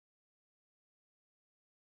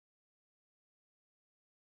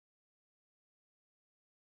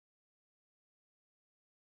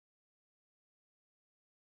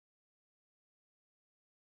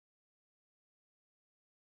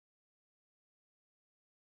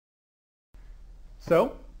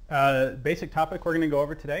So, basic topic we're going to go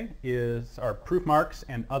over today is our proof marks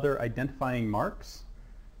and other identifying marks.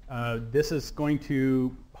 This is going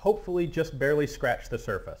to hopefully just barely scratch the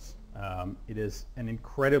surface. It is an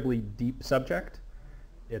incredibly deep subject.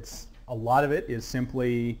 A lot of it is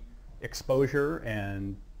simply exposure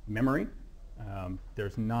and memory.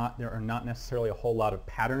 There are not necessarily a whole lot of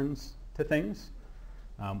patterns to things.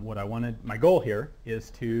 My goal here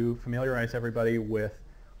is to familiarize everybody with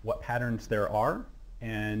what patterns there are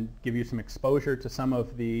and give you some exposure to some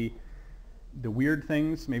of the weird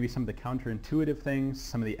things, maybe some of the counterintuitive things,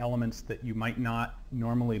 some of the elements that you might not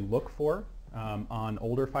normally look for on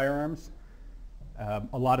older firearms.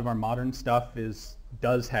 A lot of our modern stuff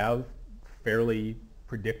does have fairly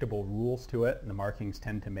predictable rules to it, and the markings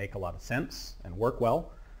tend to make a lot of sense and work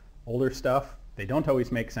well. Older stuff, they don't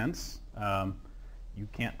always make sense. You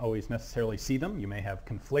can't always necessarily see them. You may have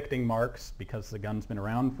conflicting marks because the gun's been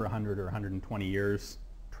around for 100 or 120 years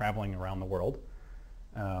traveling around the world.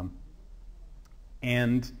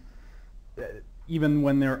 And even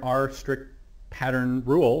when there are strict pattern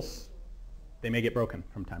rules, they may get broken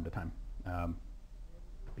from time to time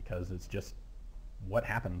because it's just what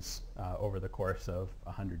happens over the course of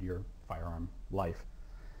a 100-year firearm life.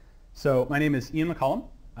 So my name is Ian McCollum.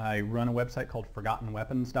 I run a website called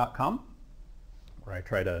ForgottenWeapons.com, where I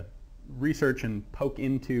try to research and poke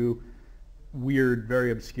into weird,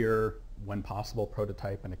 very obscure, when possible,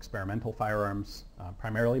 prototype and experimental firearms,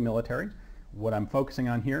 primarily military. What I'm focusing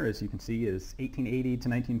on here, as you can see, is 1880 to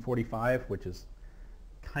 1945, which is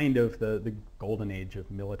kind of the golden age of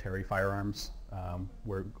military firearms.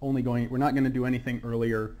 We're not going to do anything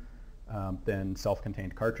earlier than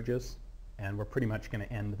self-contained cartridges, and we're pretty much going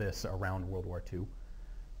to end this around World War II.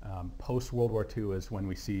 Post-World War II is when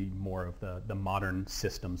we see more of the modern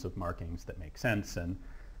systems of markings that make sense and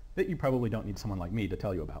that you probably don't need someone like me to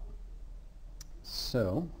tell you about.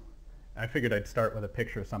 So I figured I'd start with a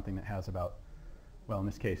picture of something that has about, well, in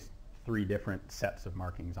this case, 3 different sets of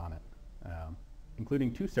markings on it,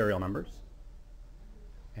 including 2 serial numbers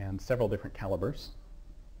and several different calibers.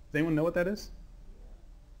 Does anyone know what that is?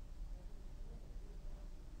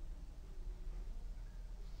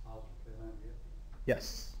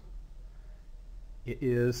 Yes. It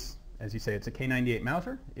is, as you say, it's a K98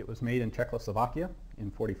 Mauser. It was made in Czechoslovakia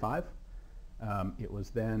in '45. It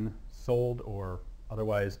was then sold or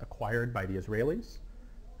otherwise acquired by the Israelis,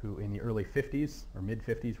 who in the early 50s or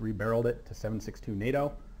mid-50s rebarreled it to 7.62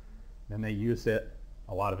 NATO. Then they used it,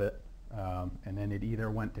 a lot of it, and then it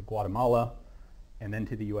either went to Guatemala and then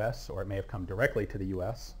to the US, or it may have come directly to the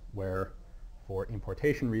US, where for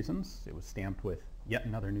importation reasons it was stamped with yet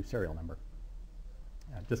another new serial number.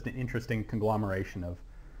 Just an interesting conglomeration of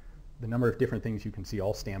the number of different things you can see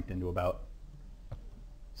all stamped into about a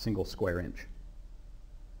single square inch.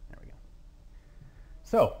 There we go.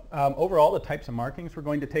 So overall, the types of markings we're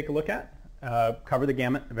going to take a look at cover the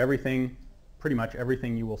gamut of everything, pretty much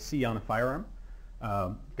everything you will see on a firearm.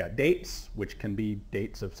 We've got dates, which can be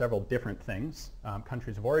dates of several different things,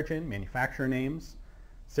 countries of origin, manufacturer names,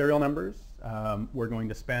 serial numbers. We're going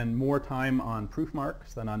to spend more time on proof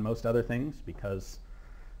marks than on most other things because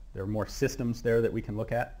there are more systems there that we can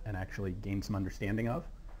look at and actually gain some understanding of.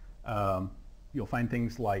 You'll find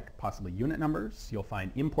things like possibly unit numbers. You'll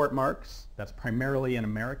find import marks. That's primarily an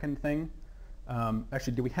American thing.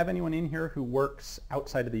 Actually, do we have anyone in here who works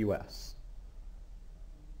outside of the US?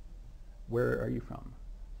 Where are you from?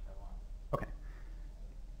 Taiwan. Okay.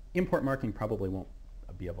 Import marking probably won't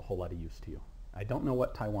be of a whole lot of use to you. I don't know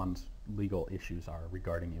what Taiwan's legal issues are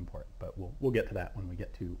regarding import, but we'll get to that when we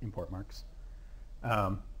get to import marks.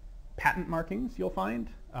 Patent markings you'll find,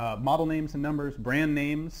 model names and numbers, brand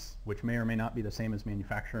names, which may or may not be the same as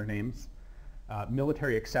manufacturer names,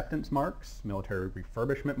 military acceptance marks, military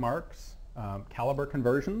refurbishment marks, caliber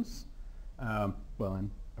conversions, and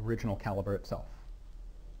original caliber itself.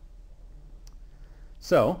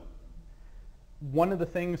 So one of the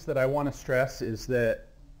things that I want to stress is that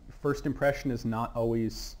first impression is not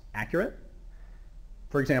always accurate.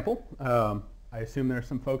 For example, I assume there are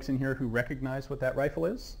some folks in here who recognize what that rifle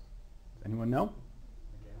is. Does anyone know?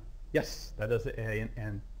 Yeah. Yes, that is an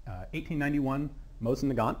 1891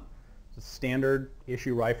 Mosin Nagant. It's a standard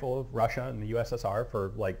issue rifle of Russia and the USSR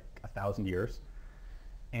for like 1,000 years.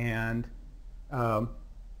 And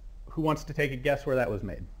who wants to take a guess where that was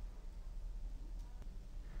made?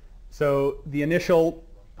 So the initial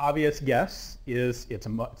obvious guess is it's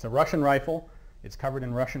a Russian rifle. It's covered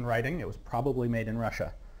in Russian writing. It was probably made in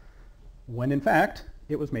Russia, when in fact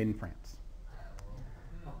it was made in France.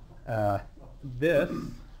 This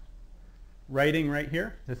writing right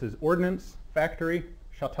here, this is Ordnance Factory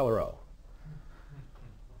Châtellerault.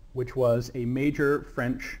 which was a major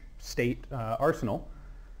French state arsenal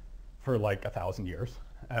for like 1,000 years.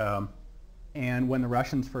 And when the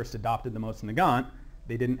Russians first adopted the Mosin Nagant,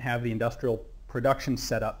 they didn't have the industrial production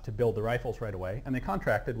set up to build the rifles right away, and they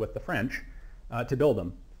contracted with the French to build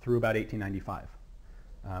them through about 1895.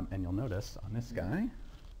 And you'll notice on this guy,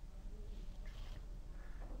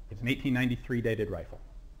 it's an 1893 dated rifle.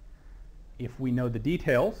 If we know the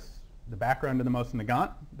details, the background of the Mosin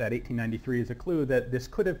Nagant, that 1893 is a clue that this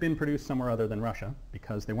could have been produced somewhere other than Russia,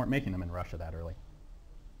 because they weren't making them in Russia that early.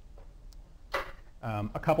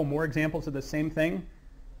 A couple more examples of the same thing.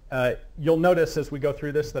 You'll notice as we go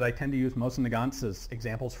through this that I tend to use Mosin Nagants as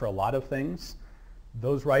examples for a lot of things.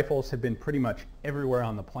 Those rifles have been pretty much everywhere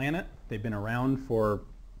on the planet. They've been around for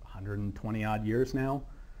 120 odd years now.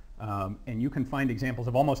 And you can find examples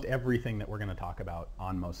of almost everything that we're going to talk about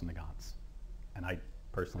on Mosin Nagants. And I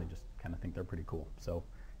personally just kind of think they're pretty cool. So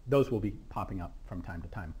those will be popping up from time to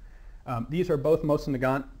time. These are both Mosin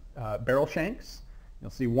Nagant barrel shanks. You'll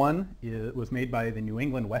see one was made by the New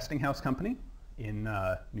England Westinghouse Company in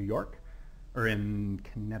New York, or in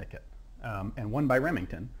Connecticut, and one by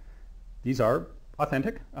Remington. These are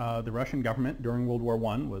authentic. The Russian government during World War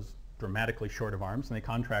I was dramatically short of arms, and they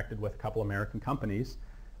contracted with a couple American companies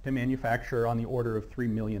to manufacture on the order of 3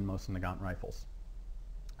 million Mosin Nagant rifles.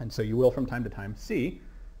 And so you will from time to time see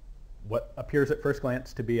what appears at first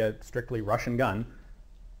glance to be a strictly Russian gun,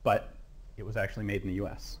 but it was actually made in the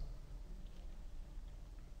US.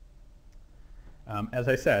 As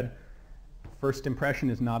I said, first impression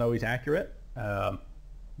is not always accurate.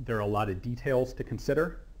 There are a lot of details to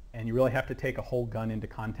consider, and you really have to take a whole gun into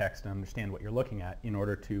context and understand what you're looking at in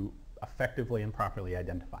order to effectively and properly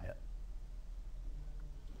identify it.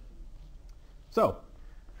 So,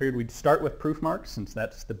 I figured we'd start with proof marks, since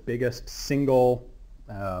that's the biggest single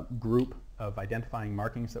group of identifying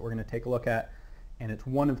markings that we're going to take a look at, and it's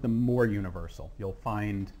one of the more universal. You'll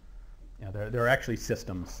find there are actually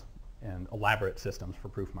systems and elaborate systems for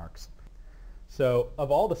proof marks. So of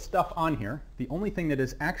all the stuff on here, the only thing that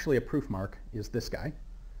is actually a proof mark is this guy.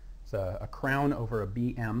 It's a crown over a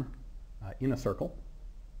BM in a circle.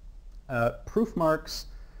 Proof marks,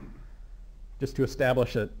 just to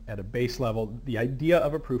establish it at a base level, the idea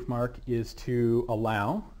of a proof mark is to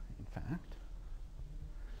allow, in fact,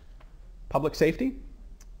 public safety,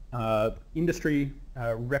 industry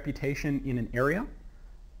reputation in an area,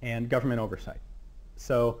 and government oversight.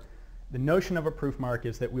 So the notion of a proof mark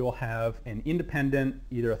is that we will have an independent,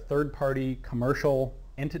 either a third-party commercial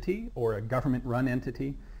entity or a government-run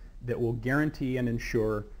entity that will guarantee and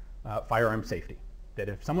ensure firearm safety. That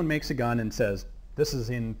if someone makes a gun and says, this is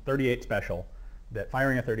in .38 special, that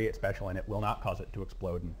firing a .38 special in it will not cause it to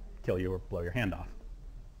explode and kill you or blow your hand off.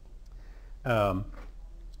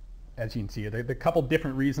 As you can see, there are a couple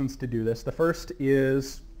different reasons to do this. The first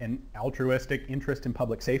is an altruistic interest in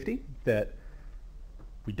public safety, that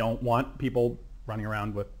we don't want people running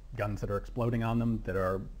around with guns that are exploding on them that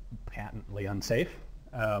are patently unsafe.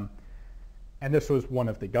 And this was one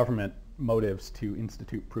of the government motives to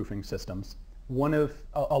institute proofing systems.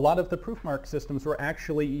 A lot of the proof mark systems were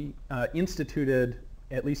actually instituted,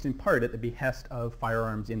 at least in part, at the behest of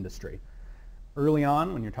firearms industry. Early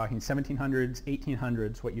on, when you're talking 1700s,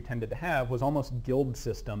 1800s, what you tended to have was almost guild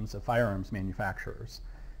systems of firearms manufacturers.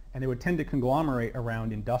 And they would tend to conglomerate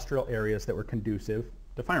around industrial areas that were conducive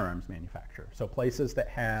to firearms manufacture. So places that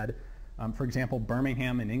had, for example,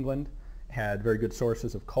 Birmingham in England had very good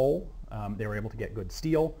sources of coal. They were able to get good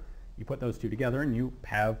steel. You put those two together and you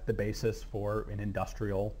have the basis for an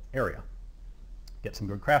industrial area. Get some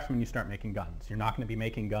good craftsmen, you start making guns. You're not going to be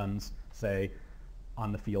making guns, say,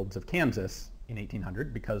 on the fields of Kansas in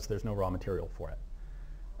 1800 because there's no raw material for it.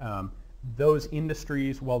 Those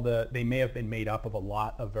industries, while they may have been made up of a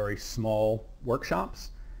lot of very small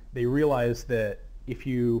workshops, they realized that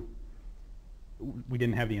we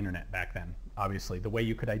didn't have the internet back then, obviously. The way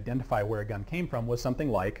you could identify where a gun came from was something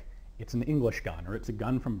like, it's an English gun, or it's a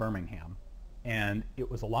gun from Birmingham. And it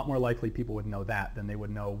was a lot more likely people would know that than they would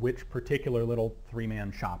know which particular little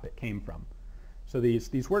three-man shop it came from. So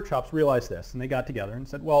these workshops realized this, and they got together and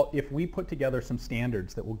said, well, if we put together some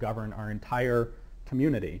standards that will govern our entire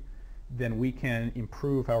community, then we can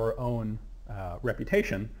improve our own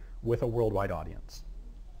reputation with a worldwide audience.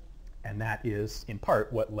 And that is, in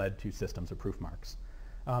part, what led to systems of proof marks.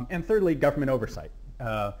 And thirdly, government oversight.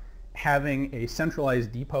 Having a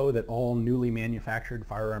centralized depot that all newly manufactured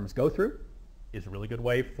firearms go through is a really good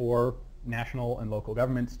way for national and local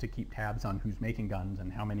governments to keep tabs on who's making guns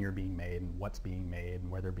and how many are being made and what's being made and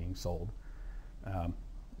where they're being sold.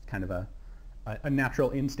 It's kind of a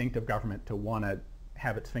natural instinct of government to want to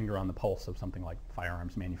have its finger on the pulse of something like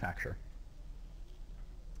firearms manufacture.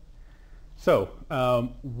 So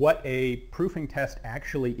what a proofing test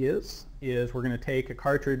actually is we're going to take a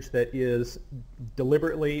cartridge that is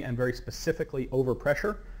deliberately and very specifically over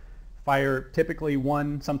pressure, fire typically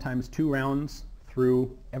 1, sometimes 2 rounds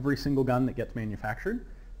through every single gun that gets manufactured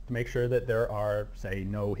to make sure that there are, say,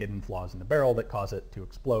 no hidden flaws in the barrel that cause it to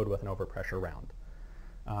explode with an overpressure round.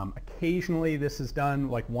 Occasionally this is done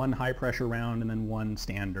like 1 high pressure round and then 1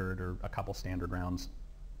 standard or a couple standard rounds.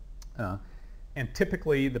 And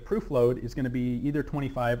typically the proof load is going to be either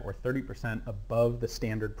 25 or 30% above the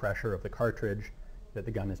standard pressure of the cartridge that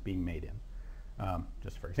the gun is being made in.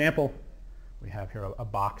 Just for example, we have here a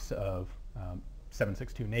box of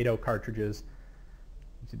 7.62 NATO cartridges.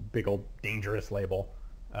 It's a big old dangerous label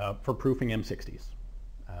for proofing M60s.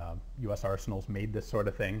 U.S. arsenals made this sort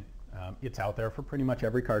of thing. It's out there for pretty much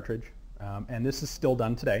every cartridge, and this is still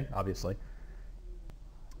done today, obviously.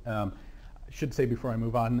 I should say before I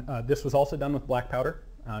move on, this was also done with black powder.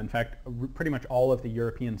 In fact, pretty much all of the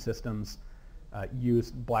European systems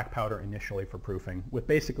used black powder initially for proofing with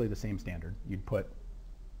basically the same standard. You'd put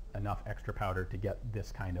enough extra powder to get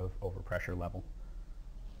this kind of overpressure level.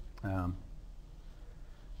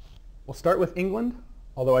 We'll start with England,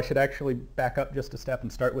 although I should actually back up just a step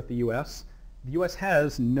and start with the US. The US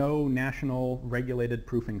has no national regulated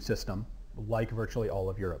proofing system like virtually all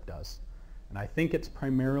of Europe does. And I think it's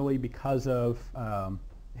primarily because of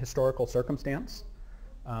historical circumstance.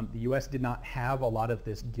 The US did not have a lot of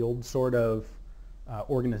this guild sort of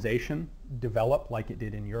organization developed like it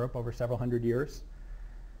did in Europe over several hundred years.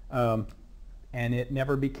 And it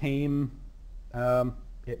never became,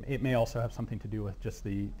 it may also have something to do with just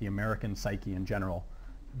the American psyche in general.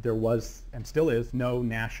 There was, and still is, no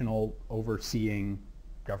national overseeing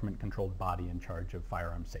government-controlled body in charge of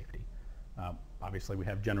firearm safety. Obviously, we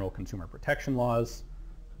have general consumer protection laws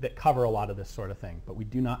that cover a lot of this sort of thing, but we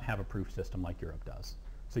do not have a proof system like Europe does.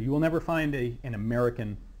 So you will never find an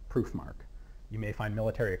American proof mark. You may find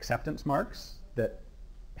military acceptance marks that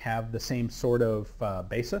have the same sort of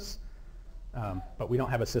basis, but we don't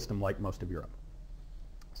have a system like most of Europe.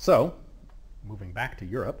 So, moving back to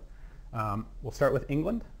Europe, we'll start with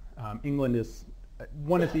England. England is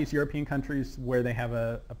one of these European countries where they have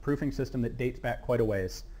a proofing system that dates back quite a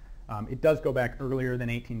ways. It does go back earlier than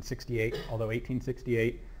 1868, although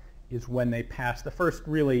 1868 is when they passed the first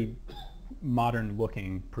really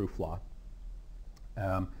modern-looking proof law.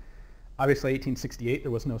 Obviously, 1868,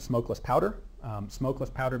 there was no smokeless powder. Smokeless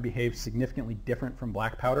powder behaves significantly different from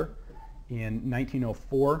black powder. In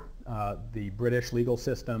 1904, the British legal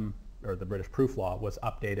system, or the British proof law, was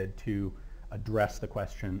updated to address the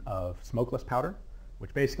question of smokeless powder,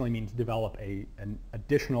 which basically means develop an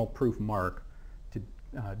additional proof mark to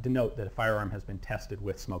denote that a firearm has been tested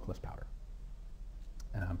with smokeless powder.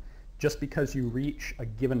 Just because you reach a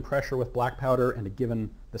given pressure with black powder and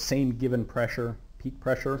the same given pressure, peak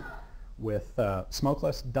pressure, with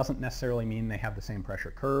smokeless doesn't necessarily mean they have the same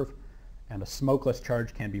pressure curve, and a smokeless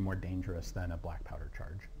charge can be more dangerous than a black powder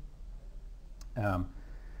charge.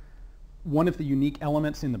 One of the unique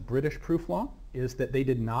elements in the British proof law is that they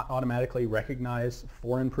did not automatically recognize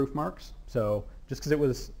foreign proof marks. So just because it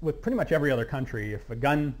was with pretty much every other country, if a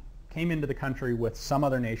gun came into the country with some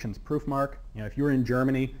other nation's proof mark, if you were in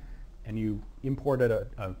Germany and you imported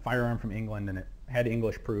a firearm from England and it had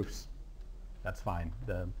English proofs, that's fine.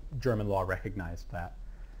 The German law recognized that.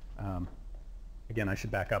 Again, I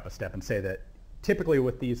should back up a step and say that typically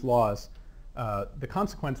with these laws, the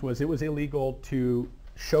consequence was it was illegal to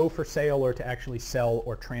show for sale or to actually sell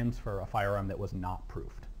or transfer a firearm that was not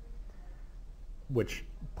proofed, which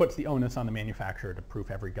puts the onus on the manufacturer to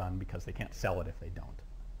proof every gun because they can't sell it if they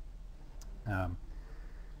don't.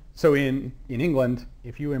 So in England,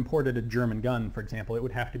 if you imported a German gun, for example, it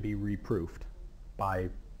would have to be reproofed by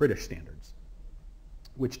British standards,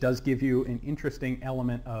 which does give you an interesting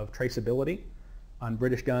element of traceability on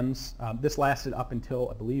British guns. This lasted up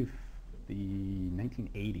until, I believe, the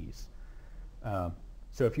 1980s.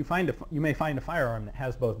 So if you may find a firearm that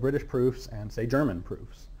has both British proofs and, say, German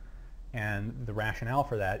proofs. And the rationale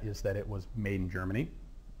for that is that it was made in Germany.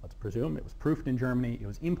 Let's presume it was proofed in Germany. It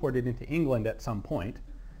was imported into England at some point.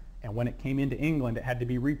 And when it came into England, it had to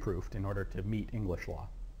be reproofed in order to meet English law.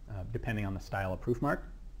 Depending on the style of proof mark,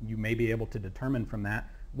 you may be able to determine from that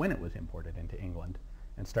when it was imported into England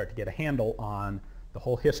and start to get a handle on the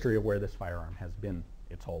whole history of where this firearm has been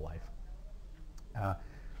its whole life.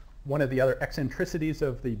 One of the other eccentricities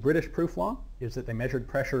of the British proof law is that they measured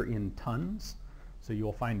pressure in tons. So you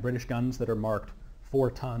will find British guns that are marked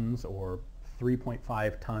 4 tons or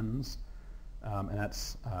 3.5 tons, and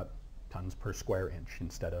that's tons per square inch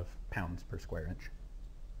instead of pounds per square inch.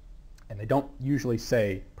 And they don't usually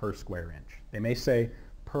say per square inch. They may say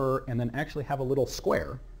per, and then actually have a little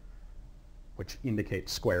square, which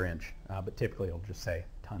indicates square inch, but typically it'll just say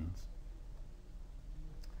tons.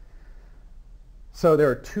 So there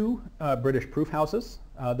are two British proof houses.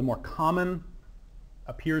 The more common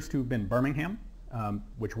appears to have been Birmingham,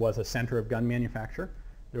 which was a center of gun manufacture.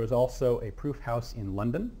 There was also a proof house in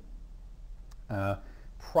London.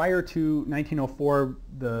 Prior to 1904,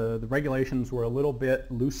 the regulations were a little bit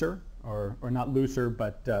looser, or not looser,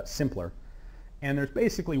 but simpler. And there's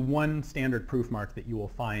basically one standard proof mark that you will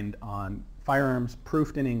find on firearms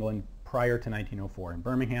proofed in England prior to 1904 in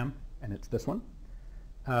Birmingham, and it's this one.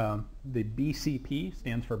 The BCP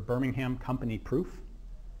stands for Birmingham Company Proof,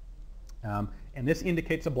 and this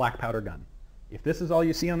indicates a black powder gun. If this is all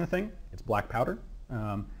you see on the thing, it's black powder.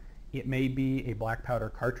 It may be a black powder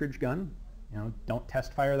cartridge gun. You know, don't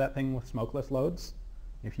test fire that thing with smokeless loads.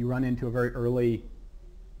 If you run into a very early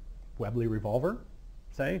Webley revolver,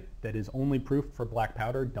 say, that is only proofed for black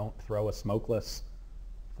powder, don't throw a smokeless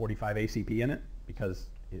 45 ACP in it, because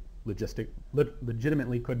it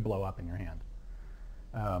legitimately could blow up in your hand.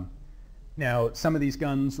 Now, some of these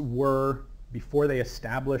guns were, before they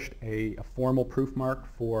established a formal proof mark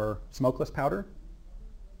for smokeless powder,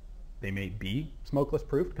 they may be smokeless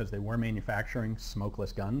proofed because they were manufacturing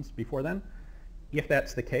smokeless guns before then. If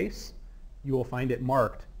that's the case, you will find it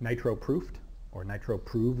marked nitro proofed or nitro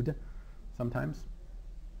proved sometimes.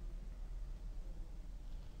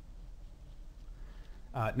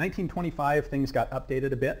 1925, things got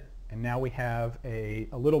updated a bit, and now we have a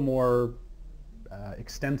little more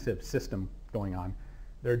extensive system going on.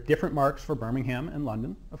 There are different marks for Birmingham and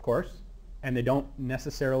London, of course, and they don't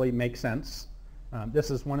necessarily make sense.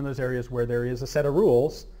 This is one of those areas where there is a set of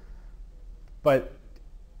rules, but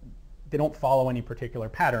they don't follow any particular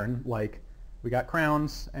pattern, like we got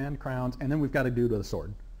crowns, and then we've got a dude with a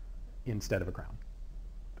sword instead of a crown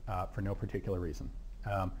for no particular reason.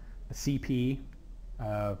 The CP,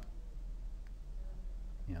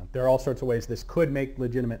 you know, there are all sorts of ways this could make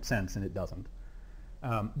legitimate sense, and it doesn't.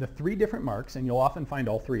 The three different marks, and you'll often find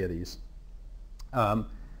all three of these.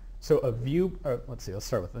 So a view, let's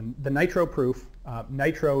start with the nitro proof.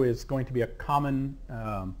 Nitro is going to be a common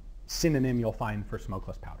synonym you'll find for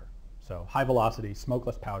smokeless powder. So high velocity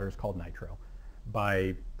smokeless powder is called nitro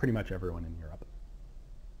by pretty much everyone in Europe.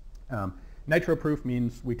 Nitro proof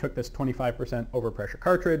means we took this 25% overpressure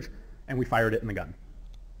cartridge and we fired it in the gun,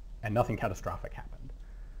 and nothing catastrophic happened.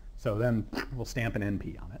 So then we'll stamp an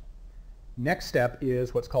NP on it. Next step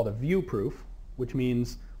is what's called a view proof, which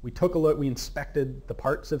means we took a look, we inspected the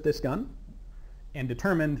parts of this gun and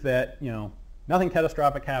determined that, you know, nothing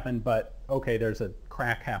catastrophic happened, but okay, there's a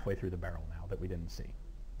crack halfway through the barrel now that we didn't see.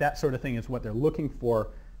 That sort of thing is what they're looking for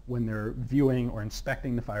when they're viewing or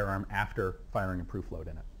inspecting the firearm after firing a proof load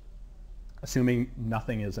in it. Assuming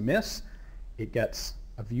nothing is amiss, it gets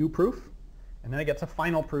a view proof, and then it gets a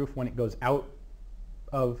final proof when it goes out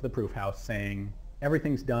of the proof house saying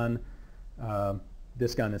everything's done,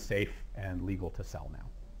 this gun is safe and legal to sell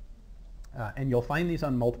now. And you'll find these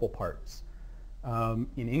on multiple parts. In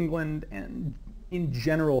England and in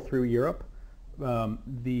general through Europe,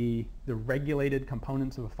 the regulated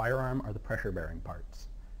components of a firearm are the pressure-bearing parts.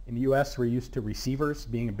 In the US, we're used to receivers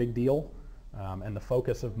being a big deal and the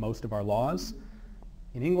focus of most of our laws.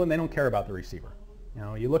 In England, they don't care about the receiver. You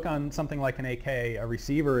know, you look on something like an AK, a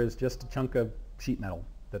receiver is just a chunk of sheet metal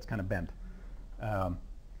that's kind of bent.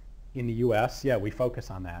 In the US, yeah, we focus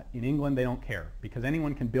on that. In England, they don't care, because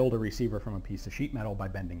anyone can build a receiver from a piece of sheet metal by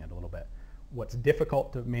bending it a little bit. What's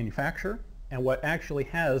difficult to manufacture, and what actually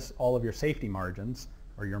has all of your safety margins,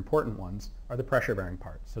 or your important ones, are the pressure-bearing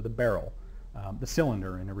parts. So the barrel, the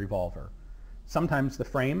cylinder in a revolver. Sometimes the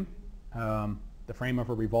frame of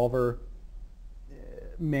a revolver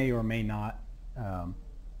may or may not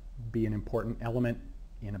be an important element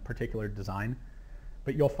in a particular design.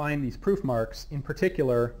 But you'll find these proof marks, in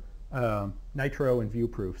particular, nitro and view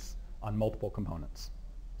proofs on multiple components.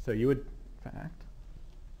 So you would, in fact,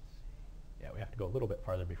 yeah, we have to go a little bit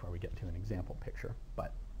farther before we get to an example picture.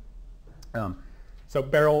 But so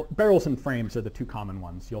barrels and frames are the two common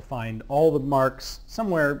ones. You'll find all the marks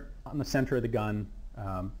somewhere on the center of the gun,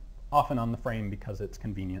 often on the frame because it's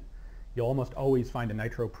convenient. You'll almost always find a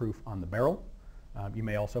nitro proof on the barrel. You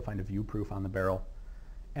may also find a view proof on the barrel.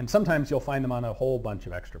 And sometimes you'll find them on a whole bunch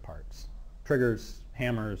of extra parts. Triggers,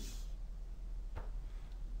 hammers,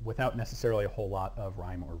 without necessarily a whole lot of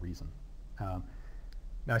rhyme or reason.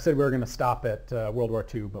 Now I said we were going to stop at World War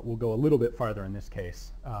II, but we'll go a little bit farther in this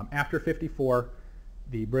case. After '54,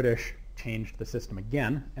 the British changed the system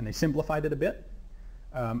again, and they simplified it a bit.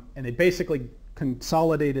 And they basically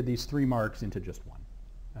consolidated these three marks into just one.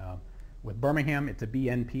 With Birmingham, it's a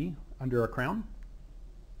BNP under a crown.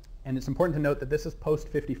 And it's important to note that this is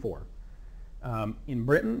post-54. In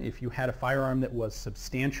Britain, if you had a firearm that was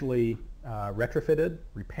substantially retrofitted,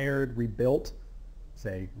 repaired, rebuilt,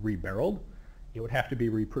 say rebarreled, it would have to be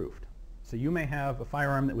reproofed. So you may have a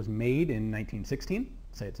firearm that was made in 1916,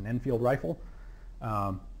 say it's an Enfield rifle.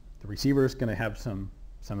 The receiver is going to have some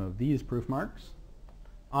of these proof marks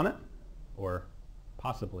on it, or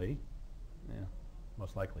possibly,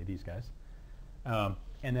 most likely these guys.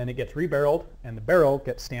 And then it gets rebarreled, and the barrel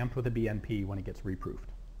gets stamped with a BNP when it gets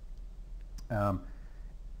reproofed.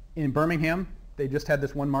 In Birmingham, they just had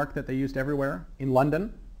this one mark that they used everywhere. In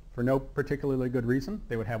London, for no particularly good reason,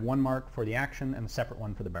 they would have one mark for the action and a separate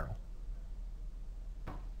one for the barrel.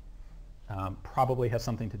 Probably has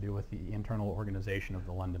something to do with the internal organization of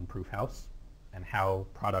the London proof house and how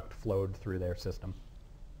product flowed through their system.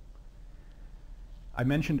 I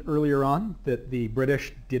mentioned earlier on that the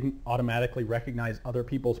British didn't automatically recognize other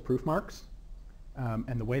people's proof marks.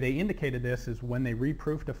 And the way they indicated this is when they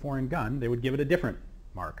reproofed a foreign gun, they would give it a different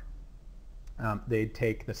mark. They'd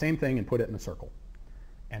take the same thing and put it in a circle.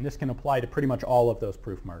 And this can apply to pretty much all of those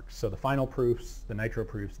proof marks. So the final proofs, the nitro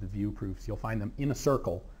proofs, the view proofs, you'll find them in a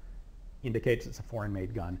circle, indicates it's a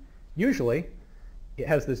foreign-made gun. Usually, it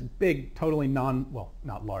has this big, totally well,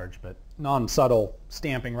 not large, but non-subtle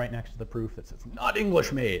stamping right next to the proof that says, "Not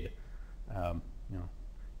English-made."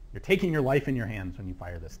 You're taking your life in your hands when you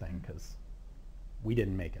fire this thing, because we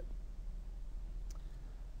didn't make it.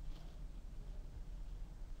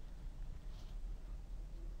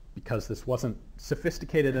 Because this wasn't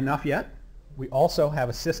sophisticated enough yet, we also have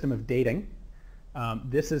a system of dating.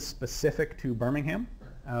 This is specific to Birmingham.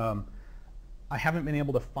 I haven't been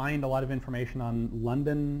able to find a lot of information on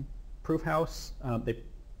London proof house.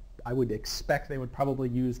 I would expect they would probably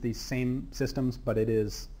use these same systems, but it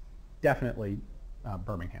is definitely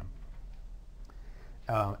Birmingham.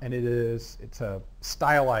 And it's a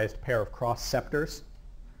stylized pair of cross scepters.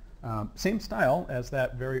 Same style as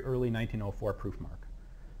that very early 1904 proof mark.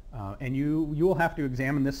 And you will have to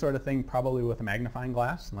examine this sort of thing probably with a magnifying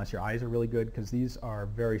glass, unless your eyes are really good, because these are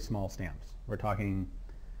very small stamps. We're talking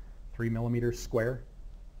 3 millimeters square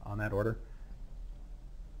on that order.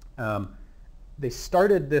 They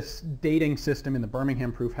started this dating system in the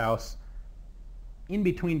Birmingham proof house in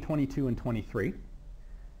between 22 and 23.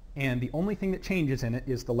 And the only thing that changes in it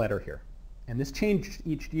is the letter here. And this changed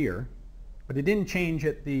each year, but it didn't change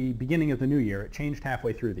at the beginning of the new year. It changed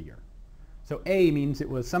halfway through the year. So A means it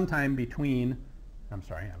was sometime between, I'm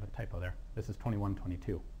sorry, I have a typo there. This is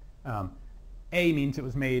 21-22. A means it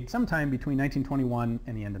was made sometime between 1921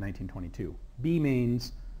 and the end of 1922. B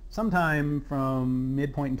means sometime from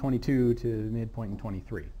midpoint in 22 to midpoint in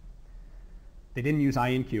 23. They didn't use I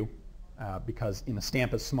and Q because in a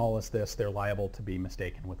stamp as small as this, they're liable to be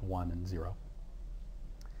mistaken with 1 and 0.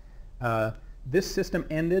 This system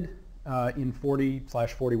ended in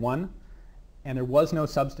 40/41, and there was no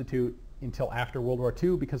substitute until after World War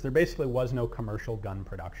II because there basically was no commercial gun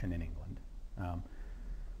production in England.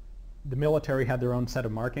 The military had their own set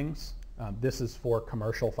of markings. This is for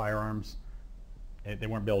commercial firearms. They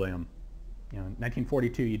weren't building them. In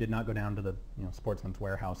 1942, you did not go down to the Sportsman's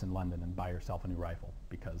Warehouse in London and buy yourself a new rifle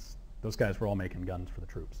because those guys were all making guns for the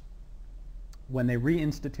troops. When they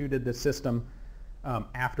reinstituted this system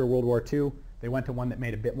after World War II, they went to one that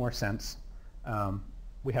made a bit more sense.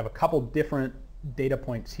 We have a couple different data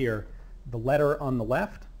points here. The letter on the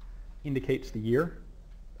left indicates the year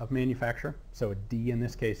of manufacture, so a D in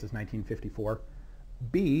this case is 1954.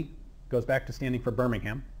 B goes back to standing for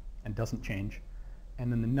Birmingham and doesn't change.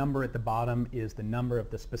 And then the number at the bottom is the number of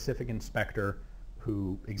the specific inspector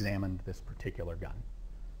who examined this particular gun.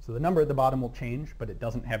 So the number at the bottom will change, but it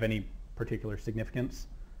doesn't have any particular significance.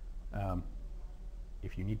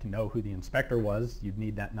 If you need to know who the inspector was, you'd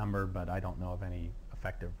need that number, but I don't know of any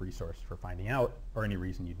effective resource for finding out or any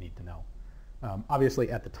reason you'd need to know. Obviously,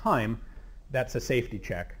 at the time, that's a safety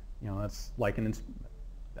check. That's like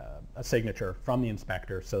a signature from the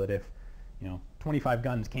inspector, so that if 25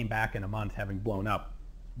 guns came back in a month having blown up,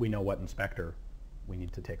 we know what inspector we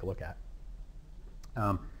need to take a look at.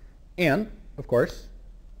 And of course,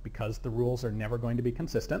 because the rules are never going to be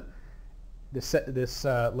consistent, this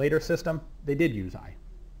later system, they did use I.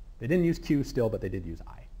 They didn't use Q still, but they did use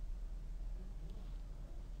I.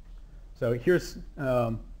 So here's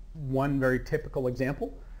one very typical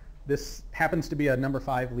example. This happens to be a number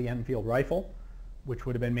 5 Lee Enfield rifle, which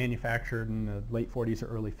would have been manufactured in the late 40s or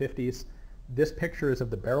early 50s. This picture is of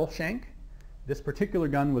the barrel shank. This particular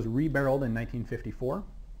gun was rebarreled in 1954.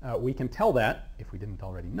 We can tell that, if we didn't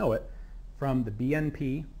already know it, from the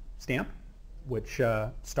BNP stamp, which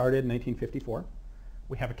started in 1954.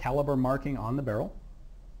 We have a caliber marking on the barrel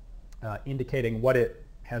indicating what it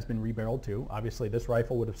has been rebarreled too. Obviously, this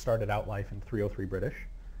rifle would have started out life in 303 British.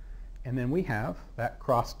 And then we have that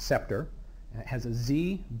crossed scepter, and it has a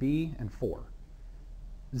Z, B, and 4.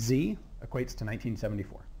 Z equates to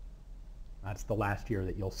 1974. That's the last year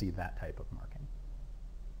that you'll see that type of marking.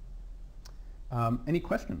 Any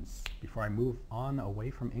questions before I move on away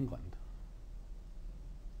from England?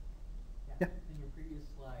 Yeah. In your previous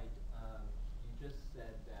slide, you just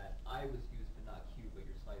said that I was used but not Q, but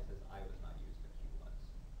your slide says I was not used but Q was.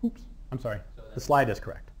 Oops, I'm sorry. So the slide is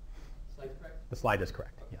correct. Slide's correct? The slide is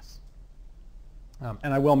correct, okay. Yes.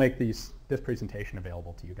 And I will make this presentation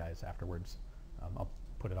available to you guys afterwards. I'll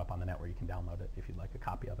put it up on the net where you can download it if you'd like a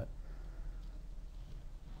copy of it.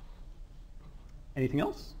 Anything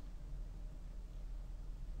else?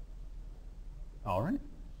 All right,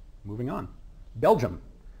 moving on. Belgium,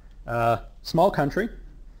 small country.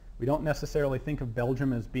 We don't necessarily think of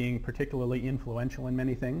Belgium as being particularly influential in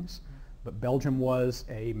many things, but Belgium was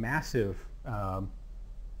a massive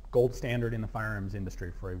gold standard in the firearms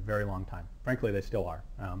industry for a very long time. Frankly, they still are.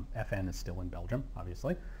 FN is still in Belgium,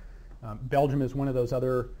 obviously. Belgium is one of those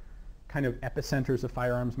other kind of epicenters of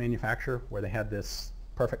firearms manufacture where they had this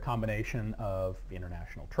perfect combination of the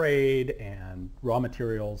international trade and raw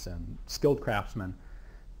materials and skilled craftsmen.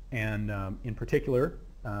 And in particular,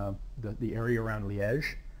 the area around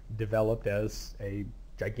Liège developed as a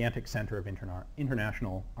gigantic center of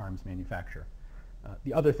international arms manufacture.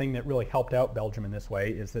 The other thing that really helped out Belgium in this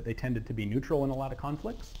way is that they tended to be neutral in a lot of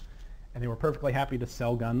conflicts, and they were perfectly happy to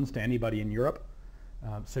sell guns to anybody in Europe.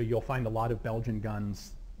 So you'll find a lot of Belgian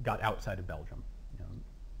guns got outside of Belgium.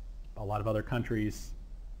 A lot of other countries,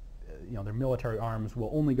 their military arms will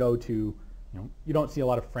only go to, you don't see a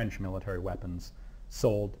lot of French military weapons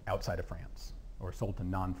sold outside of France or sold to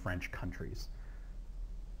non-French countries.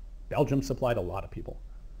 Belgium supplied a lot of people,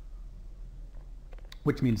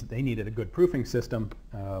 which means that they needed a good proofing system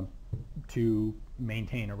to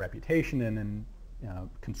maintain a reputation and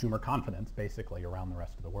consumer confidence, basically, around the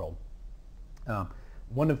rest of the world.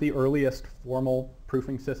 One of the earliest formal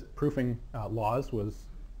proofing laws was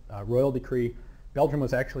Royal Decree. Belgium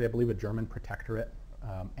was actually, I believe, a German protectorate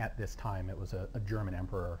at this time. It was a German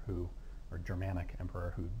emperor or Germanic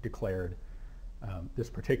emperor who declared this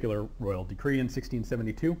particular Royal Decree in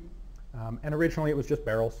 1672. And originally it was just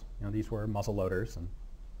barrels. These were muzzle loaders, and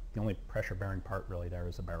the only pressure-bearing part really there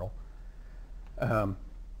is a barrel.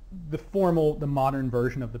 The modern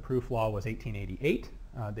version of the proof law was 1888.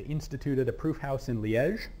 They instituted a proof house in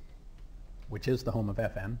Liège, which is the home of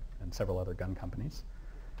FN and several other gun companies.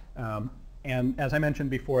 And as I mentioned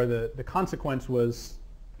before, the consequence was,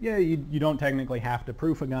 yeah, you don't technically have to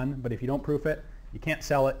proof a gun, but if you don't proof it, you can't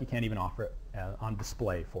sell it, you can't even offer it on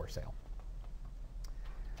display for sale.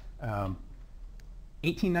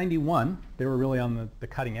 1891, they were really on the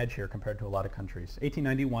cutting edge here compared to a lot of countries.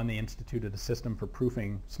 1891, they instituted a system for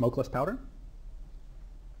proofing smokeless powder.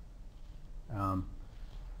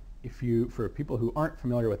 For people who aren't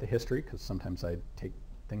familiar with the history, because sometimes I take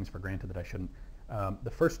things for granted that I shouldn't,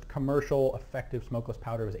 the first commercial effective smokeless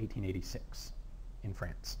powder was 1886 in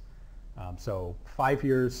France. So 5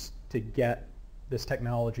 years to get this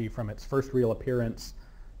technology from its first real appearance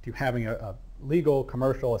to having a legal,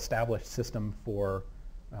 commercial, established system for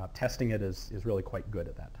testing it is really quite good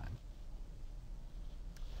at that time.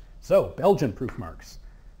 So, Belgian proof marks.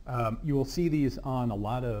 You will see these on a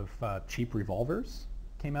lot of cheap revolvers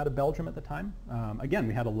came out of Belgium at the time. Again,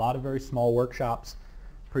 we had a lot of very small workshops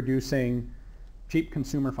producing cheap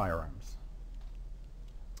consumer firearms.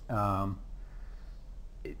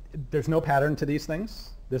 There's no pattern to these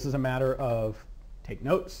things. This is a matter of take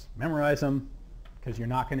notes, memorize them, because you're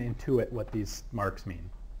not going to intuit what these marks mean,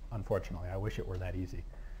 unfortunately. I wish it were that easy.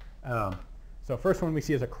 So first one we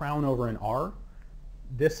see is a crown over an R.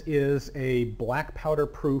 This is a black powder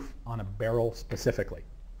proof on a barrel specifically.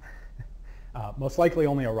 Most likely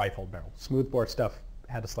only a rifled barrel. Smoothbore stuff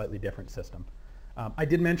had a slightly different system. I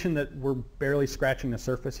did mention that we're barely scratching the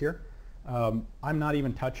surface here. I'm not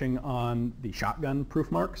even touching on the shotgun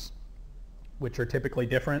proof marks, which are typically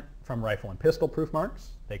different from rifle and pistol proof marks.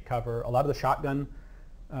 They cover a lot of the shotgun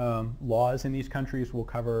laws in these countries will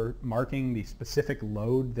cover marking the specific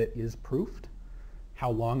load that is proofed,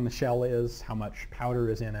 how long the shell is, how much powder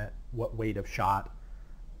is in it, what weight of shot.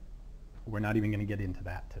 We're not even going to get into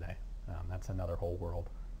that today. That's another whole world.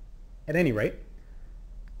 At any rate,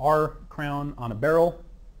 R crown on a barrel,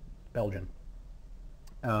 Belgian.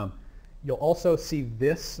 You'll also see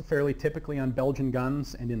this fairly typically on Belgian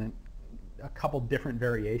guns and in a couple different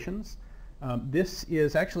variations. This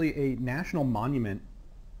is actually a national monument,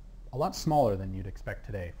 a lot smaller than you'd expect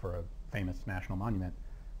today for a famous national monument.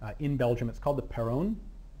 In Belgium, it's called the Perron.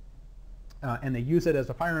 and they use it as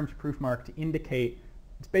a firearms proof mark to indicate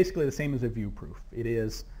it's basically the same as a view proof. It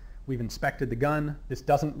is, we've inspected the gun. This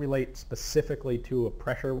doesn't relate specifically to a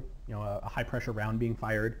pressure, a high pressure round being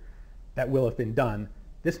fired. That will have been done.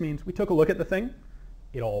 This means we took a look at the thing.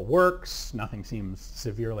 It all works. Nothing seems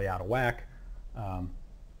severely out of whack.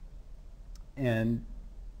 And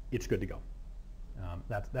it's good to go.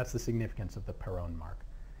 That's the significance of the Perron mark.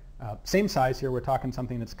 Same size here. We're talking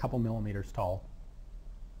something that's a couple millimeters tall.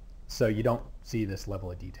 So you don't see this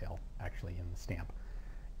level of detail actually in the stamp.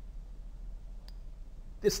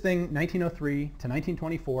 This thing, 1903 to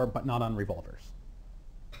 1924, but not on revolvers.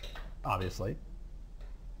 Obviously.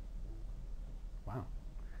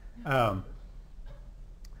 Wow.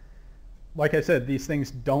 Like I said, these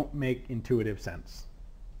things don't make intuitive sense.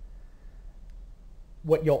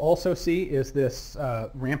 What you'll also see is this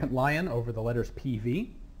rampant lion over the letters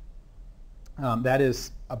PV. That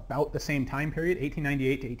is about the same time period,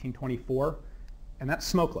 1898 to 1824, and that's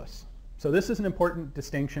smokeless. So this is an important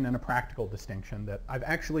distinction and a practical distinction that I've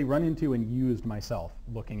actually run into and used myself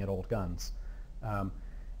looking at old guns.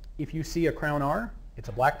 If you see a Crown R, it's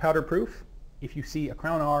a black powder proof. If you see a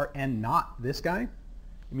Crown R and not this guy,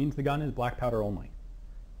 it means the gun is black powder only.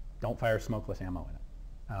 Don't fire smokeless ammo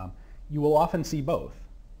in it. You will often see both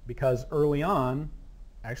because early on,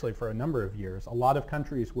 actually for a number of years, a lot of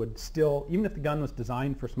countries would still, even if the gun was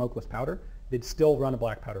designed for smokeless powder, they'd still run a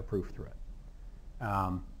black powder proof through it.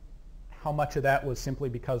 How much of that was simply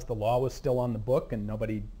because the law was still on the book and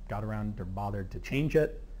nobody got around or bothered to change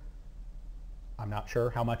it? I'm not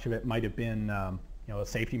sure. How much of it might have been a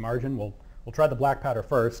safety margin? We'll try the black powder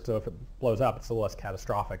first, so if it blows up, it's a little less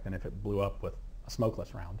catastrophic than if it blew up with a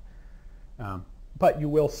smokeless round. But you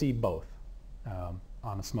will see both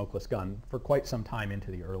on a smokeless gun for quite some time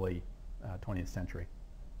into the early 20th century.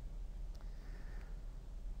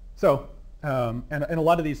 So, and a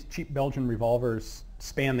lot of these cheap Belgian revolvers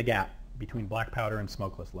span the gap between black powder and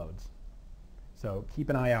smokeless loads. So keep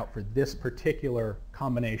an eye out for this particular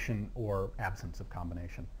combination or absence of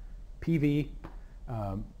combination. PV,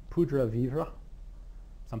 poudre vivre,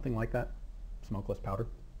 something like that, smokeless powder.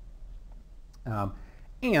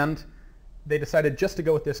 And they decided just to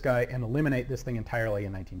go with this guy and eliminate this thing entirely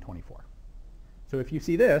in 1924. So if you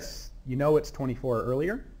see this, you know it's 24 or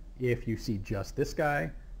earlier. If you see just this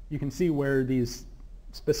guy, you can see where these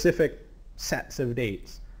specific sets of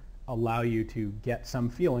dates allow you to get some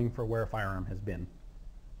feeling for where a firearm has been.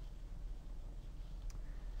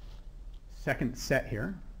 Second set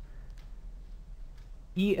here.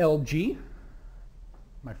 ELG.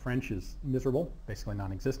 My French is miserable, basically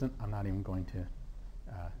non-existent. I'm not even going to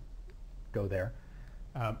go there.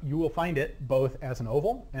 You will find it both as an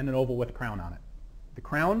oval and an oval with a crown on it. The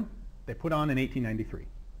crown they put on in 1893.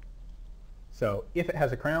 So if it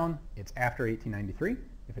has a crown, it's after 1893.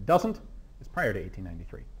 If it doesn't, it's prior to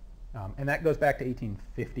 1893. And that goes back to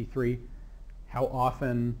 1853. How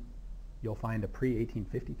often you'll find a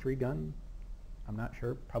pre-1853 gun, I'm not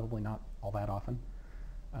sure. Probably not all that often.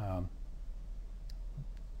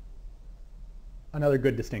 Another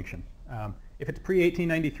good distinction. If it's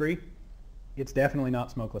pre-1893, it's definitely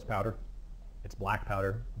not smokeless powder. It's black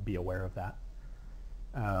powder. Be aware of that.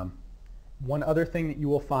 One other thing that you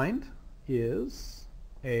will find is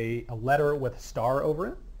a letter with a star over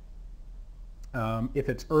it. If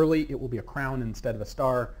it's early, it will be a crown instead of a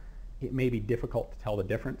star. It may be difficult to tell the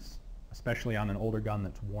difference, especially on an older gun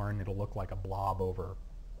that's worn. It'll look like a blob over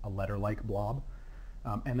a letter-like blob.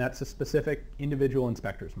 And that's a specific individual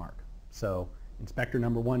inspector's mark. So inspector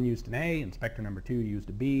number 1 used an A, inspector number 2 used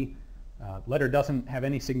a B. Letter doesn't have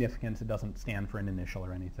any significance. It doesn't stand for an initial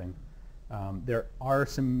or anything. There are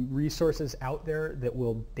some resources out there that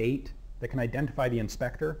will date, that can identify the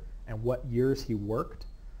inspector and what years he worked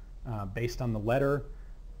based on the letter,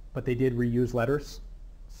 but they did reuse letters.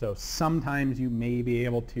 So sometimes you may be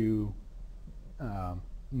able to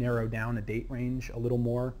narrow down a date range a little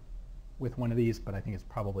more with one of these, but I think it's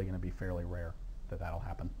probably going to be fairly rare that that'll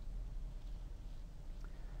happen.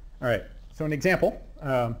 All right, so an example.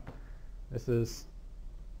 This is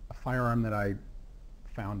a firearm that I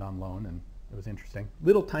found on loan, and it was interesting.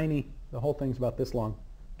 Little tiny, the whole thing's about this long,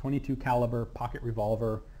 22 caliber pocket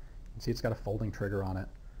revolver. You can see it's got a folding trigger on it,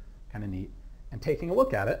 kind of neat. And taking a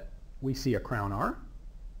look at it, we see a Crown R,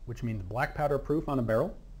 which means black powder proof on a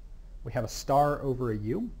barrel. We have a star over a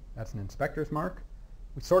U, that's an inspector's mark.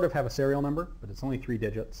 We sort of have a serial number, but it's only 3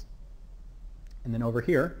 digits. And then over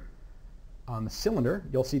here, on the cylinder,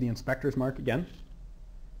 you'll see the inspector's mark again.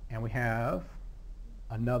 And we have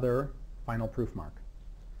another final proof mark.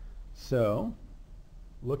 So,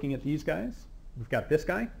 looking at these guys, we've got this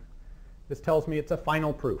guy. This tells me it's a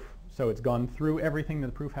final proof. So it's gone through everything that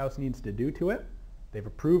the proof house needs to do to it. They've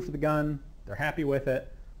approved the gun. They're happy with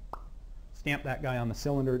it. Stamp that guy on the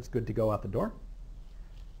cylinder. It's good to go out the door.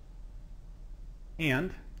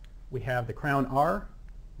 And we have the Crown R.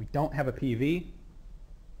 We don't have a PV.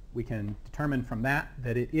 We can determine from that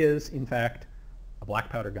that it is, in fact, a black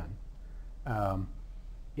powder gun.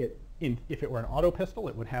 If it were an auto pistol,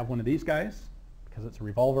 it would have one of these guys. Because it's a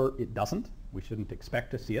revolver, it doesn't. We shouldn't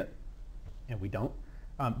expect to see it, and we don't.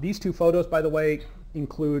 These two photos, by the way,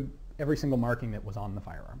 include every single marking that was on the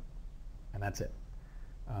firearm, and that's it.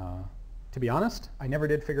 To be honest, I never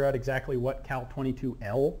did figure out exactly what Cal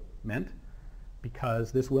 22L meant,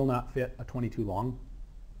 because this will not fit a 22 long.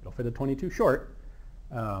 It'll fit a 22 short.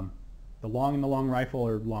 The long and the long rifle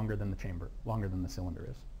are longer than the chamber, longer than the cylinder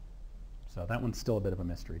is. So that one's still a bit of a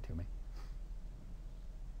mystery to me.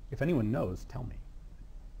 If anyone knows, tell me.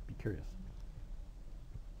 Be curious.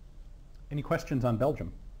 Any questions on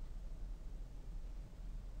Belgium?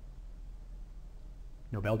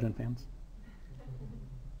 No Belgian fans?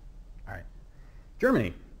 All right.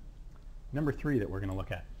 Germany, number 3 that we're going to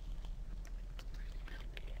look at.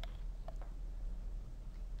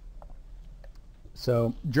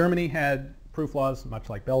 So Germany had proof laws, much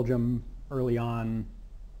like Belgium, early on.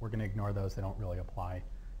 We're going to ignore those. They don't really apply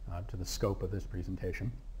to the scope of this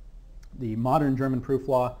presentation. The modern German proof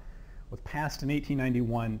law was passed in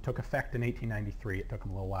 1891, took effect in 1893. It took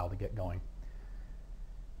them a little while to get going.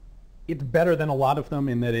 It's better than a lot of them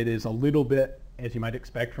in that it is a little bit, as you might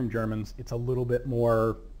expect from Germans, it's a little bit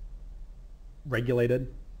more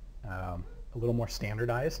regulated, a little more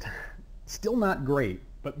standardized. Still not great,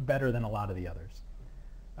 but better than a lot of the others.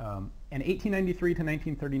 And 1893 to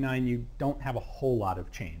 1939, you don't have a whole lot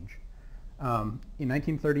of change. In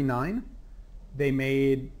 1939,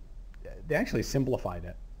 they actually simplified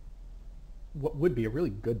it. What would be a really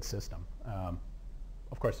good system.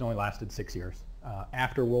 Of course, it only lasted 6 years.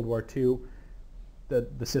 After World War II,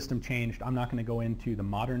 the system changed. I'm not going to go into the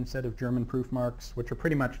modern set of German proof marks, which are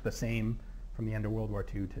pretty much the same from the end of World War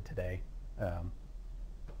II to today.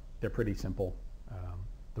 They're pretty simple.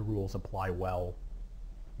 The rules apply well.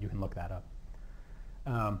 You can look that up.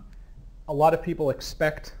 A lot of people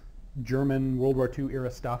expect German World War II era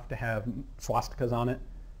stuff to have swastikas on it.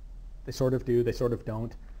 They sort of do, they sort of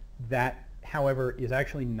don't. That, however, is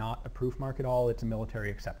actually not a proof mark at all. It's a military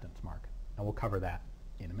acceptance mark. And we'll cover that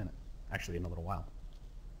in a minute, actually in a little while.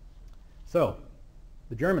 So,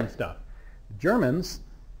 the German stuff. The Germans,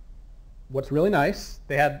 what's really nice,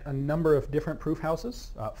 they had a number of different proof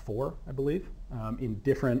houses, 4, I believe, in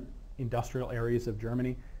different industrial areas of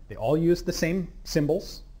Germany. They all used the same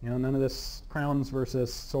symbols. You know, none of this crowns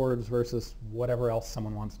versus swords versus whatever else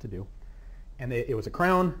someone wants to do. And it was a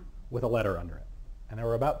crown with a letter under it. And there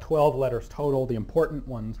were about 12 letters total. The important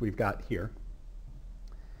ones we've got here.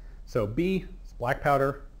 So B is black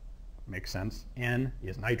powder, makes sense. N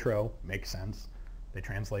is nitro, makes sense. They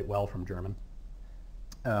translate well from German.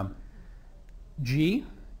 G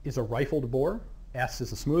is a rifled bore. S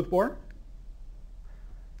is a smooth bore.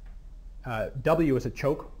 W is a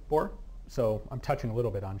choke bore. So I'm touching a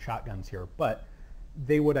little bit on shotguns here, but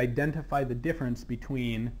they would identify the difference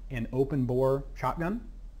between an open bore shotgun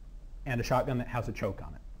and a shotgun that has a choke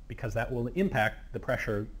on it, because that will impact the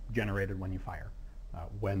pressure generated when you fire.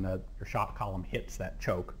 When your shot column hits that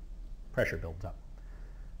choke, pressure builds up.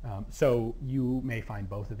 So you may find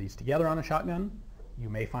both of these together on a shotgun. You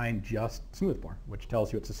may find just smoothbore, which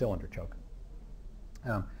tells you it's a cylinder choke.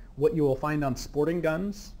 What you will find on sporting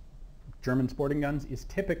guns, German sporting guns, is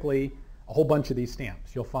typically a whole bunch of these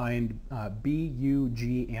stamps. You'll find B, U,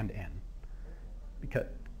 G, and N. Because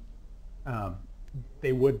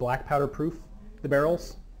they would black powder proof the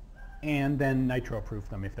barrels and then nitro proof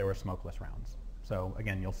them if they were smokeless rounds. So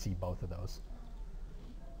again, you'll see both of those.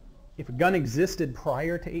 If a gun existed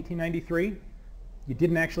prior to 1893, you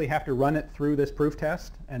didn't actually have to run it through this proof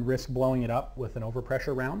test and risk blowing it up with an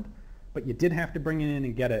overpressure round, but you did have to bring it in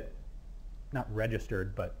and get it, not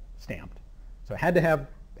registered, but stamped. So it had to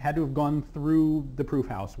have gone through the proof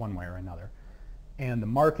house one way or another. And the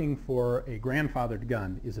marking for a grandfathered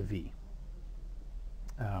gun is a V.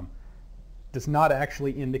 Does not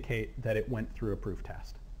actually indicate that it went through a proof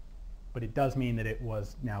test, but it does mean that it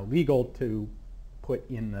was now legal to put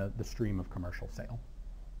in the stream of commercial sale.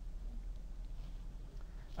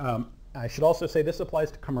 I should also say this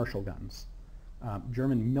applies to commercial guns.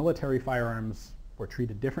 German military firearms were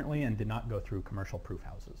treated differently and did not go through commercial proof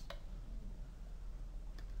houses.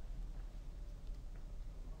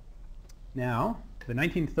 Now, the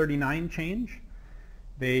 1939 change,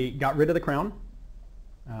 they got rid of the crown,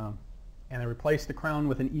 and they replaced the crown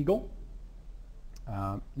with an eagle.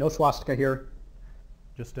 No swastika here.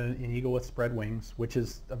 just an eagle with spread wings, which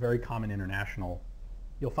is a very common international.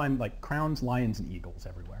 You'll find like crowns, lions, and eagles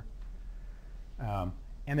everywhere.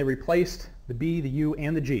 And they replaced the B, the U,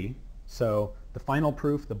 and the G. So the final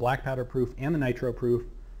proof, the black powder proof, and the nitro proof,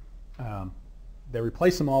 they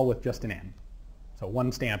replaced them all with just an N. So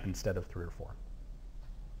one stamp instead of 3 or 4.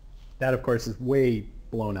 That, of course, is way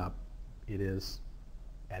blown up. It is,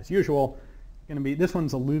 as usual, going to be, this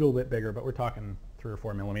one's a little bit bigger, but we're talking 3 or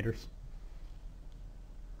 4 millimeters.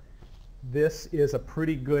 This is a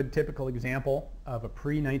pretty good typical example of a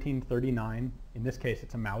pre-1939, in this case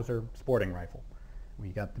it's a Mauser sporting rifle. We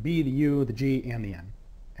got the B, the U, the G, and the N.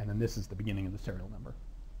 And then this is the beginning of the serial number.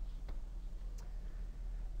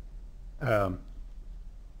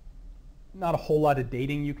 Not a whole lot of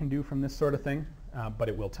dating you can do from this sort of thing, but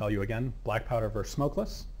it will tell you again, black powder versus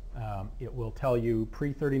smokeless. It will tell you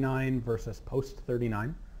pre-39 versus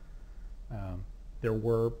post-39. There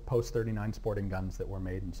were post-39 sporting guns that were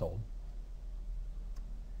made and sold.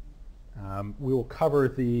 We will cover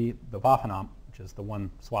the Waffenamt, which is the one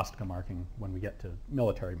swastika marking, when we get to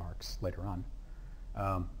military marks later on.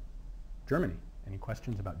 Germany. Any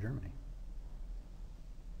questions about Germany?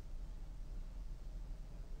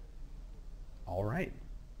 All right.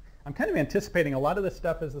 I'm kind of anticipating a lot of this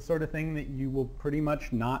stuff is the sort of thing that you will pretty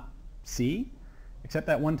much not see, except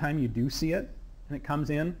that one time you do see it, and it comes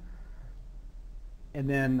in. And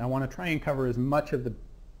then I want to try and cover as much of the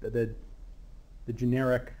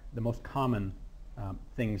generic, the most common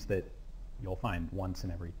things that you'll find once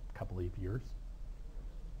in every couple of years.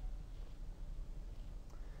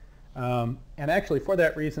 And actually, for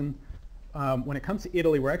that reason, when it comes to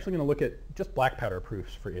Italy, we're actually going to look at just black powder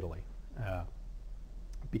proofs for Italy.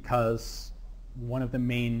 Because one of the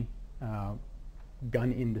main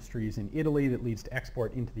gun industries in Italy that leads to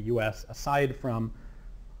export into the U.S., aside from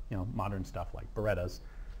modern stuff like Berettas,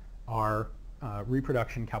 are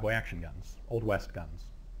reproduction cowboy action guns, Old West guns.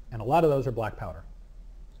 And a lot of those are black powder.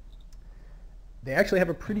 They actually have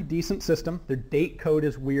a pretty decent system. Their date code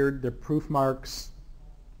is weird. Their proof marks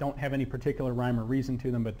don't have any particular rhyme or reason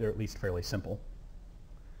to them, but they're at least fairly simple.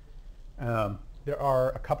 There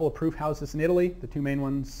are a couple of proof houses in Italy. The two main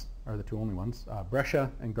ones, or the two only ones,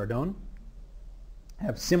 Brescia and Gardone,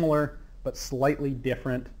 have similar but slightly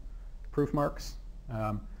different proof marks.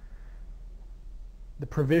 The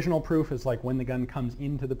provisional proof is like when the gun comes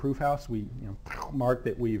into the proof house, we mark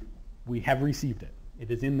that we have received it. It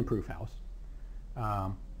is in the proof house.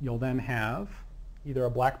 You'll then have either a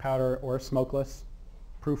black powder or a smokeless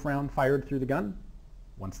proof round fired through the gun.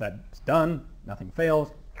 Once that's done, nothing fails,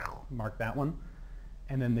 mark that one.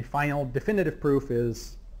 And then the final definitive proof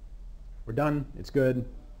is we're done, it's good,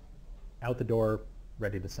 out the door,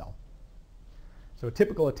 ready to sell. So a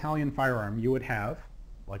typical Italian firearm, you would have,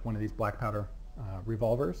 like one of these black powder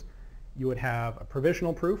revolvers, you would have a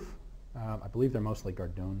provisional proof. I believe they're mostly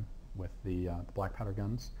Gardone with the black powder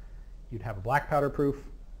guns. You'd have a black powder proof,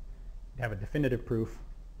 you'd have a definitive proof,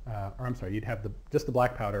 or I'm sorry, you'd have just the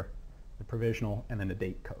black powder, the provisional, and then a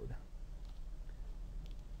date code.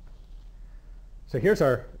 So here's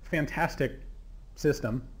our fantastic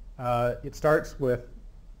system. It starts with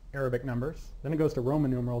Arabic numbers, then it goes to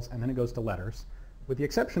Roman numerals, and then it goes to letters. With the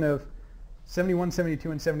exception of 71,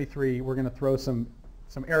 72, and 73, we're going to throw some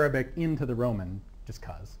Arabic into the Roman, just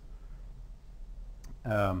because.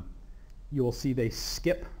 You will see they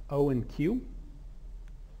skip O and Q.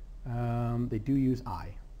 They do use I.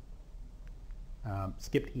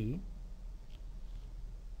 Skipped E.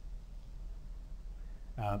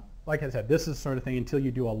 Like I said, this is the sort of thing, until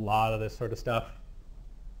you do a lot of this sort of stuff,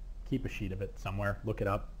 keep a sheet of it somewhere, look it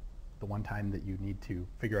up the one time that you need to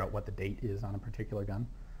figure out what the date is on a particular gun.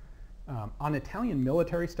 On Italian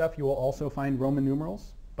military stuff, you will also find Roman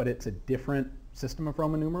numerals, but it's a different system of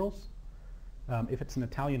Roman numerals. If it's an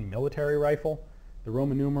Italian military rifle, the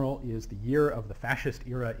Roman numeral is the year of the fascist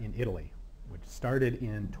era in Italy, which started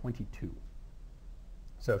in 22.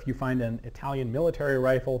 So if you find an Italian military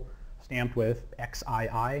rifle stamped with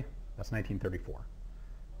XII, that's 1934.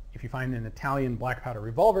 If you find an Italian black powder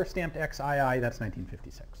revolver stamped XII, that's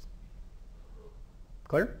 1956.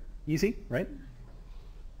 Clear? Easy, right?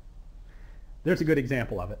 There's a good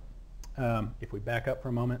example of it. If we back up for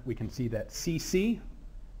a moment, we can see that CC,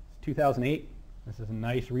 2008. This is a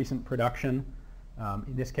nice recent production.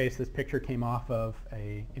 In this case, this picture came off of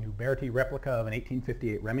an Uberti replica of an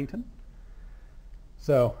 1858 Remington.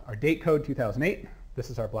 So our date code 2008. This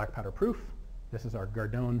is our black powder proof. This is our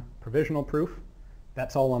Gardone provisional proof.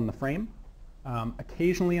 That's all on the frame.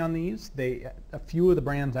 Occasionally on these, a few of the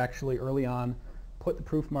brands actually early on put the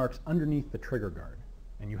proof marks underneath the trigger guard.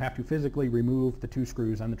 And you have to physically remove the two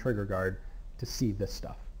screws on the trigger guard to see this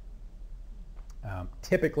stuff.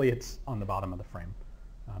 Typically it's on the bottom of the frame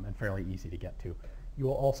and fairly easy to get to. You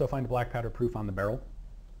will also find black powder proof on the barrel.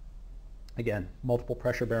 Again, multiple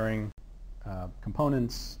pressure bearing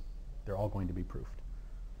components, they're all going to be proofed.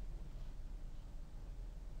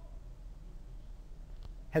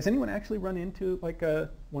 Has anyone actually run into like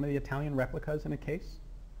one of the Italian replicas in a case?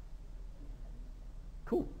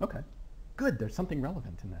 Cool, okay. Good, there's something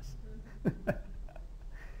relevant in this.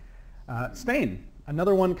 Spain,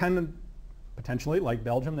 another one kind of potentially like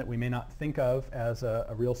Belgium that we may not think of as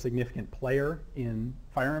a real significant player in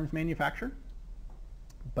firearms manufacture.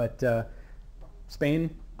 But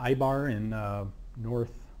Spain, Eibar in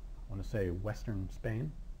north, I want to say western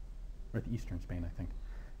Spain, northeastern Spain, I think.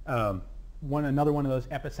 Another one of those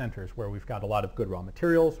epicenters where we've got a lot of good raw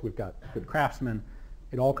materials, we've got good craftsmen.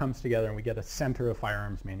 It all comes together and we get a center of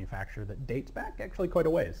firearms manufacture that dates back actually quite a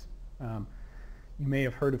ways. You may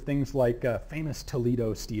have heard of things like famous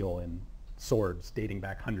Toledo steel in swords dating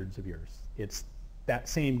back hundreds of years. It's that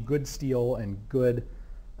same good steel and good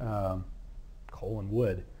coal and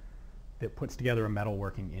wood that puts together a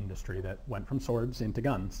metalworking industry that went from swords into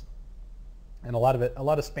guns. And a lot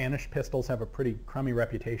of Spanish pistols have a pretty crummy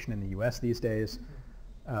reputation in the US these days.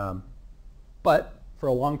 But for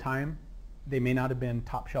a long time, they may not have been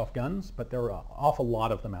top shelf guns, but there were an awful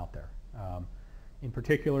lot of them out there. In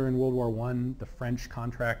particular, in World War I, the French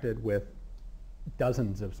contracted with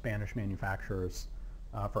dozens of Spanish manufacturers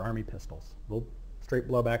for army pistols. Little straight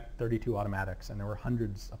blowback 32 automatics, and there were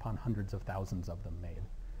hundreds upon hundreds of thousands of them made.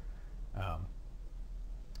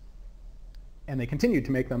 And they continued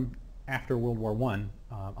to make them after World War I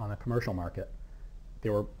on the commercial market. They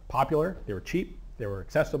were popular, they were cheap, they were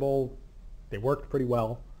accessible, they worked pretty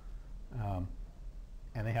well,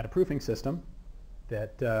 and they had a proofing system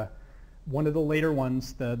that one of the later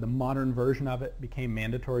ones, the modern version of it, became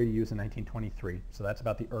mandatory to use in 1923. So that's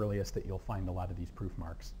about the earliest that you'll find a lot of these proof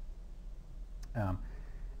marks.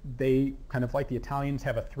 They, kind of like the Italians,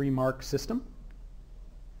 have a 3-mark system,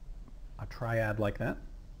 a triad like that.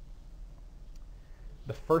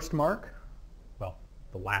 The first mark, well,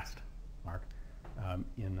 the last mark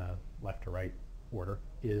in left to right order,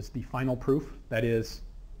 is the final proof. That is,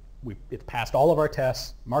 it's passed all of our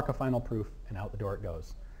tests, mark a final proof, and out the door it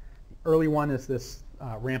goes. The early one is this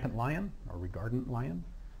rampant lion, or regardant lion.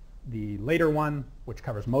 The later one, which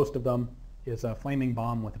covers most of them, is a flaming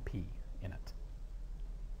bomb with a P in it.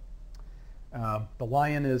 The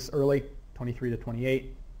lion is early, 23 to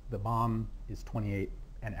 28. The bomb is 28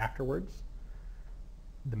 and afterwards.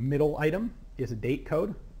 The middle item is a date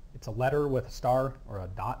code. It's a letter with a star or a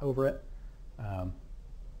dot over it.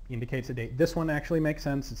 Indicates a date. This one actually makes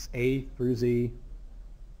sense. It's A through Z.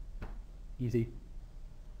 Easy.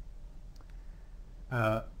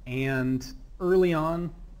 And early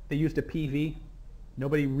on, they used a PV.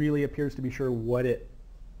 Nobody really appears to be sure what it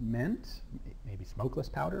meant. Maybe smokeless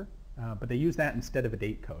powder. But they used that instead of a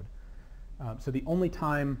date code. So the only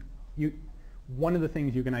time one of the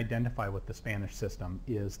things you can identify with the Spanish system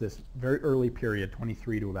is this very early period,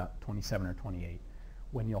 23 to about 27 or 28,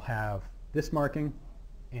 when you'll have this marking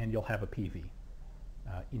and you'll have a PV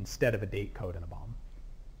instead of a date code and a bomb.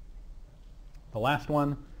 The last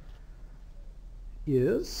one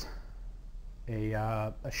is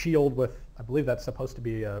a shield with, I believe that's supposed to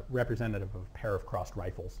be a representative of a pair of crossed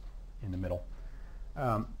rifles in the middle.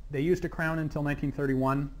 They used a crown until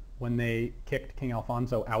 1931 when they kicked King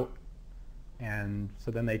Alfonso out, and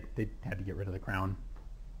so then they had to get rid of the crown.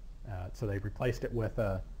 So they replaced it with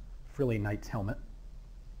a frilly knight's helmet.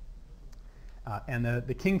 And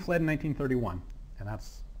the king fled in 1931, and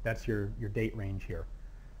that's your date range here.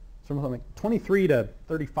 So like 23 to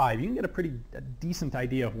 35, you can get a decent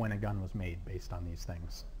idea of when a gun was made based on these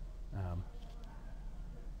things.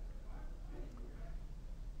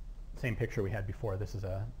 Same picture we had before. This is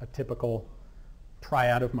a typical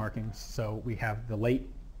triad of markings. So we have the late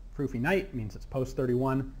proofy night, means it's post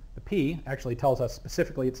 31. The P actually tells us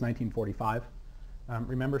specifically it's 1945.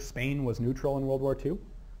 Remember, Spain was neutral in World War II.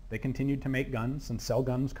 They continued to make guns and sell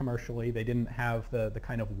guns commercially. They didn't have the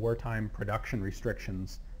kind of wartime production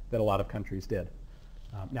restrictions that a lot of countries did.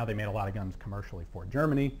 Now they made a lot of guns commercially for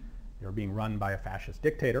Germany. They were being run by a fascist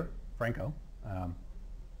dictator, Franco.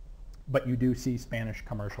 But you do see Spanish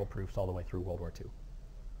commercial proofs all the way through World War II.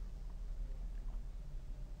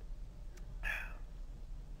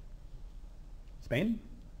 Spain?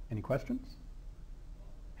 Any questions?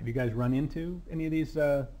 Have you guys run into any of these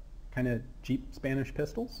kind of cheap Spanish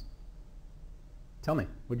pistols? Tell me,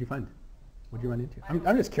 what'd you find? What'd you run into?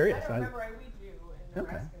 I'm just curious. I don't remember. We do. In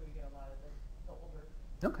Nebraska, we get a lot of the older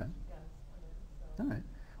Okay. guns. All right.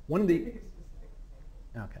 One of the...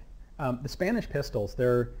 Okay. The Spanish pistols,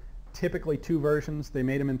 they're typically two versions. They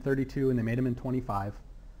made them in 32 and they made them in 25.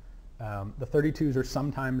 The 32s are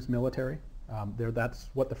sometimes military. That's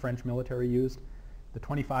what the French military used. The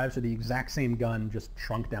 25s are the exact same gun, just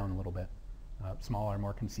shrunk down a little bit. Smaller,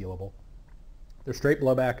 more concealable. They're straight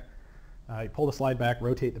blowback. You pull the slide back,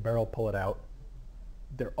 rotate the barrel, pull it out.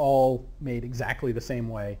 They're all made exactly the same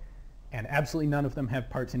way, and absolutely none of them have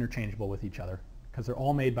parts interchangeable with each other, because they're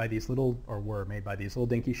all made by these little, or were made by these little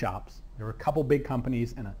dinky shops. There were a couple big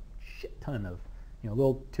companies and a shit ton of,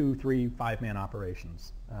 little 2, 3, 5-man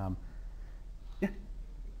operations. Yeah. I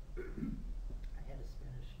had a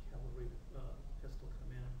Spanish cavalry pistol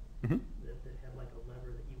come in that had like a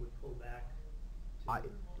lever that you would pull back to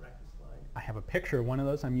rack the slide. I have a picture of one of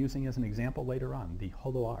those I'm using as an example later on, the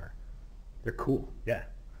Holo R. They're cool, yeah.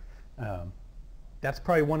 That's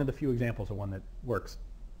probably one of the few examples of one that works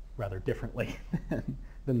rather differently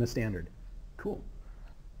than the standard. Cool.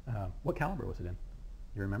 What caliber was it in?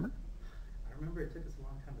 You remember? I remember it took us a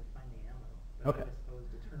long time to find the ammo. Okay. I was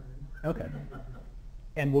determined. Okay.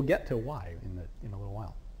 And we'll get to why in a little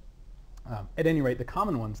while. At any rate, the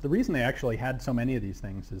common ones, the reason they actually had so many of these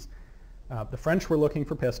things is the French were looking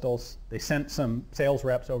for pistols. They sent some sales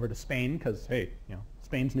reps over to Spain because, hey,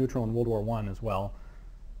 Spain's neutral in World War I as well.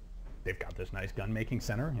 They've got this nice gun-making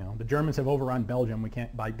center. The Germans have overrun Belgium. We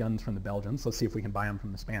can't buy guns from the Belgians. Let's see if we can buy them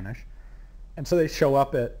from the Spanish. And so they show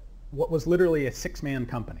up at what was literally a 6-man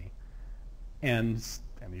company. And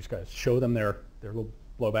these guys show them their little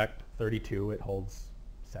blowback 32. It holds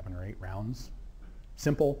 7 or 8 rounds.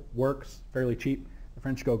 Simple, works, fairly cheap. The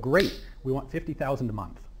French go, great, we want $50,000 a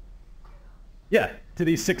month. Yeah, to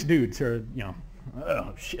these 6 dudes who are,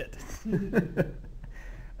 oh, shit.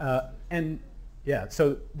 And yeah,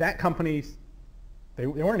 so that company, they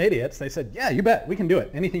weren't idiots. They said, yeah, you bet, we can do it.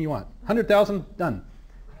 Anything you want. 100,000, done.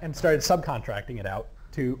 And started subcontracting it out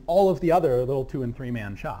to all of the other little 2- and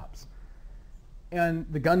 3-man shops. And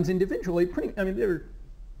the guns individually, they were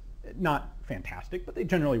not fantastic, but they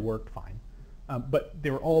generally worked fine. But they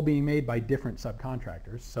were all being made by different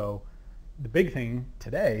subcontractors. So the big thing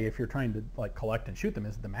today, if you're trying to collect and shoot them,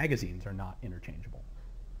 is the magazines are not interchangeable.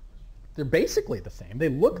 They're basically the same. They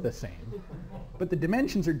look the same, but the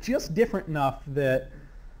dimensions are just different enough that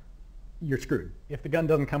you're screwed. If the gun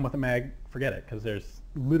doesn't come with a mag, forget it, because there's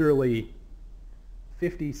literally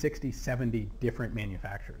 50, 60, 70 different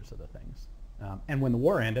manufacturers of the things. And when the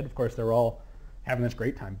war ended, of course, they were all having this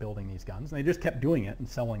great time building these guns, and they just kept doing it and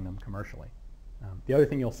selling them commercially. The other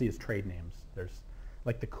thing you'll see is trade names. There's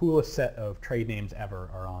the coolest set of trade names ever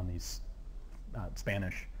are on these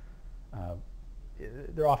Spanish.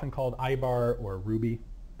 They're often called Ibar or Ruby.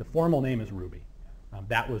 The formal name is Ruby.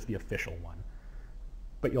 That was the official one.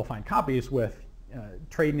 But you'll find copies with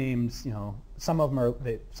trade names. Some of them are.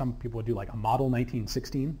 Some people would do a model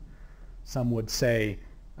 1916. Some would say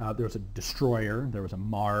there was a destroyer. There was a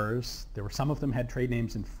Mars. Some of them had trade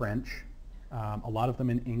names in French. A lot of them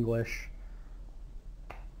in English.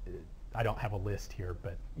 I don't have a list here,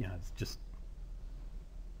 but it's just,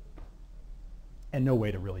 and no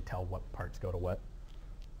way to really tell what parts go to what.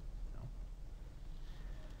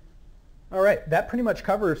 All right, that pretty much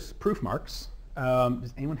covers proof marks.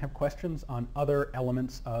 Does anyone have questions on other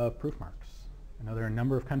elements of proof marks? I know there are a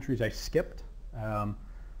number of countries I skipped on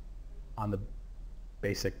the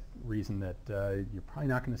basic reason that you're probably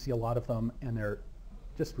not going to see a lot of them, and they're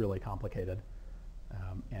just really complicated.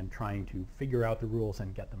 And trying to figure out the rules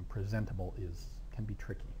and get them presentable can be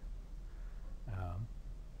tricky.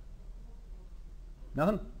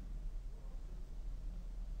 Nothing?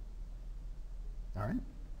 All right.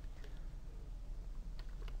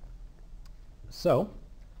 So,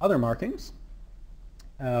 other markings.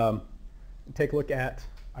 Take a look at,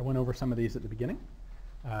 I went over some of these at the beginning.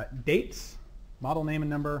 Dates, model name and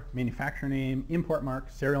number, manufacturer name, import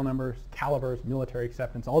marks, serial numbers, calibers, military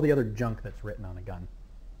acceptance, all the other junk that's written on a gun.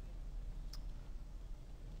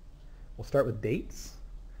 We'll start with dates.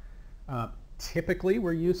 Typically,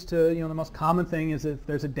 we're used to, the most common thing is if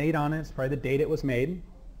there's a date on it, it's probably the date it was made.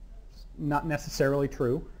 It's not necessarily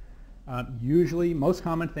true. Usually, most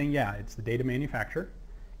common thing, yeah, it's the date of manufacture.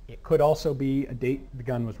 It could also be a date the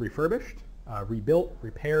gun was refurbished, rebuilt,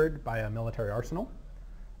 repaired by a military arsenal.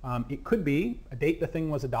 It could be a date the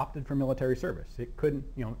thing was adopted for military service. It could,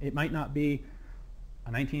 it might not be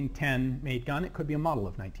a 1910 made gun. It could be a model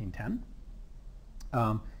of 1910.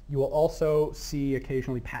 You will also see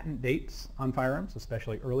occasionally patent dates on firearms,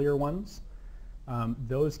 especially earlier ones.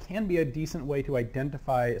 Those can be a decent way to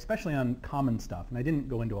identify, especially on common stuff, and I didn't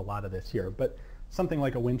go into a lot of this here, but something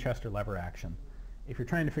like a Winchester lever action. If you're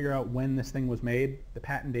trying to figure out when this thing was made, the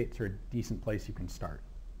patent dates are a decent place you can start,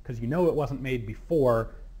 because it wasn't made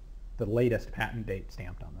before the latest patent date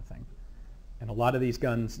stamped on the thing. And a lot of these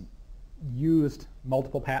guns used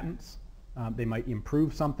multiple patents. They might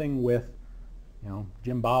improve something with,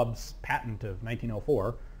 Jim Bob's patent of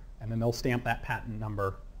 1904, and then they'll stamp that patent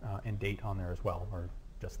number and date on there as well, or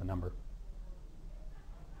just the number.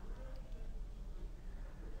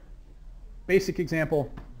 Basic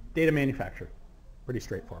example, date of manufacture. Pretty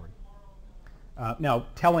straightforward. Now,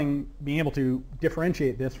 being able to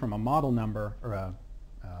differentiate this from a model number or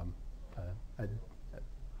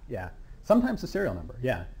sometimes a serial number,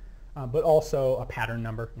 but also a pattern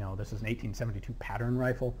number. This is an 1872 pattern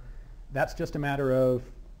rifle. That's just a matter of,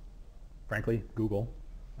 frankly, Google.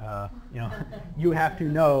 You have to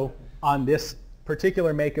know on this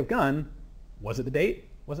particular make of gun, was it the date?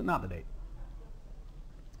 Was it not the date?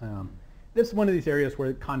 This is one of these areas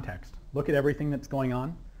where context. Look at everything that's going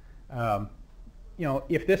on.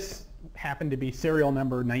 If this happened to be serial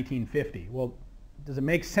number 1950, well, does it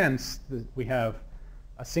make sense that we have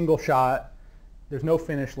a single shot, there's no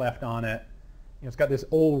finish left on it, it's got this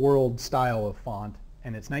old world style of font,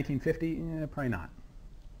 and it's 1950? Probably not.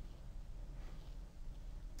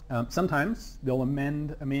 Sometimes they'll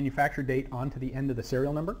amend a manufacture date onto the end of the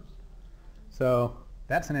serial number. So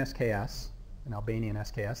that's an SKS, an Albanian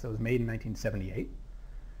SKS that was made in 1978.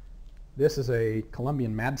 This is a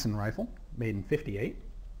Colombian Madsen rifle made in 58.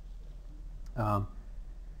 And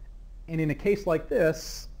in a case like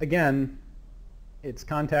this, again, it's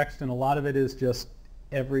context, and a lot of it is just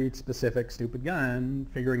every specific stupid gun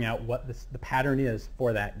figuring out what the pattern is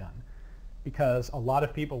for that gun. Because a lot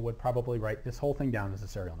of people would probably write this whole thing down as a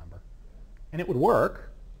serial number. And it would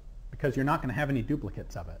work, because you're not going to have any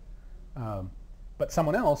duplicates of it. But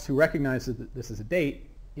someone else who recognizes that this is a date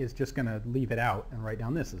is just going to leave it out and write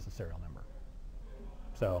down this as a serial number.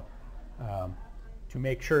 So to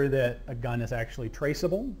make sure that a gun is actually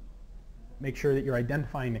traceable, make sure that you're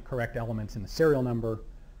identifying the correct elements in the serial number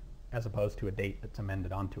as opposed to a date that's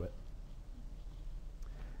amended onto it.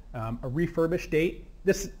 A refurbished date,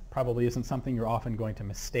 this probably isn't something you're often going to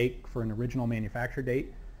mistake for an original manufacture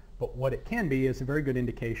date, but what it can be is a very good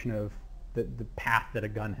indication of the path that a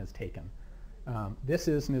gun has taken. This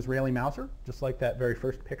is an Israeli Mauser, just like that very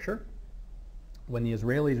first picture. When the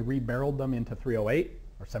Israelis rebarreled them into 308,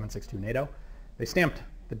 or 7.62 NATO, they stamped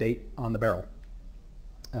the date on the barrel.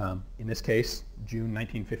 In this case, June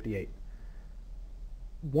 1958.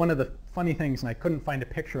 One of the funny things, and I couldn't find a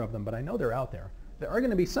picture of them, but I know they're out there. There are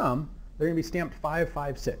going to be some, they're going to be stamped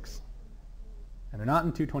 5.56. And they're not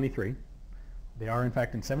in 223. They are, in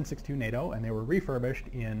fact, in 7.62 NATO, and they were refurbished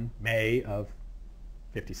in May of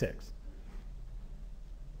 56.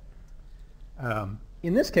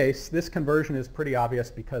 In this case, this conversion is pretty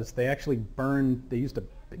obvious because they actually they used a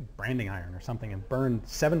big branding iron or something and burned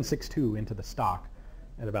 7.62 into the stock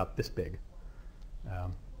at about this big.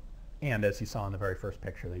 And as you saw in the very first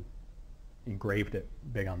picture, they engraved it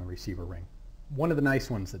big on the receiver ring. One of the nice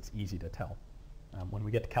ones that's easy to tell. When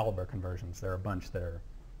we get to caliber conversions, there are a bunch that are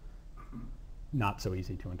not so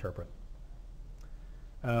easy to interpret.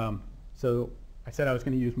 So I said I was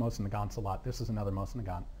going to use Mosin Nagant a lot. This is another Mosin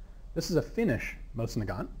Nagant. This is a Finnish Mosin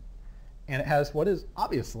Nagant, and it has what is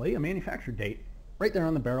obviously a manufacture date right there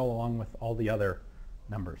on the barrel along with all the other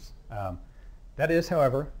numbers. That is,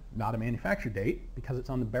 however, not a manufacture date because it's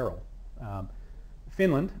on the barrel.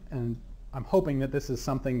 Finland, and I'm hoping that this is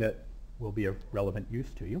something that will be of relevant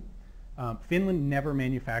use to you, Finland never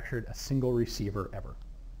manufactured a single receiver ever.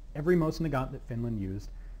 Every Mosin Nagant that Finland used,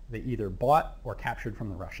 they either bought or captured from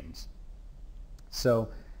the Russians. So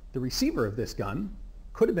the receiver of this gun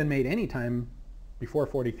could have been made any time before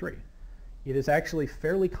 43. It is actually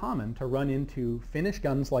fairly common to run into Finnish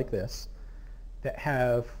guns like this that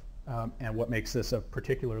have, and what makes this of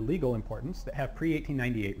particular legal importance, that have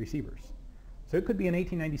pre-1898 receivers. So it could be an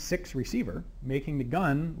 1896 receiver making the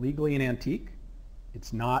gun legally an antique.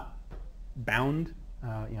 It's not bound,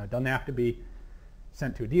 it doesn't have to be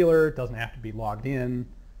sent to a dealer, it doesn't have to be logged in,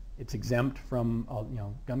 it's exempt from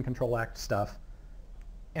Gun Control Act stuff.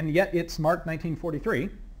 And yet it's marked 1943,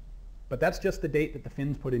 but that's just the date that the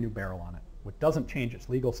Finns put a new barrel on it, which doesn't change its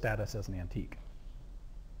legal status as an antique.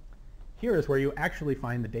 Here is where you actually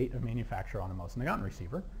find the date of manufacture on a Mosin Nagant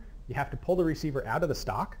receiver. You have to pull the receiver out of the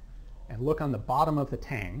stock and look on the bottom of the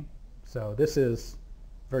tang. So this is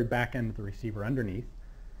very back end of the receiver underneath.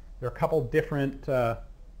 There are a couple different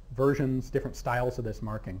versions, different styles of this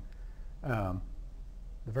marking. The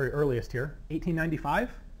very earliest here,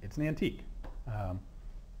 1895, it's an antique.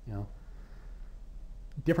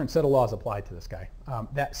 Different set of laws apply to this guy.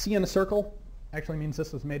 That C in a circle actually means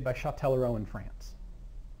this was made by Châtellerault in France,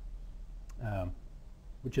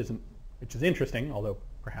 which is interesting, although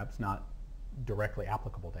perhaps not directly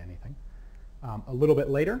applicable to anything. A little bit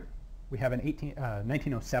later, we have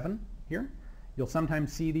 1907 here. You'll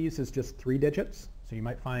sometimes see these as just 3 digits. So you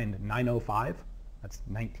might find 905. That's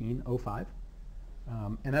 1905.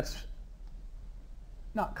 And that's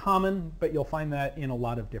not common, but you'll find that in a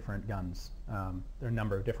lot of different guns. There are a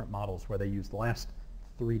number of different models where they use the last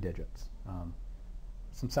 3 digits.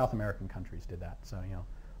 Some South American countries did that. So, you know,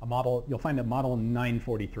 a model, you'll find a model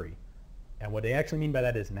 943. And what they actually mean by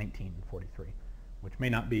that is 1943, which may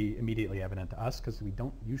not be immediately evident to us because we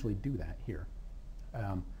don't usually do that here.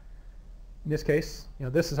 In this case, you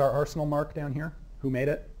know, this is our arsenal mark down here. Who made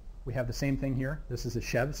it? We have the same thing here. This is a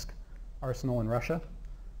Shevsk arsenal in Russia.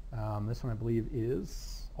 This one, I believe,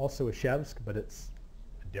 is also a Shevsk, but it's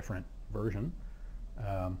a different version.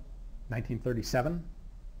 1937,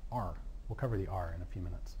 R. We'll cover the R in a few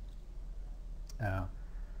minutes.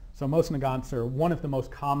 So most Nagants are one of the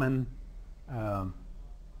most common,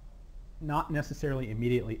 not necessarily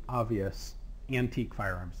immediately obvious antique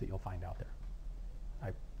firearms that you'll find out there.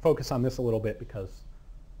 I focus on this a little bit because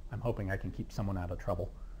I'm hoping I can keep someone out of trouble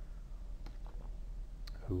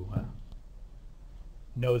who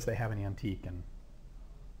knows they have an antique and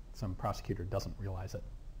some prosecutor doesn't realize it.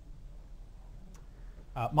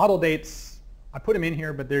 Model dates, I put them in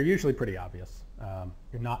here, but they're usually pretty obvious.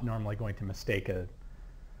 You're not normally going to mistake a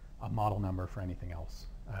model number for anything else,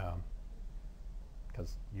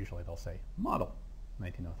 because usually they'll say model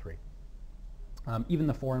 1903. Even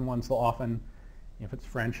the foreign ones, they'll often, if it's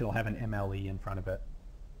French, it'll have an MLE in front of it.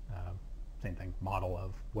 Same thing, model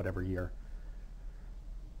of whatever year.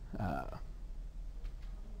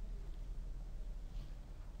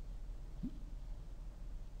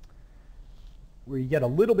 Where you get a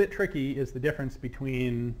little bit tricky is the difference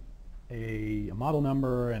between a model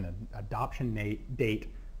number and an adoption date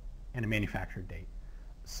and a manufactured date.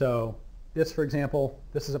 So this, for example,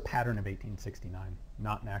 this is a pattern of 1869,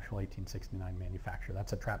 not an actual 1869 manufacture.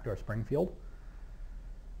 That's a trapdoor Springfield.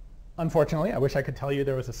 Unfortunately, I wish I could tell you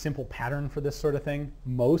there was a simple pattern for this sort of thing.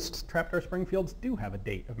 Most trapdoor Springfields do have a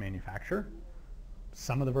date of manufacture.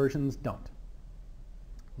 Some of the versions don't.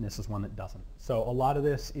 And this is one that doesn't. So a lot of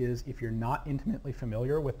this is, if you're not intimately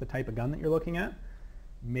familiar with the type of gun that you're looking at,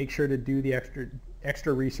 make sure to do the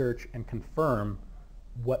extra research and confirm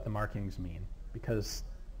what the markings mean, because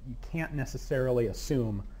you can't necessarily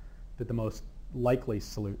assume that the most likely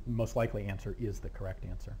answer is the correct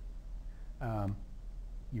answer.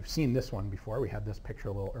 You've seen this one before. We had this picture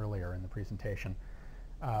a little earlier in the presentation.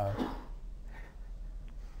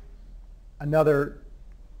 Another,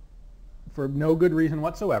 for no good reason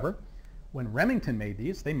whatsoever, when Remington made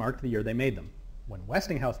these, they marked the year they made them. When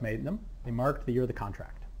Westinghouse made them, they marked the year of the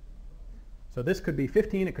contract. So this could be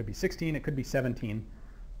 15, it could be 16, it could be 17.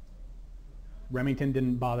 Remington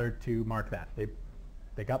didn't bother to mark that.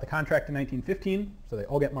 They got the contract in 1915, so they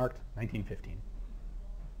all get marked 1915.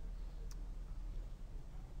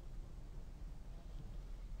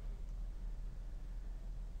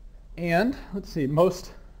 And let's see,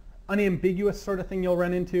 most unambiguous sort of thing you'll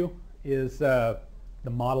run into is the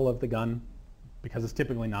model of the gun. Because it's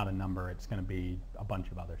typically not a number, it's going to be a bunch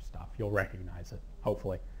of other stuff. You'll recognize it,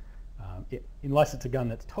 hopefully. Unless it's a gun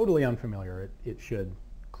that's totally unfamiliar, it should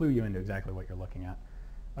clue you into exactly what you're looking at.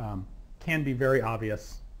 Can be very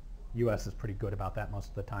obvious. U.S. is pretty good about that most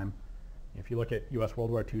of the time. If you look at U.S. World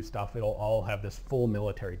War II stuff, it'll all have this full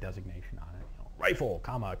military designation on it. You know, rifle,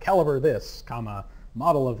 comma, caliber this, comma,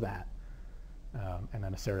 model of that, and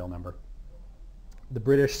then a serial number. The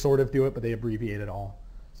British sort of do it, but they abbreviate it all.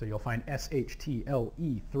 So you'll find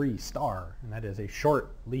SHTLE3 star, and that is a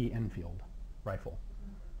short Lee Enfield rifle.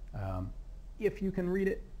 If you can read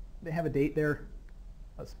it, they have a date there.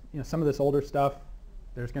 You know, some of this older stuff,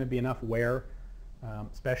 there's going to be enough wear,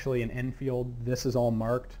 especially in Enfield. This is all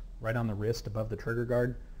marked right on the wrist above the trigger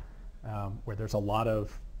guard, where there's a lot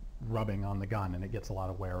of rubbing on the gun, and it gets a lot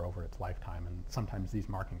of wear over its lifetime. And sometimes these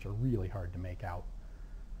markings are really hard to make out.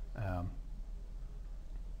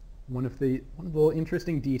 One of the little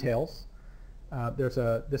interesting details,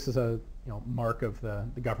 this is a mark of the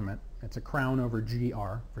government. It's a crown over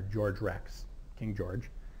GR for George Rex, King George.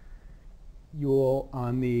 You'll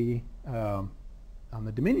on the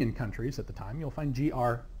Dominion countries at the time, you'll find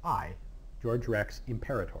GRI, George Rex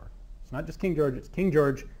Imperator. It's not just King George; it's King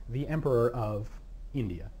George, the Emperor of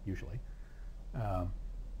India, usually. The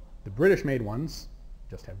British-made ones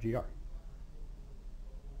just have GR.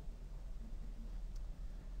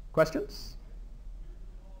 Questions?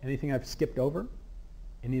 Anything I've skipped over?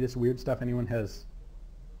 Any of this weird stuff anyone has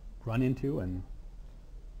run into and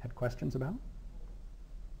had questions about?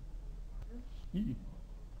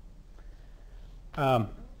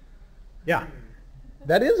 Yeah.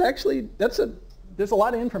 That is actually, there's a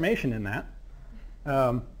lot of information in that.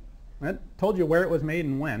 I told you where it was made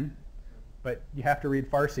and when, but you have to read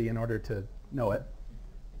Farsi in order to know it,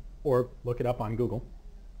 or look it up on Google.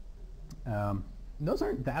 Those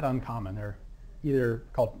aren't that uncommon. They're either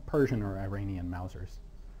called Persian or Iranian Mausers.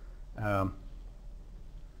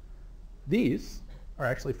 These are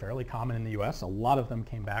actually fairly common in the US. A lot of them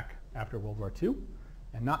came back after World War II,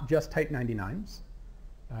 and not just Type 99s.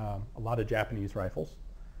 A lot of Japanese rifles.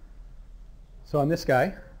 So on this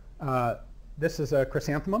guy, this is a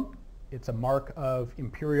chrysanthemum. It's a mark of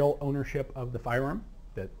imperial ownership of the firearm,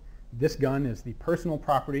 that this gun is the personal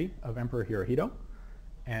property of Emperor Hirohito,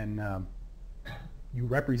 and you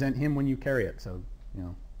represent him when you carry it, so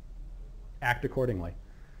act accordingly.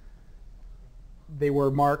 They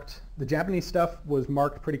were marked, the Japanese stuff was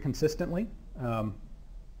marked pretty consistently, and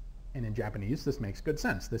in Japanese this makes good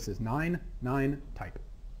sense. This is 9 type.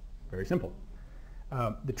 Very simple.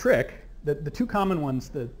 The trick, the two common ones,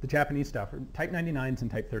 the Japanese stuff, are Type 99s and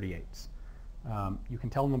Type 38s. You can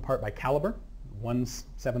tell them apart by caliber. One's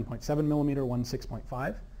 7.7 millimeter, one's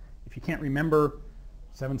 6.5. If you can't remember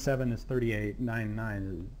 7.7 is 38,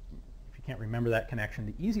 9.9, if you can't remember that connection,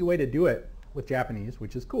 the easy way to do it with Japanese,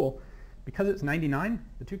 which is cool, because it's 99,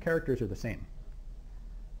 the two characters are the same.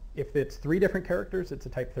 If it's 3 different characters, it's a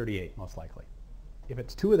Type 38, most likely. If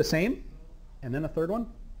it's 2 of the same, and then a third one,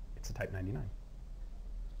 it's a Type 99.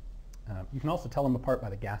 You can also tell them apart by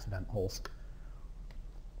the gas vent holes.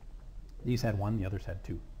 These had 1, the others had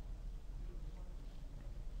 2.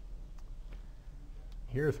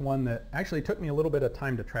 Here's one that actually took me a little bit of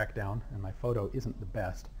time to track down, and my photo isn't the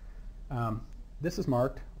best. This is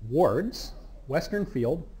marked Wards, Western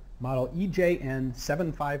Field, model EJN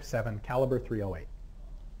 757, caliber .308.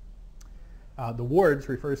 The Wards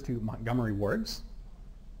refers to Montgomery Wards,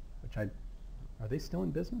 which are they still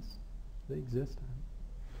in business? Do they exist?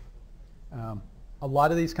 A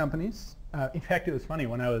lot of these companies, in fact, it was funny,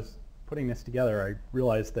 when I was putting this together, I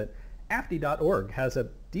realized that AFTE.org has a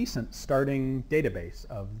decent starting database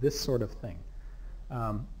of this sort of thing.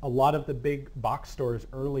 A lot of the big box stores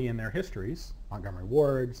early in their histories, Montgomery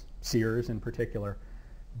Ward's, Sears in particular,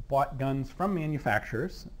 bought guns from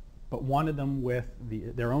manufacturers but wanted them with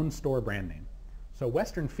their own store brand name. So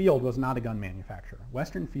Western Field was not a gun manufacturer.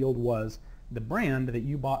 Western Field was the brand that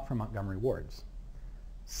you bought from Montgomery Ward's.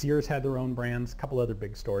 Sears had their own brands, a couple other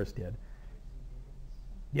big stores did.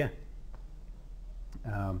 Yeah.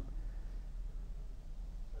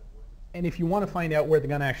 And if you want to find out where the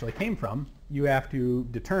gun actually came from, you have to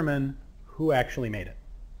determine who actually made it.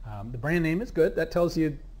 The brand name is good. That tells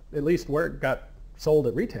you at least where it got sold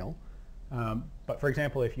at retail. But for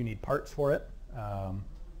example, if you need parts for it,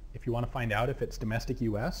 if you want to find out if it's domestic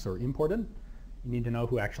US or imported, you need to know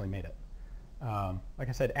who actually made it. Like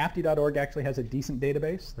I said, AFTE.org actually has a decent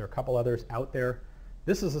database. There are a couple others out there.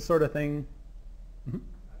 This is the sort of thing.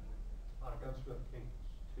 Gunsmith Kings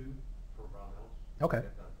 2 for Brownells. Okay.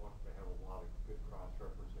 At that point, they have a lot of good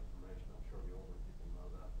cross-reference information. I'm sure the older people know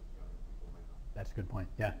that, but the younger people may not. That's a good point.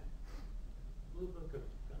 Yeah. Blue Book of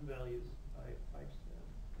Gun Values,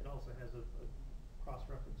 it also has a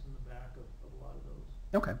cross-reference in the back of a lot of those.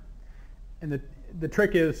 Okay. And the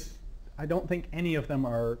trick is, I don't think any of them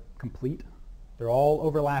are complete. They're all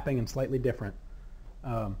overlapping and slightly different.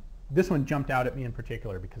 This one jumped out at me in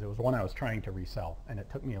particular because it was one I was trying to resell, and it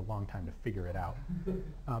took me a long time to figure it out.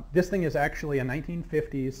 This thing is actually a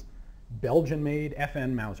 1950s Belgian-made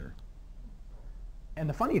FN Mauser. And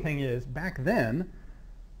the funny thing is, back then,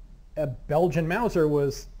 a Belgian Mauser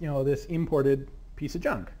was, this imported piece of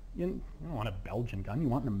junk. You don't want a Belgian gun, you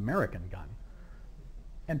want an American gun.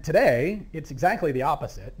 And today, it's exactly the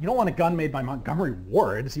opposite. You don't want a gun made by Montgomery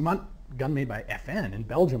Ward's, you want a gun made by FN in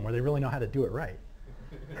Belgium where they really know how to do it right.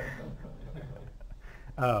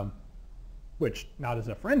 Which, not as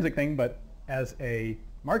a forensic thing, but as a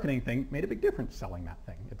marketing thing, made a big difference selling that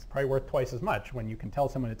thing. It's probably worth twice as much when you can tell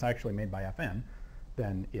someone it's actually made by FN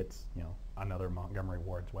than it's, another Montgomery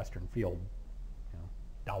Ward's Western Field,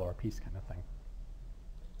 $1 a piece kind of thing.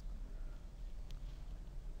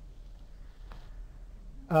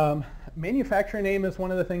 Manufacturer name is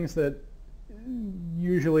one of the things that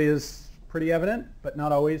usually is pretty evident, but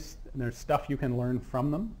not always. And there's stuff you can learn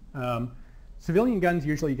from them. Civilian guns,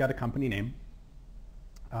 usually you got a company name.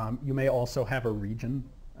 You may also have a region,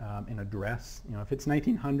 an address. If it's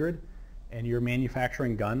 1900 and you're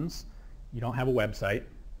manufacturing guns, you don't have a website.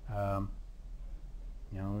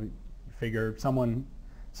 You figure someone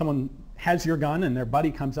has your gun and their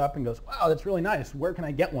buddy comes up and goes, wow, that's really nice. Where can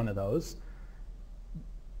I get one of those?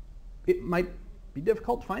 It might be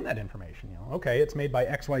difficult to find that information. You know, okay, it's made by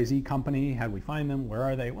XYZ company. How do we find them? Where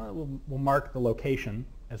are they? Well, we'll mark the location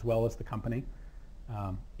as well as the company.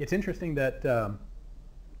 It's interesting that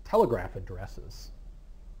telegraph addresses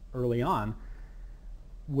early on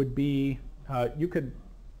would be, you could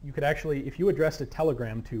actually, if you addressed a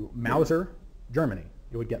telegram to Mauser, Germany,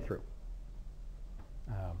 it would get through.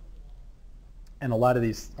 And a lot of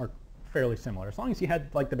these are fairly similar. As long as you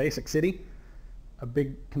had like the basic city, a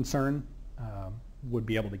big concern would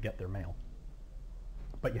be able to get their mail.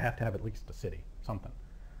 But you have to have at least a city, something.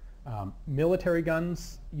 Military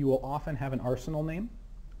guns, you will often have an arsenal name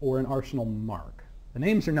or an arsenal mark. The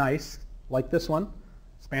names are nice, like this one,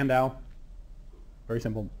 Spandau, very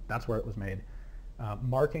simple, that's where it was made.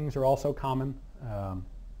 Markings are also common.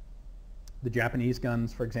 The Japanese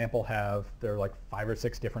guns, for example, there are like 5 or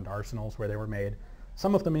 6 different arsenals where they were made.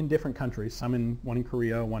 Some of them in different countries, one in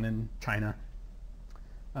Korea, one in China.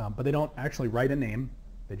 But they don't actually write a name.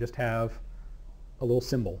 They just have a little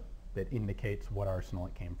symbol that indicates what arsenal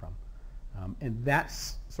it came from. And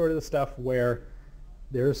that's sort of the stuff where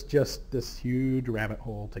there's just this huge rabbit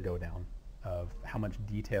hole to go down of how much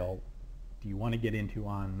detail do you want to get into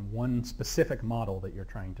on one specific model that you're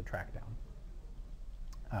trying to track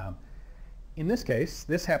down. In this case,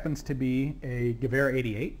 this happens to be a Gewehr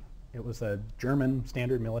 88. It was a German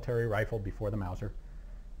standard military rifle before the Mauser.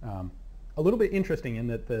 A little bit interesting in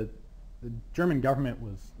that the German government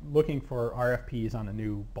was looking for RFPs on a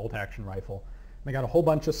new bolt-action rifle. They got a whole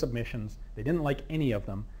bunch of submissions. They didn't like any of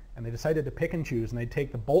them, and they decided to pick and choose, and they'd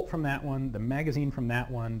take the bolt from that one, the magazine from that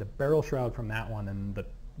one, the barrel shroud from that one, and the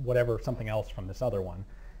something else from this other one,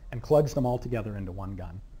 and kludge them all together into one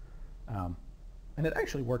gun. And it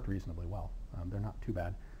actually worked reasonably well. They're not too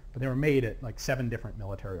bad. But they were made at like 7 different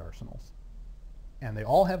military arsenals. And they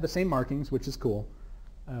all have the same markings, which is cool.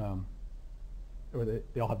 Or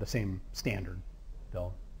they all have the same standard.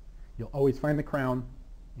 You'll always find the crown,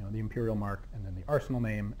 the imperial mark, and then the arsenal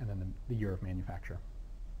name, and then the year of manufacture.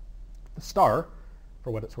 The star,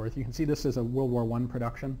 for what it's worth, you can see this is a World War I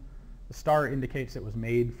production. The star indicates it was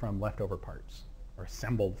made from leftover parts, or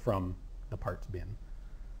assembled from the parts bin.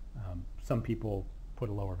 Some people put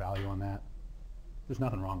a lower value on that. There's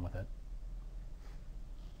nothing wrong with it.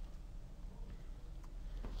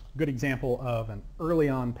 Good example of an early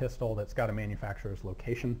on pistol that's got a manufacturer's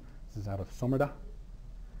location. This is out of Sommerda.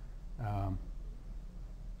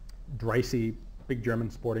 Dreisse, big German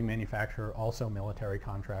sporting manufacturer, also military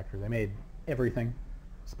contractor. They made everything.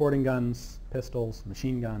 Sporting guns, pistols,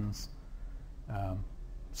 machine guns.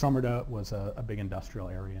 Sommerda was a big industrial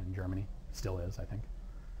area in Germany. Still is, I think.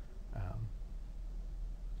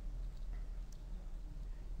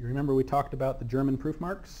 You remember we talked about the German proof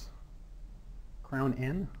marks? Crown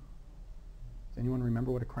N? Does anyone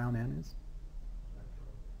remember what a Crown N is?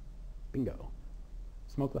 Bingo.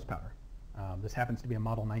 Smokeless powder. This happens to be a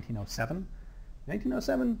model 1907.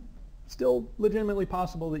 1907, still legitimately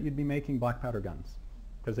possible that you'd be making black powder guns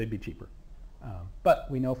because they'd be cheaper. But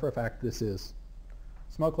we know for a fact this is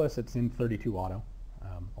smokeless. It's in 32 auto,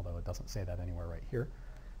 although it doesn't say that anywhere right here.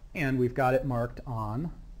 And we've got it marked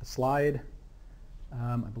on the slide.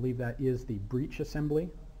 I believe that is the breech assembly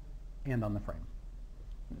and on the frame.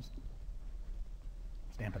 Just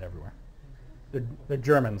stamp it everywhere. They're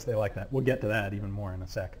Germans, they like that. We'll get to that even more in a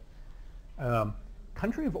sec.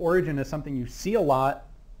 Country of origin is something you see a lot,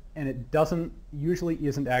 and it usually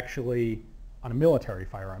isn't actually, on a military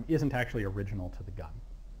firearm, isn't actually original to the gun.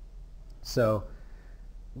 So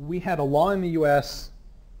we had a law in the US,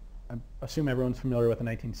 I assume everyone's familiar with the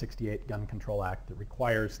 1968 Gun Control Act that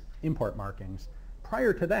requires import markings.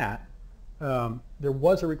 Prior to that, there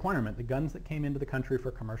was a requirement. The guns that came into the country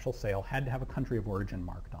for commercial sale had to have a country of origin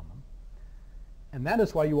marked on them. And that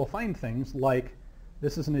is why you will find things like,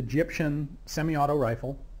 this is an Egyptian semi-auto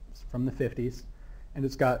rifle from the 50s, and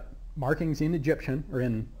it's got markings in Egyptian, or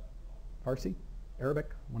in Farsi, Arabic,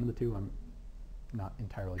 one of the two, I'm not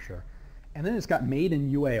entirely sure. And then it's got made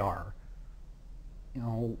in UAR.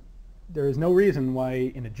 There is no reason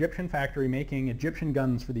why an Egyptian factory making Egyptian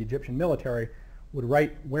guns for the Egyptian military would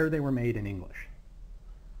write where they were made in English.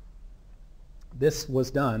 This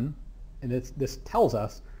was done, and this tells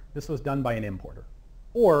us this was done by an importer.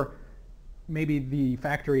 Or maybe the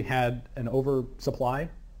factory had an oversupply,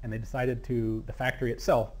 and they decided to, the factory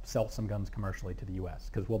itself, sell some guns commercially to the US,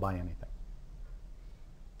 because we'll buy anything.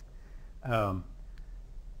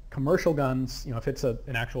 Commercial guns, if it's an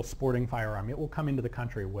actual sporting firearm, it will come into the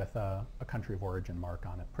country with a country of origin mark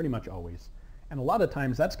on it, pretty much always. And a lot of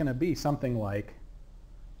times that's going to be something like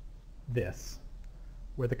this,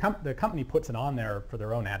 where the company puts it on there for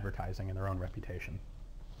their own advertising and their own reputation.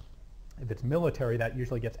 If it's military, that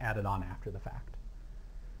usually gets added on after the fact.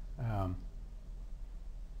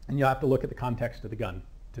 And you'll have to look at the context of the gun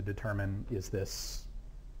to determine, is this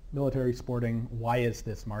military, sporting? Why is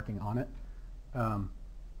this marking on it?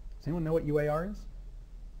 Does anyone know what UAR is?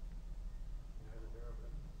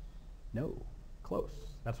 No. Close.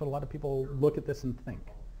 That's what a lot of people look at this and think.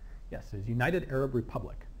 Yes, it's United Arab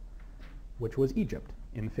Republic, which was Egypt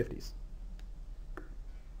in the 50s.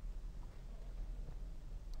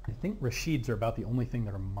 I think Rasheeds are about the only thing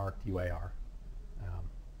that are marked UAR.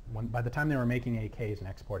 By the time they were making AKs and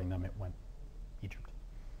exporting them, it went Egypt.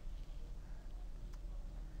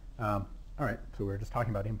 All right, so we were just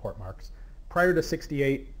talking about import marks. Prior to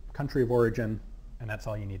 68, country of origin, and that's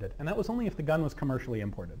all you needed. And that was only if the gun was commercially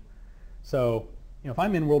imported. So, you know, if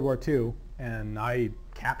I'm in World War II and I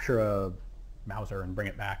capture a Mauser and bring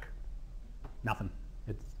it back, nothing.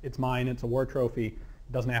 It's mine, it's a war trophy.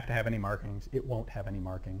 It doesn't have to have any markings. It won't have any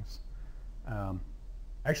markings.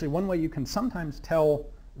 Actually, one way you can sometimes tell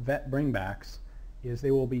vet bringbacks is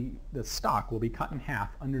the stock will be cut in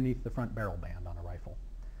half underneath the front barrel band on a rifle.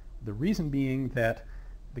 The reason being that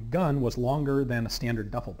the gun was longer than a standard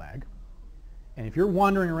duffel bag. And if you're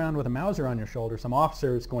wandering around with a Mauser on your shoulder, some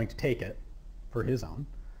officer is going to take it for his own.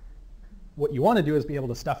 What you want to do is be able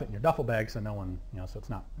to stuff it in your duffel bag so no one, so it's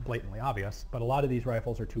not blatantly obvious. But a lot of these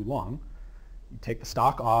rifles are too long. You take the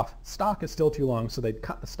stock off. Stock is still too long, so they'd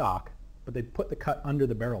cut the stock, but they'd put the cut under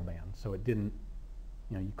the barrel band so it didn't,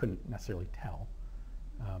 you couldn't necessarily tell.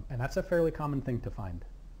 And that's a fairly common thing to find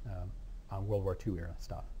on World War II era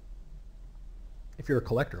stuff. If you're a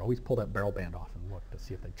collector, always pull that barrel band off and look to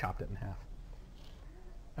see if they chopped it in half.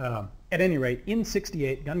 At any rate, in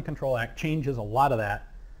 68, Gun Control Act changes a lot of that.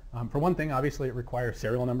 For one thing, obviously it requires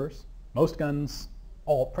serial numbers. Most guns,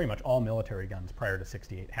 pretty much all military guns prior to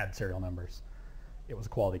 68 had serial numbers. It was a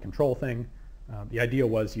quality control thing. The idea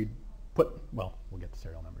was you'd we'll get to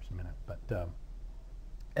serial numbers in a minute, but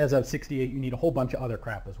as of 68, you need a whole bunch of other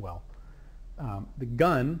crap as well. The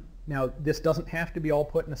gun, now this doesn't have to be all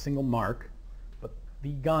put in a single mark, but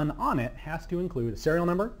the gun on it has to include a serial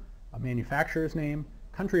number, a manufacturer's name,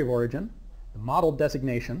 country of origin, the model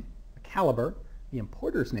designation, the caliber, the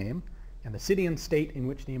importer's name, and the city and state in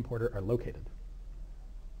which the importer are located.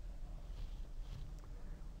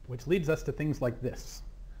 Which leads us to things like this.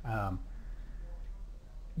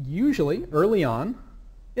 Usually, early on,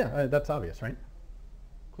 that's obvious, right?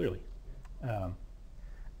 Clearly.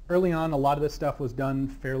 Early on, a lot of this stuff was done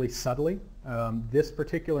fairly subtly. This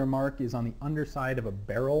particular mark is on the underside of a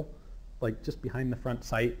barrel, like just behind the front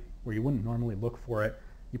sight, where you wouldn't normally look for it.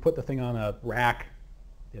 You put the thing on a rack,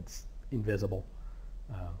 it's invisible.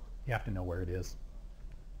 You have to know where it is.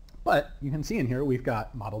 But you can see in here we've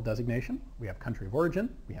got model designation, we have country of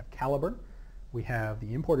origin, we have caliber, we have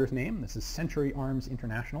the importer's name. This is Century Arms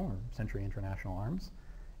International, or Century International Arms,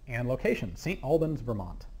 and location, St. Albans,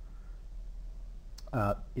 Vermont.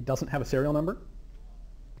 It doesn't have a serial number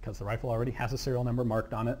because the rifle already has a serial number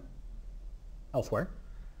marked on it elsewhere.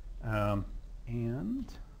 And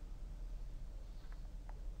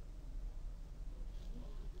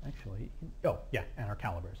actually, and our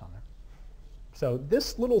caliber is on there. So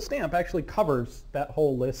this little stamp actually covers that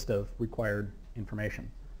whole list of required information.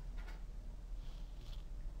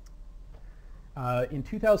 In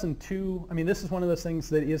 2002, this is one of those things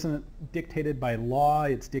that isn't dictated by law,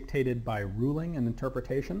 it's dictated by ruling and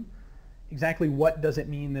interpretation. Exactly what does it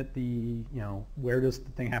mean that where does the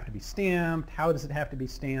thing have to be stamped? How does it have to be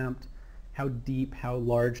stamped? How deep, how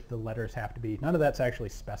large the letters have to be? None of that's actually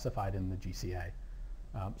specified in the GCA.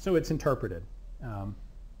 So it's interpreted,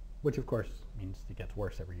 which of course means it gets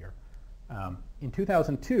worse every year. In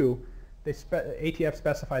 2002, ATF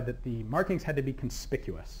specified that the markings had to be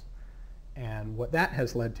conspicuous. And what that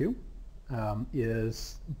has led to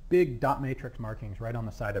is big dot matrix markings right on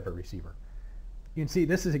the side of a receiver. You can see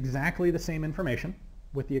this is exactly the same information,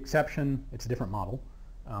 with the exception it's a different model,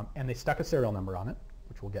 and they stuck a serial number on it,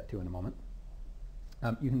 which we'll get to in a moment.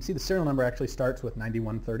 You can see the serial number actually starts with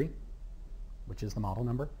 9130, which is the model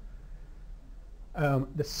number.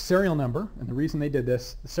 The serial number, and the reason they did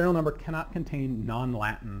this, the serial number cannot contain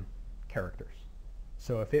non-Latin characters.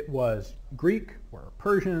 So if it was Greek or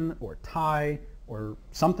Persian or Thai or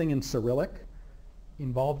something in Cyrillic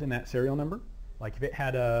involved in that serial number, like if it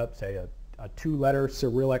had say a two-letter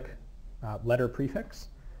Cyrillic letter prefix,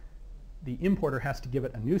 the importer has to give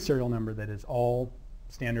it a new serial number that is all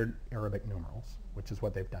standard Arabic numerals, which is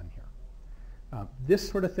what they've done here. This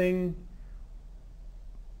sort of thing,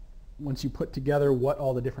 once you put together what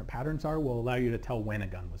all the different patterns are, will allow you to tell when a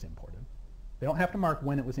gun was imported. They don't have to mark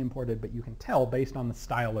when it was imported, but you can tell based on the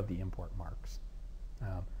style of the import marks.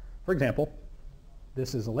 For example,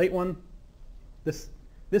 this is a late one. This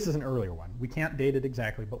This is an earlier one. We can't date it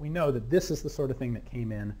exactly, but we know that this is the sort of thing that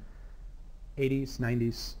came in 80s,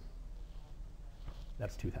 90s.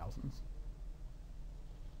 That's 2000s. So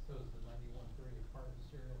is the 9130 part of the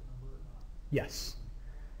serial number or not? Yes.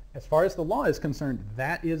 As far as the law is concerned,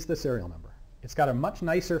 that is the serial number. It's got a much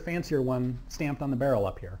nicer, fancier one stamped on the barrel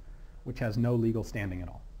up here, which has no legal standing at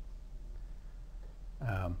all.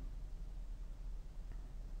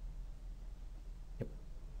 Yep.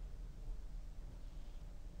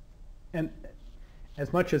 And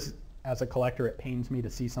as much as a collector it pains me to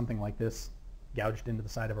see something like this gouged into the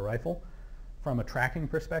side of a rifle, from a tracking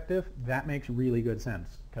perspective, that makes really good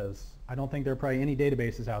sense, because I don't think there are probably any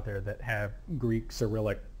databases out there that have Greek,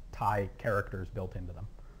 Cyrillic, Thai characters built into them.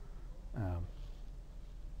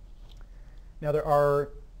 Now there are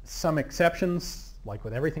some exceptions, like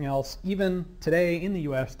with everything else. Even today in the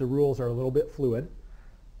US, the rules are a little bit fluid.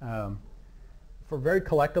 For very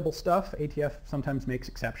collectible stuff, ATF sometimes makes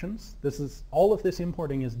exceptions. All of this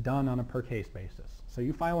importing is done on a per case basis. So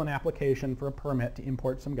you file an application for a permit to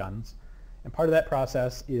import some guns, and part of that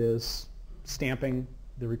process is stamping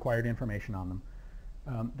the required information on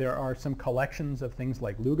them. There are some collections of things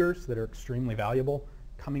like Lugers that are extremely valuable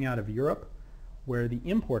coming out of Europe, where the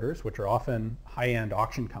importers, which are often high-end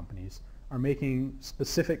auction companies, are making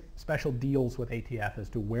special deals with ATF as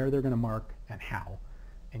to where they're going to mark and how.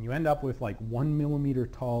 And you end up with like 1 millimeter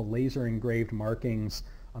tall laser engraved markings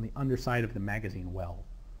on the underside of the magazine well,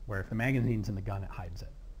 where if the magazine's in the gun, it hides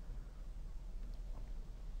it.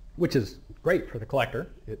 Which is great for the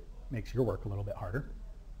collector. It makes your work a little bit harder.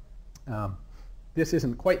 This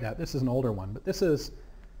isn't quite that. This is an older one, but this is,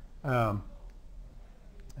 I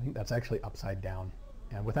think that's actually upside down.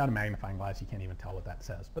 And without a magnifying glass, you can't even tell what that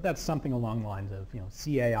says. But that's something along the lines of,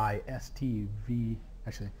 CAISTV.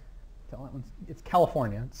 Actually, tell that one. It's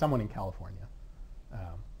California. It's someone in California.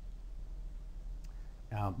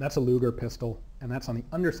 That's a Luger pistol, and that's on the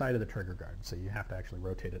underside of the trigger guard. So you have to actually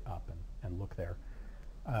rotate it up and look there.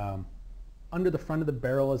 Under the front of the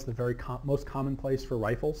barrel is the very most common place for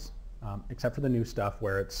rifles, except for the new stuff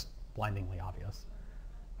where it's blindingly obvious.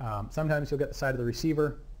 Sometimes you'll get the side of the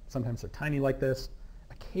receiver. Sometimes they're tiny like this.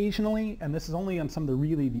 Occasionally, and this is only on some of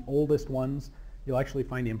the oldest ones, you'll actually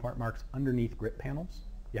find import marks underneath grip panels.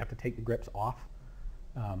 You have to take the grips off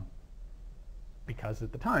because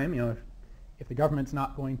at the time, if the government's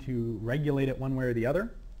not going to regulate it one way or the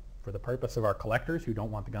other, for the purpose of our collectors who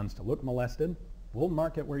don't want the guns to look molested, we'll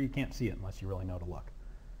mark it where you can't see it unless you really know to look.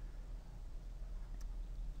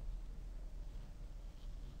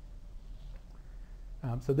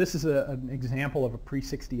 So this is an example of a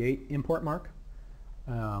pre-68 import mark.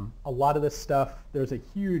 A lot of this stuff, there's a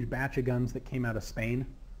huge batch of guns that came out of Spain.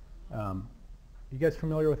 You guys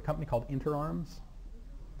familiar with a company called Interarms?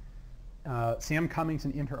 Sam Cummings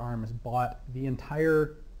and Interarms bought the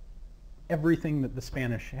entire, everything that the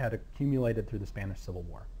Spanish had accumulated through the Spanish Civil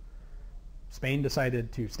War. Spain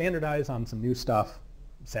decided to standardize on some new stuff,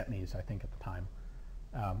 Setnese, I think at the time.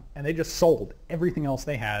 And they just sold everything else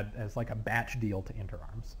they had as like a batch deal to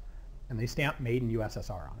Interarms. And they stamped made in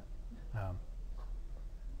USSR on it.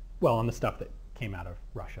 Well, on the stuff that came out of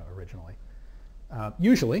Russia originally.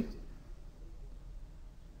 Usually,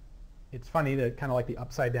 it's funny that kind of like the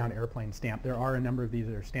upside down airplane stamp, there are a number of these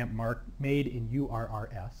that are stamped made in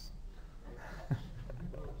URRS.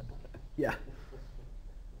 Yeah.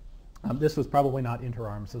 This was probably not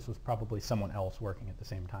Interarms. This was probably someone else working at the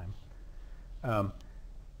same time.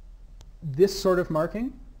 This sort of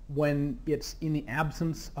marking, when it's in the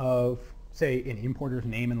absence of, say, an importer's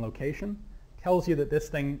name and location, tells you that this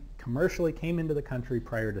thing commercially came into the country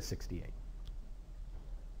prior to '68,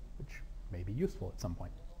 which may be useful at some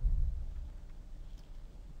point.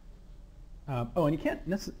 Oh, and you can't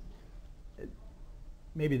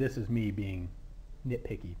maybe this is me being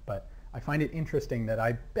nitpicky, but I find it interesting that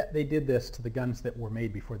I bet they did this to the guns that were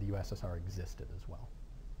made before the USSR existed as well.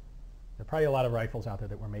 There are probably a lot of rifles out there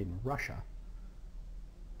that were made in Russia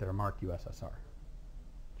that are marked USSR.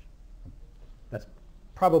 That's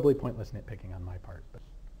probably pointless nitpicking on my part. But.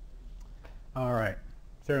 All right,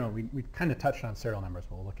 serial, we kind of touched on serial numbers,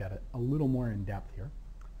 but we'll look at it a little more in depth here.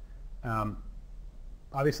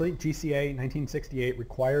 Obviously, GCA 1968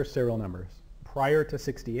 requires serial numbers. Prior to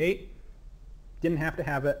 '68, didn't have to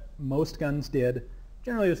have it. Most guns did.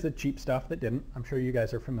 Generally, it was the cheap stuff that didn't. I'm sure you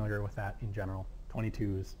guys are familiar with that in general.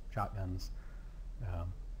 22s, shotguns.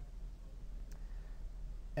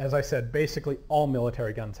 As I said, basically all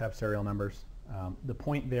military guns have serial numbers. The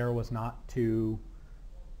point there was not to,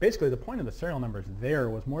 basically the point of the serial numbers there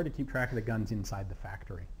was more to keep track of the guns inside the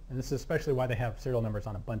factory. And this is especially why they have serial numbers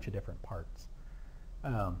on a bunch of different parts. Do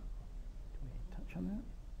we touch on that?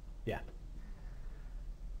 Yeah.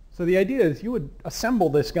 So the idea is you would assemble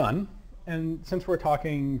this gun, and since we're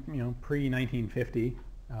talking, pre-1950,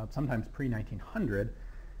 sometimes pre-1900,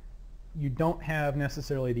 you don't have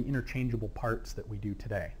necessarily the interchangeable parts that we do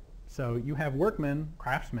today. So you have workmen,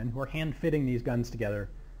 craftsmen, who are hand-fitting these guns together.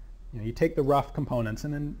 You take the rough components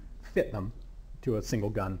and then fit them to a single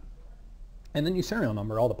gun. And then you serial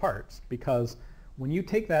number all the parts, because when you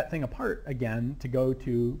take that thing apart again to go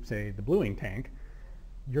to, say, the bluing tank,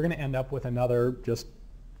 you're going to end up with another just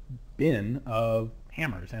bin of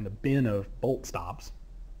hammers and a bin of bolt stops.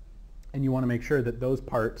 And you want to make sure that those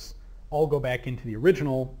parts all go back into the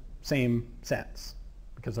original same sets,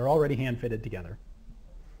 because they're already hand-fitted together.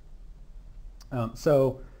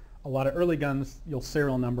 So a lot of early guns, you'll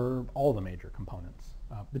serial number all the major components.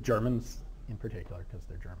 The Germans in particular, because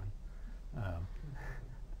they're German.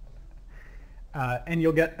 And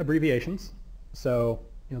you'll get abbreviations. So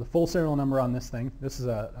the full serial number on this thing, this is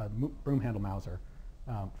a broom handle Mauser,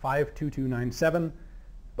 52297.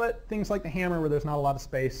 But things like the hammer, where there's not a lot of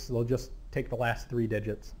space, they'll just take the last 3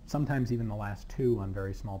 digits, sometimes even the last 2 on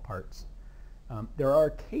very small parts. There are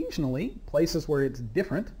occasionally places where it's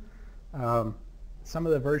different. Some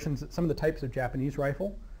of the types of Japanese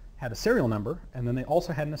rifle had a serial number, and then they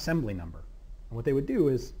also had an assembly number. And what they would do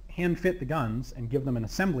is hand fit the guns and give them an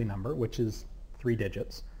assembly number, which is 3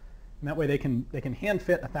 digits. And that way they can hand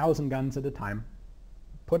fit 1,000 guns at a time,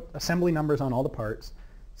 put assembly numbers on all the parts,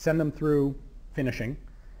 send them through finishing,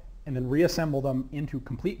 and then reassemble them into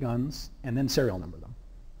complete guns and then serial number them.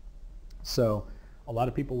 So a lot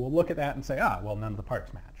of people will look at that and say, well, none of the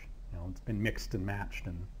parts match. It's been mixed and matched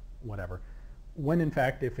and whatever. When in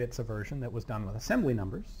fact, if it's a version that was done with assembly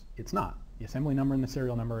numbers, it's not. The assembly number and the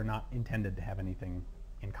serial number are not intended to have anything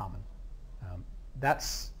in common.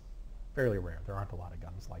 That's fairly rare. There aren't a lot of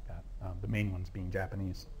guns like that, the main ones being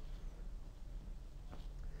Japanese.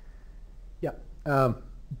 Yeah,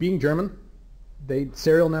 being German, they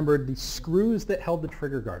serial numbered the screws that held the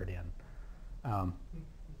trigger guard in.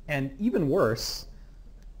 And even worse,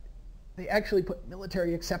 they actually put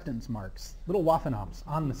military acceptance marks, little Waffenamps,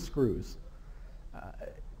 on the screws.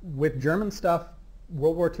 With German stuff,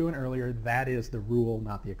 World War II and earlier, that is the rule,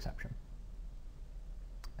 not the exception.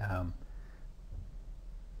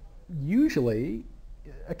 Usually,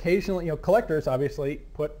 occasionally, collectors obviously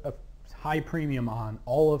put a high premium on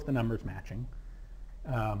all of the numbers matching.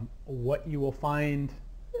 What you will find,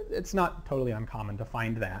 it's not totally uncommon to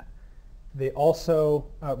find that. They also,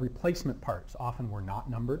 replacement parts often were not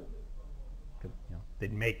numbered.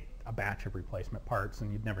 They'd make a batch of replacement parts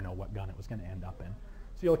and you'd never know what gun it was going to end up in.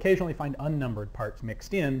 So you'll occasionally find unnumbered parts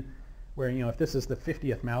mixed in where, if this is the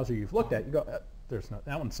 50th Mauser you've looked at, you go,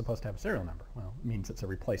 that one's supposed to have a serial number. Well, it means it's a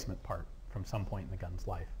replacement part from some point in the gun's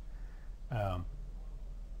life.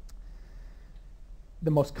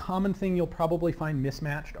 The most common thing you'll probably find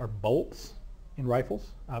mismatched are bolts in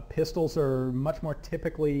rifles. Pistols are much more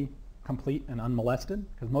typically complete and unmolested,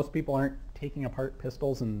 because most people aren't taking apart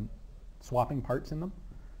pistols and swapping parts in them.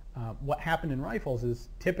 What happened in rifles is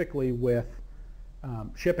typically with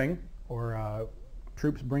shipping or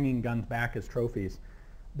troops bringing guns back as trophies,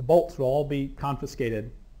 the bolts will all be confiscated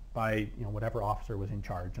by whatever officer was in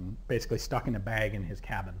charge and basically stuck in a bag in his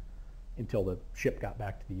cabin until the ship got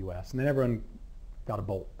back to the U.S. And then everyone got a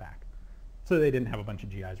bolt back. So they didn't have a bunch of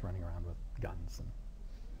GIs running around with guns and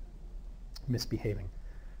misbehaving.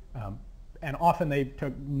 And often they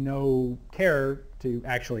took no care to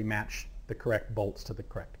actually match the correct bolts to the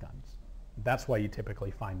correct guns. That's why you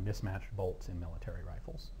typically find mismatched bolts in military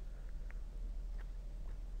rifles.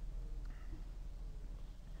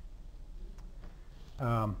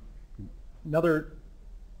 Another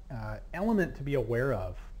element to be aware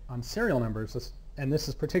of on serial numbers, and this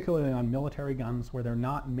is particularly on military guns where they're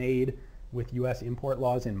not made with U.S. import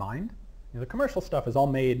laws in mind. The commercial stuff is all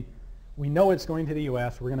made, we know it's going to the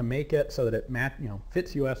U.S., we're going to make it so that it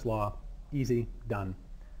fits U.S. law, easy, done.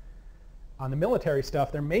 On the military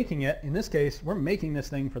stuff, they're making it, in this case, we're making this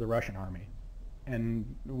thing for the Russian army.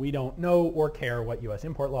 And we don't know or care what U.S.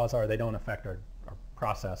 import laws are. They don't affect our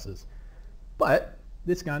processes. But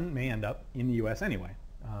this gun may end up in the U.S. anyway.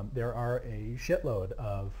 There are a shitload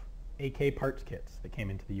of AK parts kits that came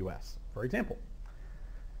into the U.S., for example.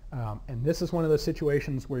 And this is one of those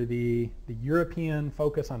situations where the European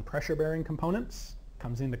focus on pressure-bearing components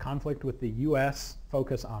comes into conflict with the U.S.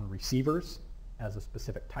 focus on receivers as a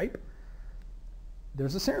specific type.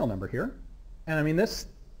 There's a serial number here. And I mean, that's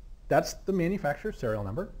the manufacturer's serial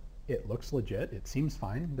number. It looks legit. It seems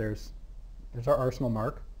fine. There's our Arsenal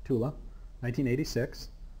mark, Tula, 1986,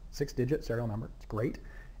 6-digit serial number. It's great,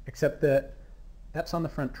 except that that's on the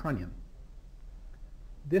front trunnion.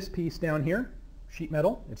 This piece down here, sheet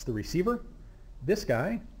metal, it's the receiver. This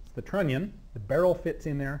guy, It's the trunnion. The barrel fits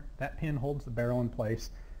in there. That pin holds the barrel in place.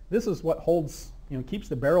 This is what holds, keeps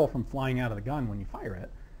the barrel from flying out of the gun when you fire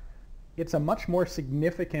it. It's a much more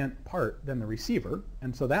significant part than the receiver,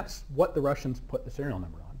 and so that's what the Russians put the serial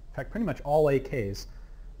number on. In fact, pretty much all AKs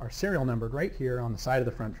are serial numbered right here on the side of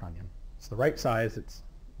the front trunnion. It's the right size, it's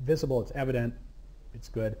visible, it's evident, it's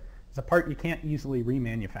good. It's a part you can't easily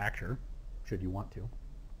remanufacture, should you want to.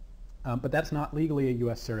 But that's not legally a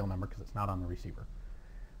US serial number because it's not on the receiver.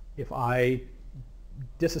 If I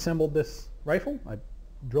disassembled this rifle, I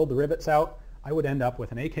drilled the rivets out, I would end up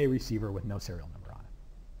with an AK receiver with no serial number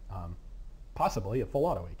on it. Possibly a full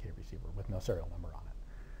auto AK receiver with no serial number on it.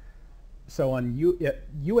 So on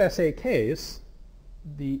US AKs,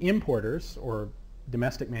 the importers or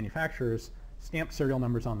domestic manufacturers stamp serial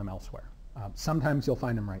numbers on them elsewhere. Sometimes you'll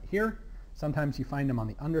find them right here. Sometimes you find them on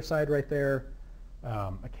the underside right there,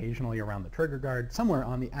 occasionally around the trigger guard, somewhere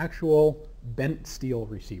on the actual bent steel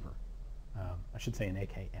receiver. I should say an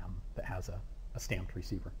AKM that has a stamped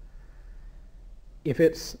receiver. If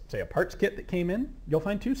it's, say, a parts kit that came in, you'll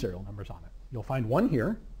find two serial numbers on it. You'll find one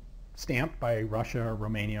here, stamped by Russia or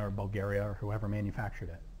Romania or Bulgaria or whoever manufactured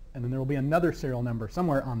it. And then there will be another serial number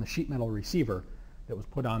somewhere on the sheet metal receiver that was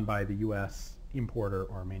put on by the US importer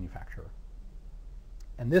or manufacturer.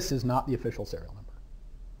 And this is not the official serial number.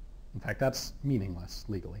 In fact, that's meaningless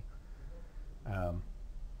legally.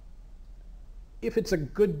 If it's a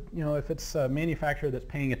good, if it's a manufacturer that's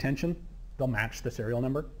paying attention, they'll match the serial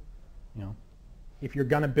number. If you're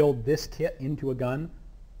going to build this kit into a gun,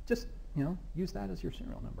 just use that as your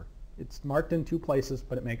serial number. It's marked in two places,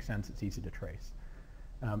 but it makes sense. It's easy to trace.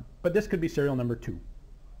 But this could be serial number 2.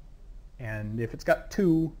 And if it's got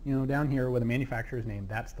 2, down here with a manufacturer's name,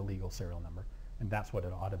 that's the legal serial number. And that's what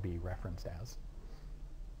it ought to be referenced as.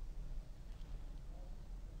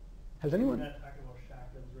 Has anyone? We're not talking about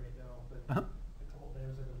shotguns right now, but a couple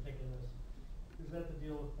days ago I'm thinking this. Is that the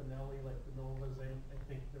deal with Benelli, like the Novas? I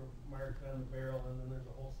think they're marked on the barrel, and then there's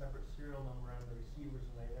a whole separate serial number on the receivers,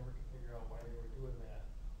 and I never could figure out why they were doing that.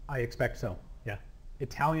 I expect so, yeah.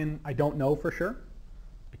 Italian, I don't know for sure,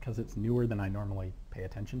 because it's newer than I normally pay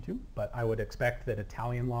attention to, but I would expect that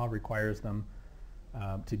Italian law requires them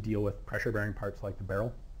to deal with pressure-bearing parts like the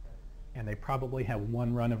barrel. And they probably have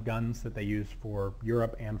one run of guns that they use for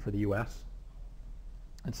Europe and for the US.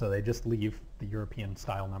 And so they just leave the European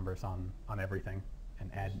style numbers on everything and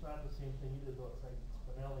add. It's not the same thing either, though. It's like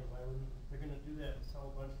Benelli. Why wouldn't, if they're going to do that and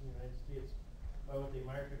sell a bunch in the United States, why would they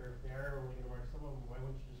mark it? Or if they are only going to mark some of them, why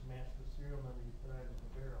wouldn't you just match the serial number you put on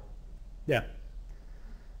the barrel? Yeah.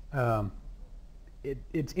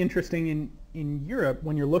 It's interesting in Europe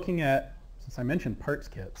when you're looking at, since I mentioned parts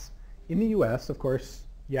kits, in the US, of course,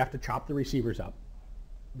 you have to chop the receivers up.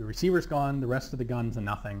 The receiver's gone, the rest of the gun's a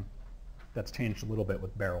nothing. That's changed a little bit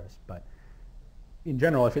with barrels, but in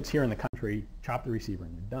general, if it's here in the country, chop the receiver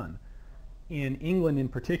and you're done. In England in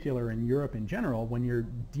particular, and Europe in general, when you're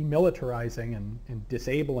demilitarizing and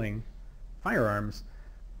disabling firearms,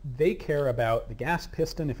 they care about the gas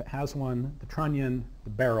piston, if it has one, the trunnion, the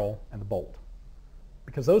barrel, and the bolt.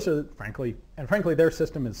 Because those are, frankly, their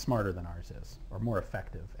system is smarter than ours is, or more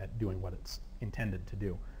effective at doing what it's intended to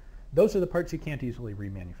do. Those are the parts you can't easily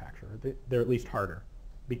remanufacture. They're at least harder,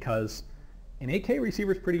 because an AK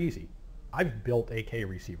receiver is pretty easy. I've built AK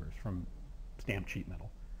receivers from stamped sheet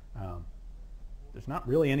metal. There's not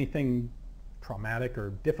really anything traumatic or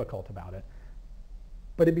difficult about it,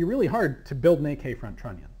 but it'd be really hard to build an AK front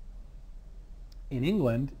trunnion. In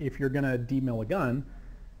England, if you're going to demill a gun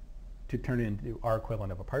to turn it into our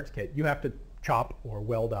equivalent of a parts kit, you have to chop or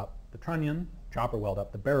weld up the trunnion, chop or weld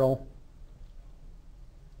up the barrel,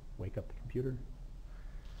 wake up the computer,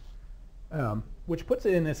 which puts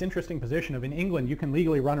it in this interesting position of, in England, you can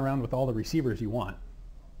legally run around with all the receivers you want.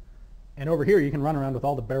 And over here, you can run around with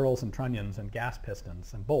all the barrels and trunnions and gas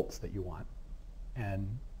pistons and bolts that you want.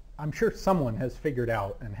 And I'm sure someone has figured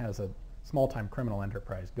out and has a small-time criminal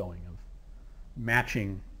enterprise going of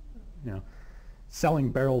matching,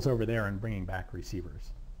 selling barrels over there and bringing back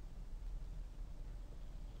receivers.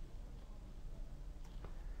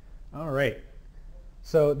 All right.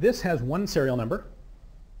 So this has one serial number,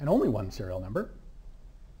 and only one serial number.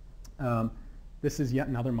 This is yet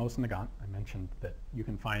another Mosin Nagant. I mentioned that you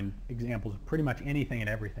can find examples of pretty much anything and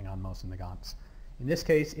everything on Mosin Nagants. In this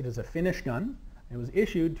case, it is a Finnish gun. It was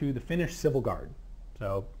issued to the Finnish Civil Guard.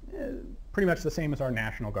 So pretty much the same as our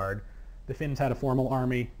National Guard. The Finns had a formal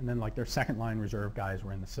army, and then like their second line reserve guys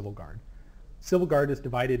were in the Civil Guard. Civil Guard is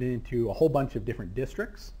divided into a whole bunch of different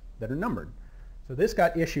districts that are numbered. So this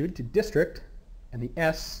got issued to district, and the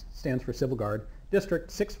S stands for Civil Guard, District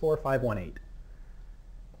 64518.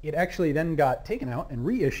 It actually then got taken out and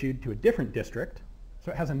reissued to a different district,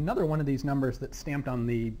 So it has another one of these numbers that's stamped on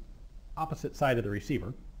the opposite side of the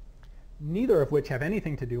receiver, neither of which have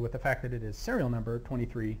anything to do with the fact that it is serial number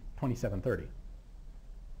 232730.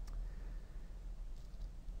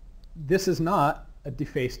 This is not a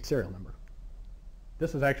defaced serial number.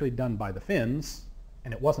 This was actually done by the Finns,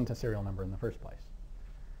 and it wasn't a serial number in the first place.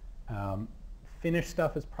 Finnish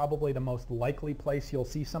stuff is probably the most likely place you'll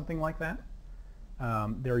see something like that.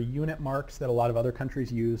 There are unit marks that a lot of other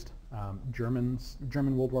countries used. German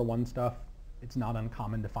World War I stuff, it's not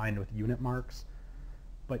uncommon to find with unit marks,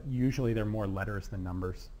 but usually they're more letters than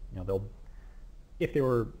numbers. You know, if they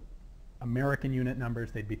were American unit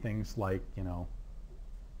numbers, they'd be things like, you know,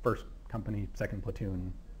 1st Company, 2nd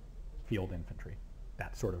Platoon, Field Infantry,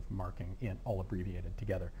 that sort of marking, all abbreviated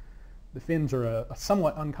together. The Finns are a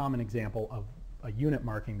somewhat uncommon example of a unit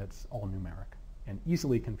marking that's all numeric and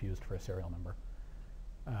easily confused for a serial number.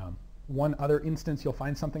 One other instance you'll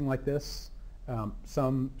find something like this,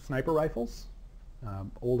 some sniper rifles,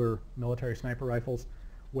 older military sniper rifles,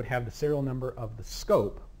 would have the serial number of the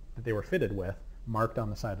scope that they were fitted with marked on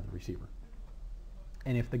the side of the receiver.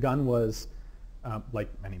 And if the gun was, like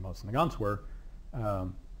most of the guns were,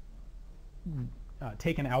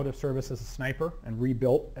 taken out of service as a sniper and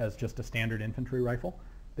rebuilt as just a standard infantry rifle,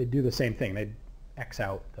 they'd do the same thing. They'd X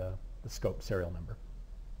out the scope serial number,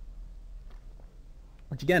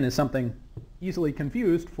 which again is something easily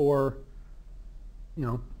confused for, you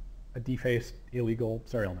know, a defaced illegal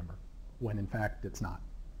serial number, when in fact it's not.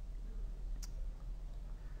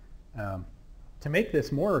 To make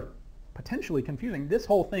this more potentially confusing, this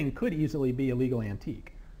whole thing could easily be a legal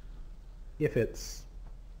antique if it's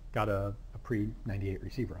got a pre-98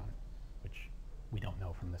 receiver on it, which we don't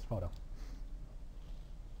know from this photo.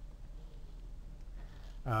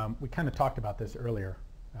 We kind of talked about this earlier.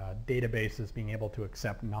 Databases being able to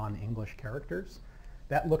accept non-English characters.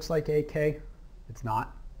 That looks like AK. It's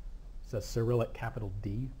not. It's a Cyrillic capital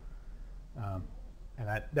D.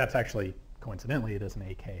 And that's actually, coincidentally, it is an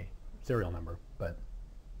AK serial number. But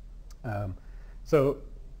so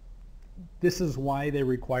this is why they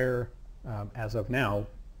require, as of now,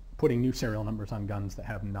 putting new serial numbers on guns that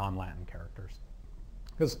have non-Latin characters.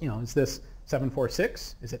 Because, you know, is this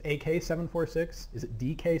 746? Is it AK 746? Is it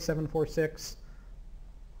DK 746?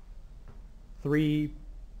 3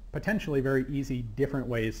 potentially very easy different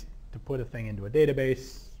ways to put a thing into a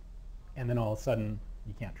database, and then all of a sudden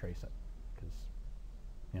you can't trace it because,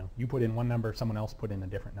 you know, you put in one number, someone else put in a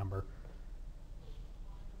different number.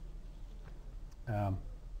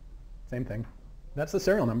 Same thing. That's the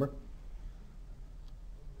serial number.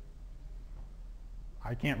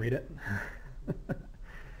 I can't read it.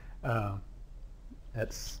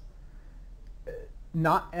 That's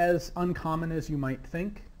not as uncommon as you might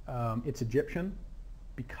think. It's Egyptian.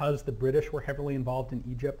 Because the British were heavily involved in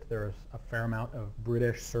Egypt, there's a fair amount of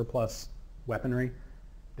British surplus weaponry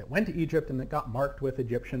that went to Egypt and that got marked with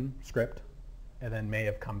Egyptian script and then may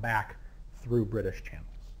have come back through British channels.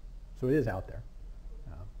 So it is out there.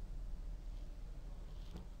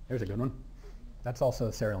 There's a good one. That's also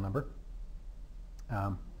a serial number.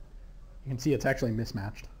 You can see it's actually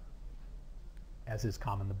mismatched. As is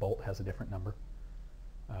common, the bolt has a different number.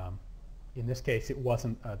 In this case, it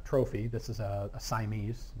wasn't a trophy. This is a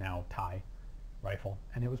Siamese, now Thai, rifle.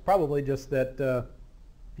 And it was probably just that the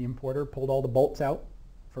importer pulled all the bolts out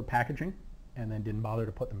for packaging and then didn't bother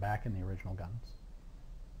to put them back in the original guns.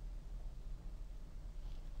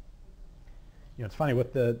 You know, it's funny,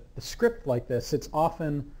 with the script like this, it's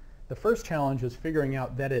often, the first challenge is figuring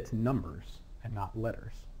out that it's numbers and not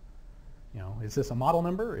letters. You know, is this a model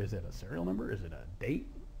number? Is it a serial number? Is it a date?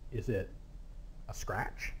 Is it a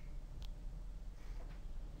scratch?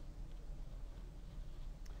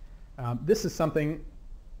 This is something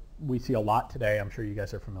we see a lot today. I'm sure you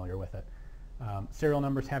guys are familiar with it. Serial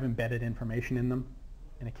numbers have embedded information in them,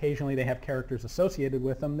 and occasionally they have characters associated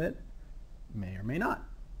with them that may or may not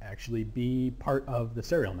actually be part of the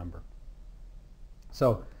serial number.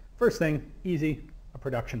 So first thing, easy, a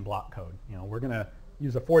production block code. You know, we're going to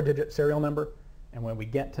use a 4-digit serial number, and when we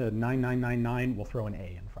get to 9999, we'll throw an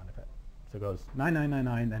A in front of it. So it goes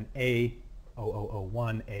 9999, then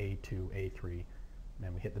A0001, A2, A3, and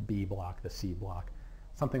then we hit the B block, the C block.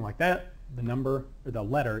 Something like that. The number, or the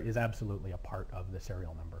letter, is absolutely a part of the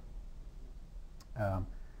serial number.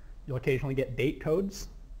 You'll occasionally get date codes,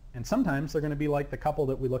 and sometimes they're going to be like the couple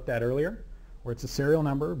that we looked at earlier, where it's a serial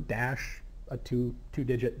number dash a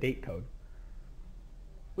two-digit date code,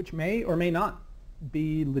 which may or may not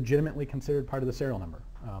be legitimately considered part of the serial number.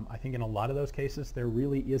 I think in a lot of those cases there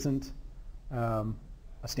really isn't a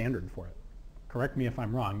standard for it. Correct me if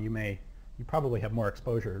I'm wrong. You probably have more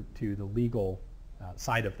exposure to the legal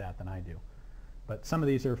side of that than I do. But some of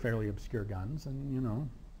these are fairly obscure guns, and you know,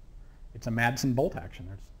 it's a Madsen bolt action.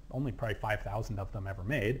 There's only probably 5,000 of them ever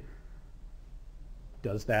made.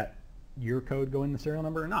 Does that year code go in the serial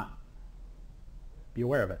number or not? Be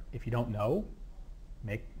aware of it. If you don't know,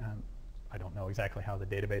 I don't know exactly how the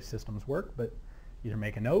database systems work, but either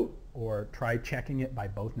make a note or try checking it by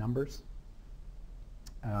both numbers.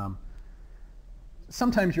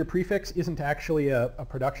 Sometimes your prefix isn't actually a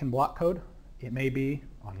production block code. It may be,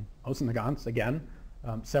 on most of the guns, again,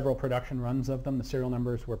 several production runs of them, the serial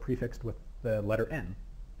numbers were prefixed with the letter N.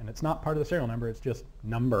 And it's not part of the serial number, it's just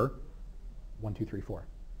number 1, 2, 3, 4.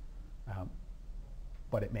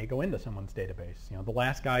 But it may go into someone's database. You know, the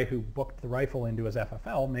last guy who booked the rifle into his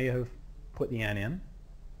FFL may have put the N in.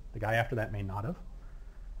 The guy after that may not have.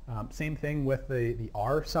 Same thing with the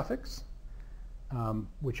R suffix,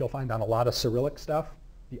 which you'll find on a lot of Cyrillic stuff.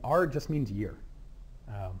 The R just means year.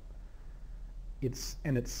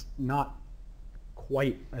 It's not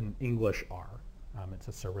quite an English R. It's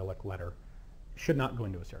a Cyrillic letter. Should not go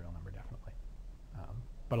into a serial number, definitely.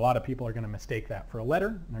 But a lot of people are going to mistake that for a letter,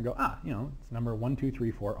 and they'll go, ah, you know, it's number 1, 2,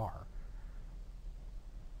 3, 4, R.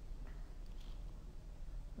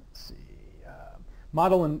 Let's see.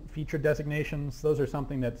 Model and feature designations, those are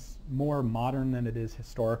something that's more modern than it is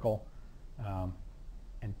historical,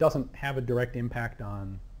 and doesn't have a direct impact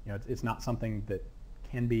on, you know, it's not something that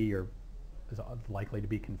can be or is likely to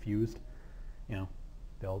be confused. You know,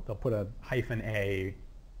 they'll put a -A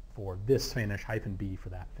for this finish, -B for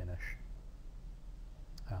that finish.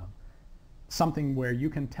 Something where you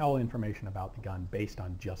can tell information about the gun based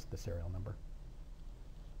on just the serial number.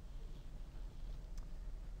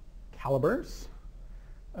 Calibers.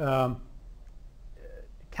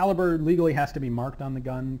 Caliber legally has to be marked on the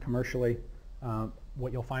gun commercially.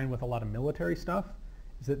 What you'll find with a lot of military stuff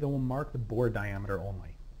is that they will mark the bore diameter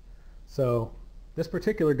only. So this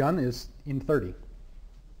particular gun is in 30.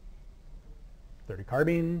 30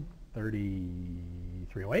 carbine, 30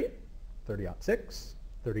 .308, 30-06,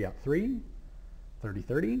 30-03,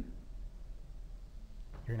 30-30. You're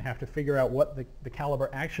going to have to figure out what the caliber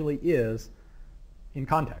actually is in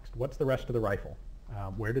context. What's the rest of the rifle?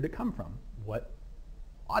 Where did it come from? What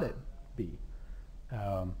ought it be?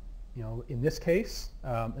 You know, in this case,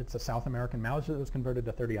 it's a South American Mauser that was converted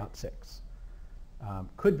to 30-06.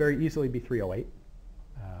 Could very easily be 308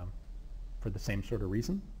 for the same sort of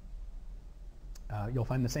reason. You'll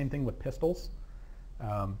find the same thing with pistols.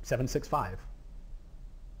 7.65.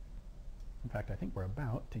 In fact, I think we're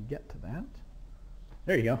about to get to that.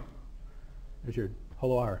 There you go. There's your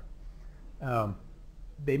Holo R.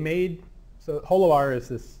 So Holo R is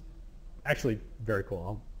this, actually very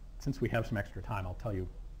cool. Since we have some extra time, I'll tell you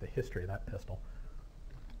the history of that pistol.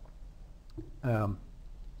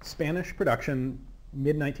 Spanish production,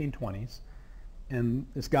 mid-1920s, and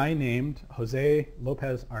this guy named Jose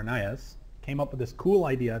Lopez Arnaiz came up with this cool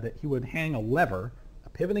idea that he would hang a lever, a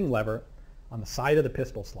pivoting lever, on the side of the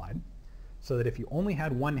pistol slide, so that if you only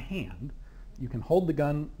had one hand, you can hold the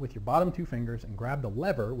gun with your bottom 2 fingers and grab the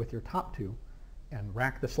lever with your top 2 and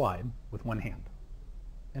rack the slide with one hand.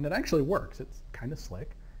 And it actually works. It's kind of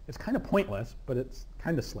slick. It's kind of pointless, but it's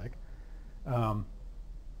kind of slick.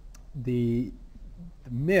 The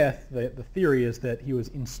myth, the theory is that he was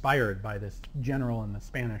inspired by this general in the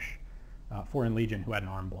Spanish Foreign Legion who had an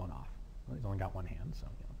arm blown off. Well, he's only got one hand, so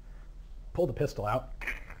you know, pull the pistol out,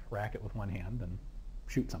 rack it with one hand, and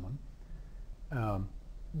shoot someone.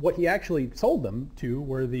 What he actually sold them to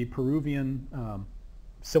were the Peruvian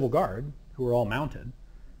civil guard, who were all mounted.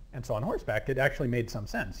 And so on horseback, it actually made some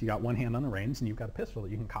sense. You got one hand on the reins, and you've got a pistol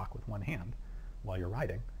that you can cock with one hand while you're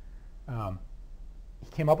riding.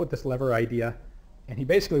 He came up with this lever idea, and he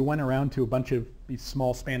basically went around to a bunch of these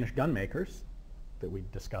small Spanish gun makers that we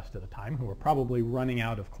discussed at the time, who were probably running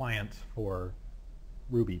out of clients for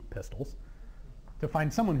Ruby pistols, to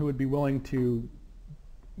find someone who would be willing to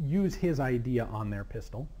use his idea on their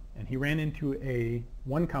pistol. And he ran into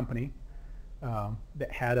one company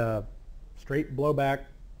that had a straight blowback,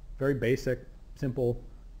 very basic, simple,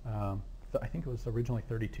 I think it was originally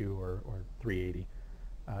 32 or 380,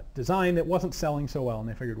 design that wasn't selling so well. And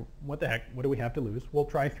they figured, what the heck, what do we have to lose? We'll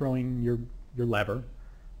try throwing your lever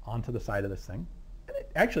onto the side of this thing. And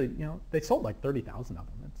it actually, you know, they sold like 30,000 of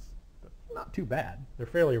them. It's not too bad. They're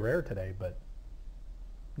fairly rare today, but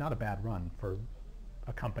not a bad run for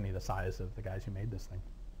a company the size of the guys who made this thing.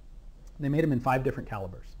 They made them in 5 different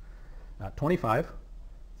calibers: 25,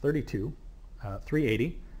 32,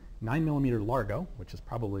 380, 9mm Largo, which is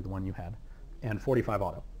probably the one you had, and 45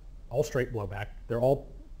 Auto. All straight blowback. They're all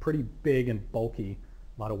pretty big and bulky,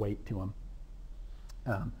 a lot of weight to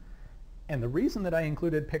them. And the reason that I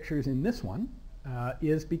included pictures in this one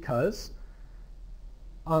is because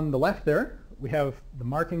On the left there, we have the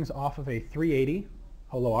markings off of a 380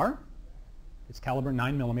 Holo R. It's caliber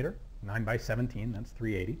 9mm, 9x17, that's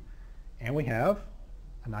 380. And we have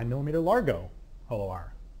a 9mm Largo Holo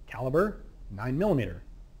R, caliber 9mm,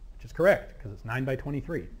 which is correct because it's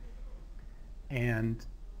 9x23. And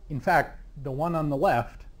in fact, the one on the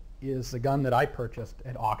left is the gun that I purchased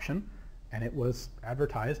at auction, and it was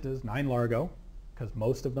advertised as 9 Largo, because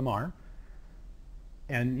most of them are.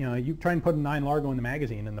 And you know, you try and put a 9 Largo in the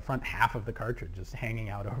magazine, and the front half of the cartridge is hanging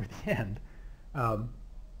out over the end.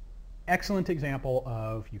 Excellent example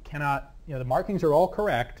of you cannot, you know, the markings are all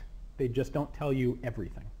correct, they just don't tell you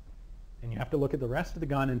everything. And you have to look at the rest of the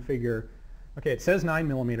gun and figure, okay, it says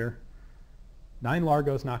 9mm, 9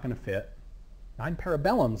 Largo's not going to fit, 9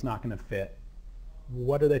 Parabellum's not going to fit.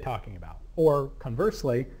 What are they talking about? Or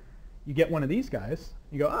conversely, you get one of these guys,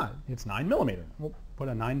 you go, ah, it's 9mm. We'll put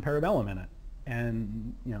a 9 Parabellum in it.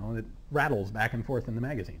 And you know, it rattles back and forth in the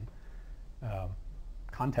magazine.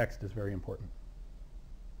 Context is very important.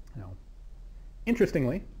 You know,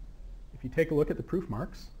 interestingly, if you take a look at the proof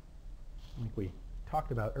marks, like we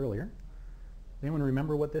talked about earlier, does anyone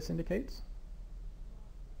remember what this indicates?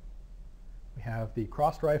 We have the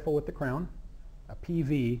crossed rifle with the crown, a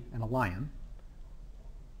PV, and a lion.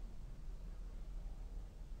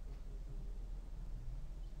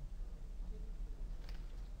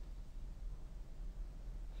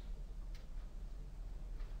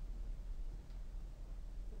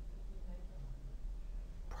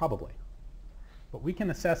 Probably. But we can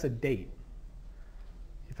assess a date.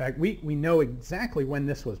 In fact, we know exactly when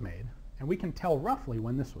this was made, and we can tell roughly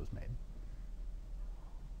when this was made.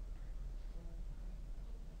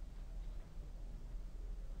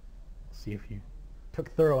 See if you took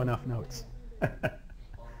thorough enough notes.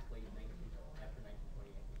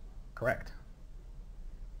 Correct.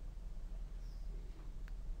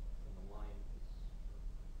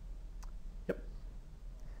 Yep.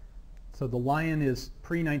 So the Lion is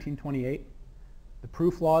pre-1928. The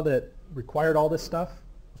proof law that required all this stuff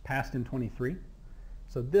was passed in 23.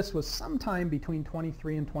 So this was sometime between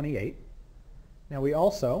 23 and 28. Now we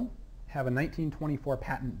also have a 1924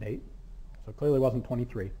 patent date, so it clearly wasn't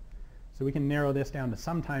 23. So we can narrow this down to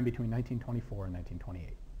sometime between 1924 and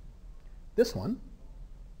 1928. This one,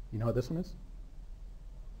 you know what this one is?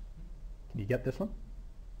 Can you get this one?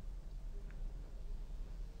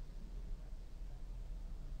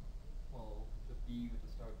 Well, the B with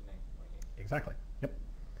the start of 1928. Exactly. Yep.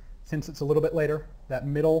 Since it's a little bit later, that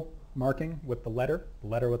middle marking with the letter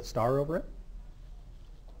with a star over it,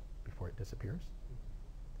 before it disappears,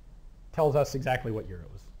 tells us exactly what year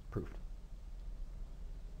it was proofed.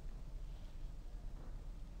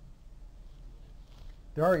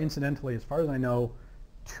 There are, incidentally, as far as I know,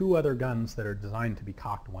 2 other guns that are designed to be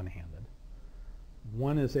cocked one-handed.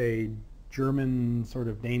 One is a German sort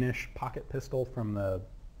of Danish pocket pistol from the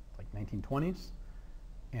 1920s,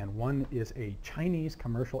 and one is a Chinese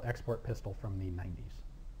commercial export pistol from the 90s.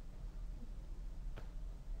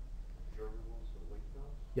 German ones, the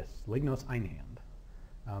Lignos? Yes, Lignos Einhand.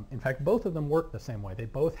 In fact, both of them work the same way. They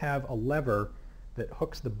both have a lever that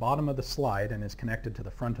hooks the bottom of the slide and is connected to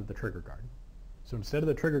the front of the trigger guard. So instead of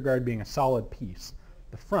the trigger guard being a solid piece,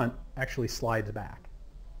 the front actually slides back.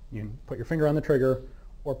 You can put your finger on the trigger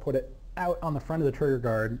or put it out on the front of the trigger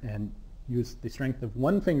guard and use the strength of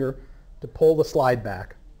one finger to pull the slide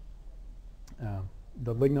back.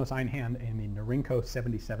 The Lignos Einhand and the Norinco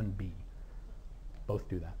 77B both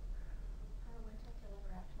do that.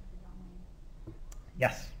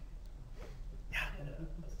 Yes. Yeah. I had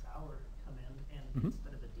a sour come in, and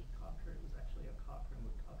instead of a decocker, it was actually a cocker and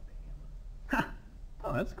would cock the hammer.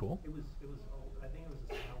 Oh, that's cool. It was old. I think it was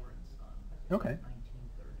a Sour and Son. Okay.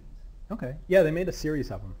 1930s. Okay. Yeah, they made a series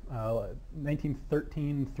of them,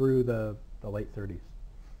 1913 through the late 30s.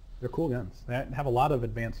 They're cool guns. They have a lot of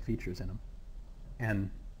advanced features in them. And,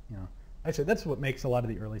 you know, actually that's what makes a lot of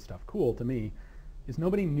the early stuff cool to me, is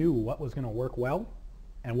nobody knew what was going to work well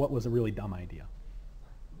and what was a really dumb idea.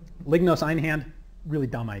 Lignos Einhand, really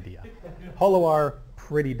dumb idea. Holo R,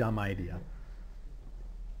 pretty dumb idea.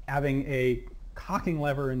 Having a cocking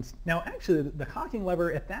lever, and now actually the cocking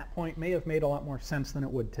lever at that point may have made a lot more sense than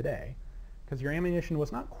it would today, because your ammunition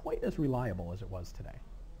was not quite as reliable as it was today.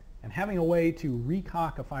 And having a way to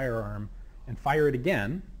recock a firearm and fire it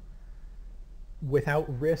again without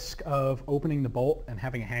risk of opening the bolt and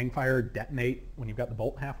having a hang fire detonate when you've got the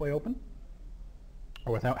bolt halfway open,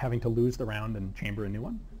 or without having to lose the round and chamber a new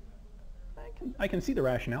one, I can see the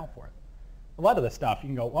rationale for it. A lot of the stuff you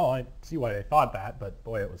can go, well, I see why they thought that, but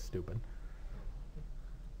boy, it was stupid.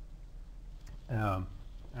 All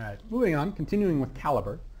right, moving on, continuing with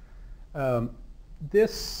caliber.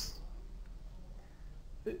 This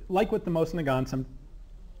like with the Mosin Nagant,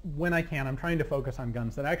 when I can, I'm trying to focus on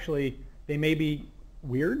guns that actually, they may be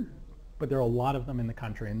weird, but there are a lot of them in the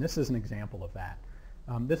country, and this is an example of that.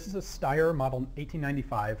 This is a Steyr model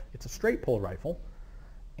 1895. It's a straight pull rifle,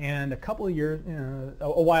 and a couple of years,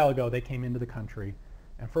 a while ago, they came into the country,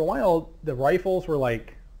 and for a while, the rifles were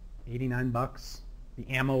like 89 bucks. The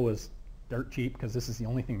ammo was dirt cheap because this is the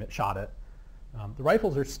only thing that shot it. The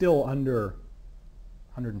rifles are still under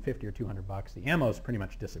 150 or 200 bucks. The ammo's pretty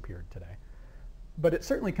much disappeared today. But it's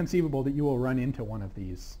certainly conceivable that you will run into one of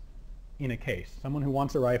these in a case. Someone who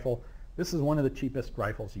wants a rifle, this is one of the cheapest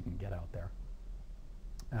rifles you can get out there.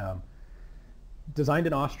 Designed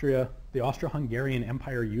in Austria, the Austro-Hungarian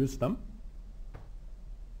Empire used them.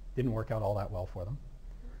 Didn't work out all that well for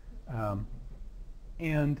them.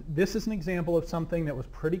 And this is an example of something that was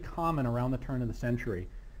pretty common around the turn of the century.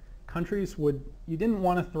 Countries you didn't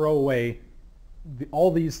want to throw away all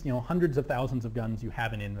these, hundreds of thousands of guns you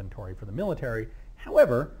have in inventory for the military.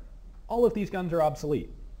 However, all of these guns are obsolete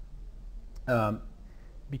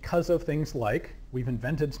because of things like we've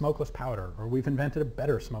invented smokeless powder, or we've invented a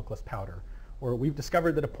better smokeless powder, or we've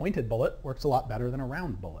discovered that a pointed bullet works a lot better than a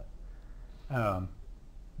round bullet.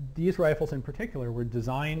 These rifles in particular were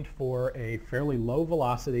designed for a fairly low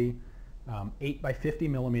velocity, 8 by 50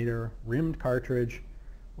 millimeter rimmed cartridge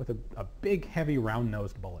with a big, heavy,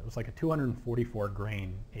 round-nosed bullet. It was like a 244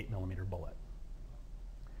 grain 8 millimeter bullet.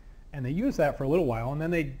 And they used that for a little while, and then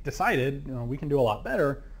they decided, we can do a lot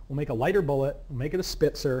better. We'll make a lighter bullet. We'll make it a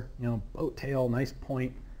Spitzer, boat tail, nice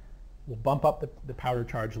point. We'll bump up the powder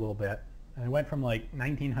charge a little bit. And it went from like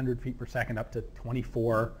 1,900 feet per second up to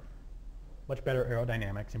 24. Much better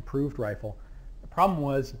aerodynamics, improved rifle. The problem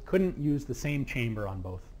was you couldn't use the same chamber on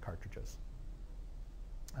both cartridges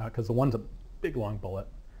because the one's a big, long bullet.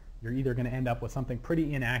 You're either going to end up with something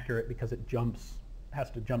pretty inaccurate because it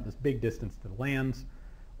has to jump this big distance to the lands,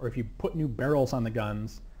 or if you put new barrels on the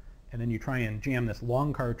guns and then you try and jam this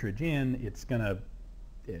long cartridge in, it's going to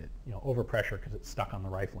overpressure because it's stuck on the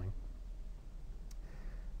rifling.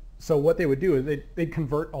 So what they would do is they'd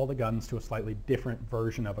convert all the guns to a slightly different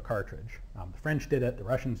version of a cartridge. The French did it, the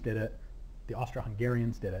Russians did it, the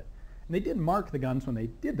Austro-Hungarians did it. And they did mark the guns when they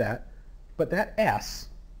did that, but that S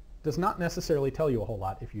does not necessarily tell you a whole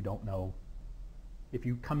lot if you don't know, if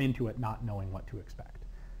you come into it not knowing what to expect.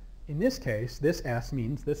 In this case, this S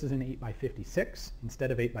means this is an 8 by 56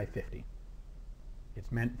 instead of 8 by 50.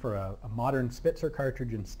 It's meant for a modern Spitzer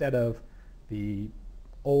cartridge instead of the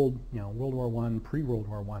old, World War I, pre-World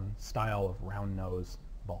War I style of round nose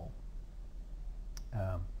ball.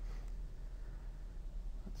 Let's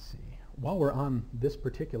see. While we're on this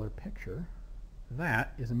particular picture,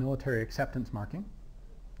 that is a military acceptance marking,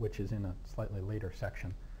 which is in a slightly later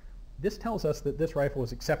section. This tells us that this rifle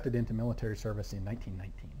was accepted into military service in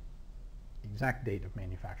 1919. The exact date of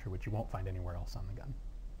manufacture, which you won't find anywhere else on the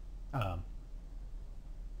gun.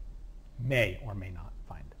 May or may not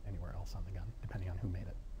find anywhere else on the gun, depending on who made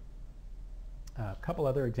it. A couple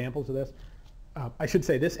other examples of this. I should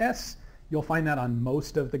say this S, you'll find that on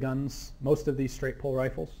most of the guns, most of these straight pull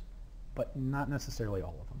rifles, but not necessarily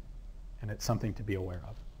all of them. And it's something to be aware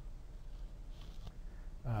of.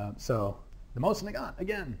 So the Mosin Nagant,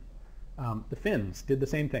 again, the Finns did the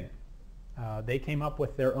same thing. They came up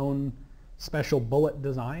with their own special bullet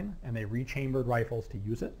design, and they rechambered rifles to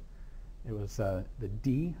use it. It was the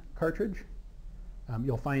D cartridge.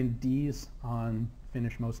 You'll find Ds on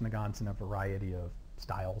Finnish Mosin Nagants in a variety of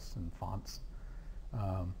styles and fonts.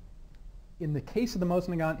 In the case of the Mosin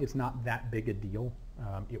Nagant, it's not that big a deal.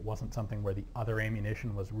 It wasn't something where the other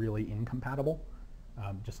ammunition was really incompatible,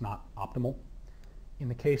 just not optimal. In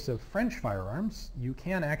the case of French firearms, you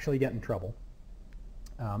can actually get in trouble.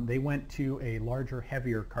 They went to a larger,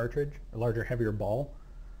 heavier cartridge, a larger, heavier ball,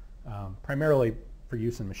 primarily for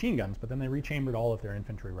use in machine guns, but then they rechambered all of their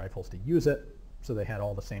infantry rifles to use it, so they had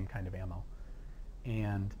all the same kind of ammo.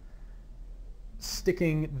 And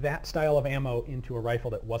sticking that style of ammo into a rifle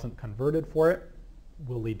that wasn't converted for it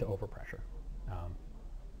will lead to overpressure.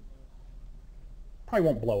 Probably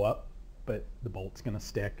won't blow up, but the bolt's going to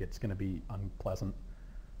stick. It's going to be unpleasant.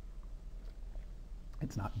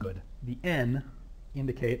 It's not good. The N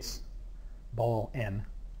indicates ball N,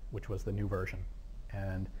 which was the new version.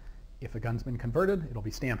 And if the gun's been converted, it'll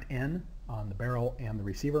be stamped N on the barrel and the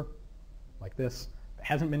receiver, like this. If it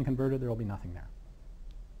hasn't been converted, there will be nothing there.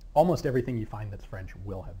 Almost everything you find that's French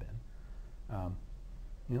will have been.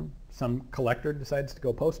 Some collector decides to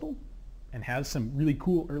go postal and has some really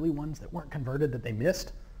cool early ones that weren't converted that they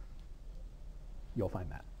missed. You'll find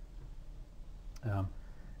that.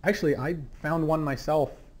 Actually, I found one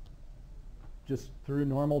myself just through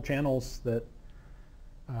normal channels that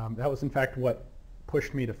was in fact what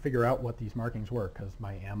pushed me to figure out what these markings were, because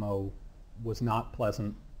my ammo was not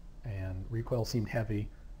pleasant, and recoil seemed heavy,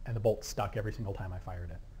 and the bolt stuck every single time I fired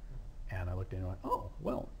it. And I looked in and went, oh,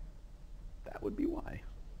 well, that would be why.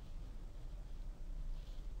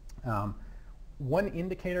 One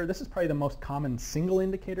indicator, this is probably the most common single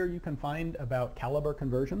indicator you can find about caliber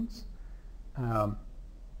conversions.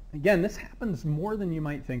 Again, this happens more than you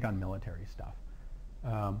might think on military stuff.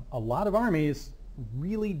 A lot of armies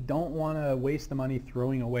really don't want to waste the money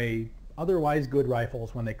throwing away otherwise good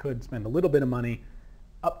rifles when they could spend a little bit of money,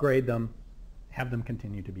 upgrade them, have them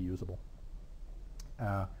continue to be usable.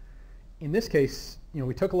 In this case,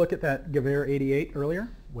 we took a look at that Gewehr 88 earlier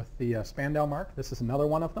with the Spandau mark. This is another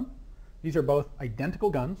one of them. These are both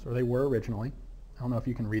identical guns, or they were originally. I don't know if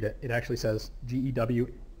you can read it. It actually says GEW,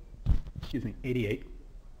 88.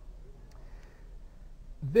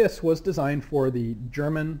 This was designed for the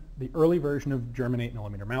early version of German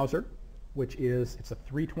 8mm Mauser, which it's a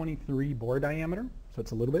 323 bore diameter, so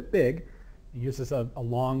it's a little bit big. It uses a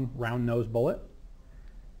long round nose bullet.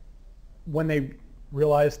 When they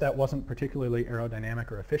realized that wasn't particularly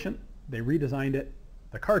aerodynamic or efficient, they redesigned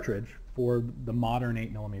the cartridge, for the modern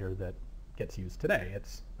 8mm that gets used today.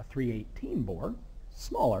 It's a 318 bore,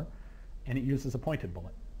 smaller, and it uses a pointed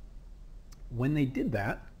bullet. When they did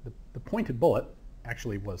that, the pointed bullet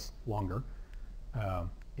actually was longer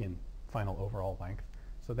in final overall length,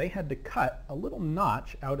 so they had to cut a little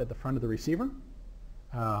notch out at the front of the receiver.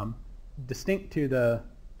 Distinct to the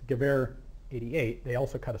Gewehr 88, they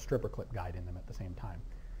also cut a stripper clip guide in them at the same time.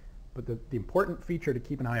 But the important feature to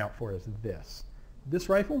keep an eye out for is this. This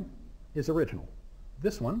rifle is original.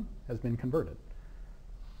 This one has been converted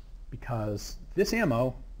because this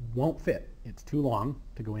ammo won't fit. It's too long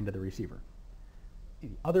to go into the receiver. The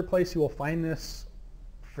other place you will find this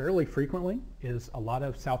fairly frequently is a lot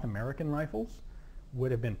of South American rifles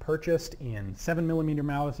would have been purchased in 7mm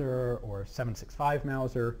Mauser or 7.65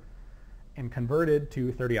 Mauser and converted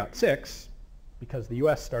to 30-06 because the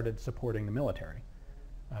U.S. started supporting the military.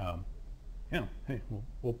 Hey,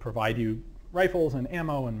 we'll provide you rifles and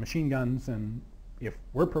ammo and machine guns, and if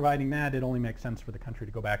we're providing that, it only makes sense for the country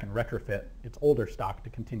to go back and retrofit its older stock to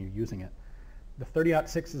continue using it. The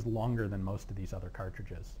 30-06 is longer than most of these other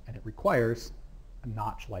cartridges, and it requires a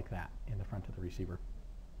notch like that in the front of the receiver.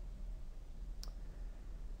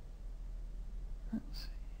 Let's see.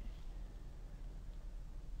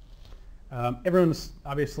 Everyone's,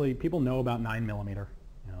 obviously, people know about 9mm.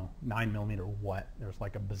 9mm what? There's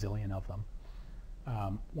like a bazillion of them.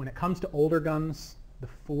 When it comes to older guns, the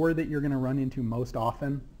four that you're going to run into most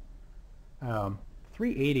often,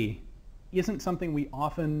 380 isn't something we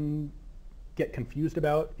often get confused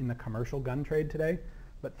about in the commercial gun trade today,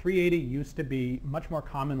 but 380 used to be much more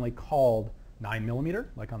commonly called 9mm,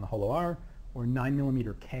 like on the Holo R, or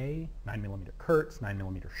 9mm K, 9mm Kurtz,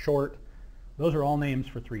 9mm Short. Those are all names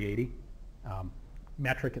for 380.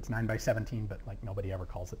 Metric, it's 9x17, but like nobody ever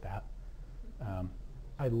calls it that.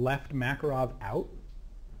 I left Makarov out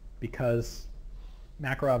because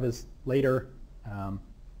Makarov is later.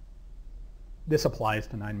 This applies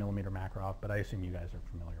to 9mm Makarov, but I assume you guys are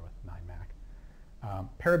familiar with 9 Mac.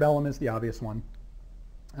 Parabellum is the obvious one.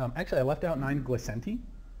 Actually, I left out 9 Glicenti,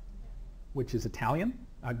 which is Italian,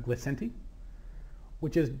 Glicenti,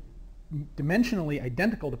 which is dimensionally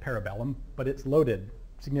identical to Parabellum, but it's loaded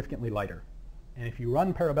significantly lighter. And if you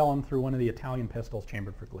run Parabellum through one of the Italian pistols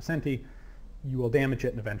chambered for Glicenti, you will damage it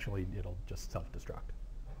and eventually it'll just self-destruct.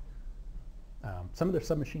 Some of their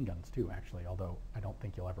submachine guns too, actually, although I don't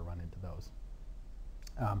think you'll ever run into those.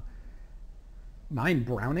 9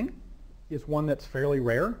 Browning is one that's fairly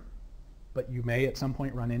rare, but you may at some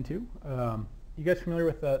point run into. You guys familiar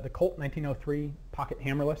with the Colt 1903 pocket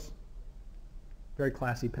hammerless? Very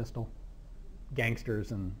classy pistol.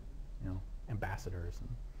 Gangsters and ambassadors.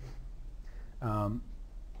 And,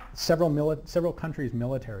 several countries'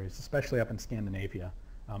 militaries, especially up in Scandinavia,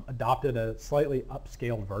 adopted a slightly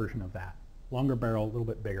upscaled version of that. Longer barrel, a little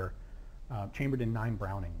bit bigger, chambered in 9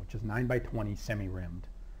 Browning, which is 9x20 semi-rimmed.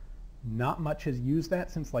 Not much has used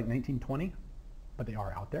that since like 1920, but they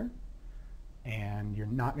are out there. And you're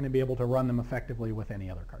not going to be able to run them effectively with any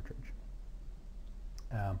other cartridge.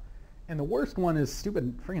 And the worst one is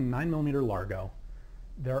stupid friggin' 9mm Largo.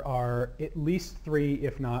 There are at least 3,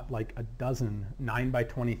 if not like a dozen,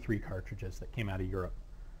 9x23 cartridges that came out of Europe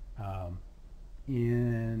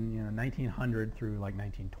in 1900 through like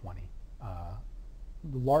 1920.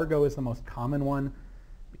 The Largo is the most common one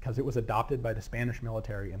because it was adopted by the Spanish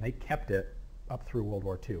military and they kept it up through World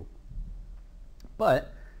War II.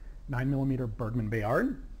 But 9mm Bergmann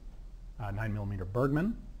Bayard, 9mm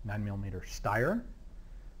Bergmann, 9mm Steyr,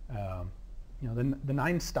 You know, the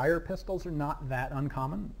 9 Steyr pistols are not that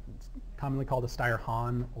uncommon. It's commonly called a Steyr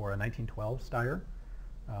Hahn or a 1912 Steyr.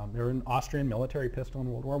 They're an Austrian military pistol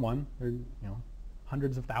in World War I. There are, you know,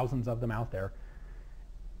 hundreds of thousands of them out there.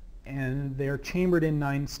 And they're chambered in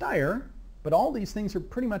 9 Steyr, but all these things are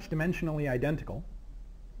pretty much dimensionally identical.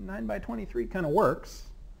 9x23 kind of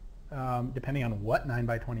works, depending on what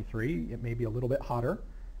 9x23. It may be a little bit hotter.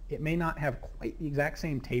 It may not have quite the exact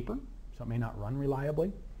same taper, so it may not run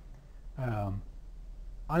reliably.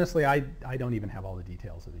 Honestly, I don't even have all the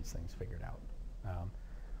details of these things figured out.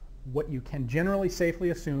 What you can generally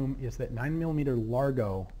safely assume is that 9mm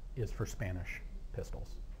Largo is for Spanish pistols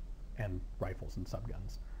and rifles and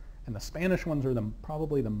subguns. And the Spanish ones are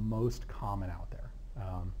probably the most common out there.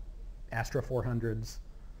 Astra 400s,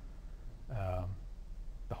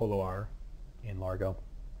 the Holo R in Largo.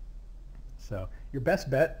 So your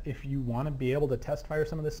best bet if you want to be able to test fire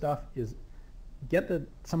some of this stuff is get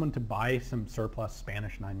someone to buy some surplus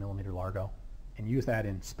Spanish 9mm Largo and use that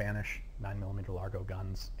in Spanish 9mm Largo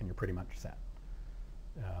guns, and you're pretty much set.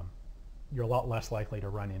 You're a lot less likely to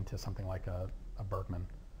run into something like a Bergmann.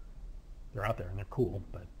 They're out there and they're cool,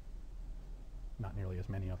 but not nearly as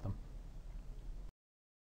many of them.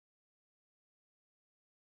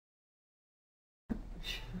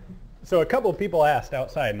 So a couple of people asked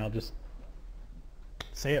outside, and I'll just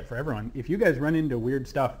say it for everyone. If you guys run into weird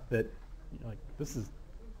stuff that you're like, this is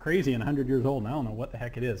crazy and 100 years old and I don't know what the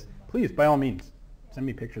heck it is, please, by all means, send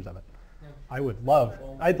me pictures of it. I'd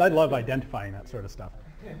love identifying that sort of stuff.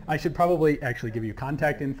 I should probably actually give you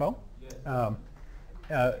contact info. So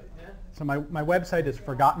my website is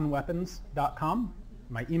forgottenweapons.com.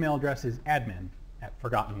 My email address is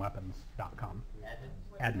admin@forgottenweapons.com.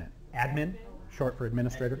 Admin, short for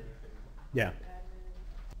administrator. Yeah.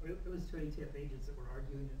 It was 2 ATF agents that were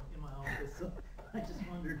arguing in my office, so I just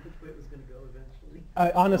wondered which way it was going to go eventually.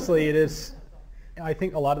 Honestly, it is. I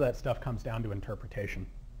think a lot of that stuff comes down to interpretation.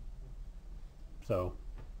 So,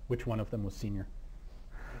 which one of them was senior?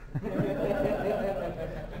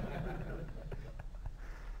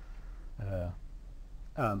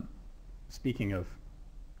 Speaking of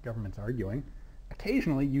governments arguing,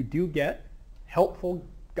 occasionally you do get helpful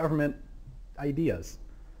government ideas.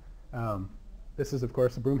 This is, of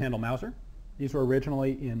course, the broom handle Mauser. These were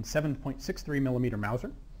originally in 7.63mm Mauser,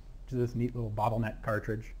 which is this neat little bottleneck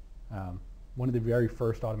cartridge, one of the very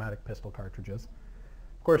first automatic pistol cartridges.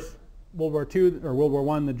 Of course, World War II or World War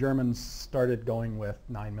I, the Germans started going with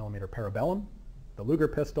 9mm Parabellum, the Luger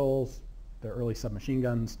pistols, the early submachine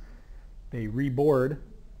guns. They rebored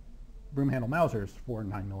broom handle Mausers for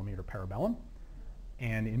 9mm Parabellum,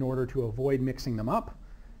 and in order to avoid mixing them up,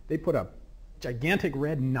 they put a gigantic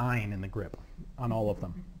red 9 in the grip on all of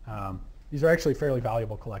them. These are actually fairly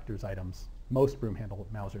valuable collector's items. Most broom handle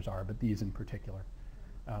Mausers are, but these in particular.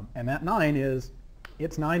 And that 9 it's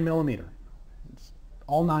 9mm. It's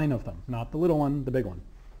all 9 of them, not the little one, the big one.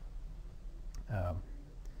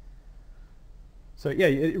 So yeah,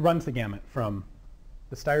 it runs the gamut from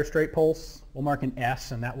the Steyr straight pulse. We'll mark an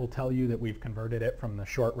S, and that will tell you that we've converted it from the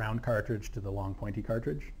short round cartridge to the long pointy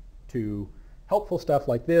cartridge, to helpful stuff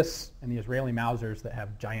like this and the Israeli Mausers that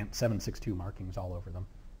have giant 7.62 markings all over them.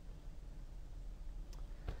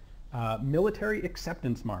 Military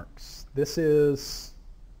acceptance marks. This is,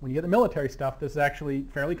 when you get the military stuff, this is actually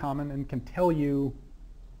fairly common and can tell you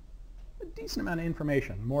a decent amount of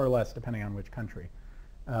information, more or less, depending on which country.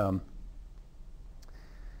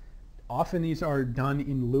 Often these are done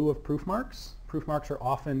in lieu of proof marks. Proof marks are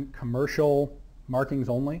often commercial markings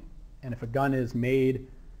only, and if a gun is made,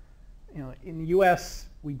 you know, in the U.S.,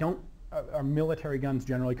 our military guns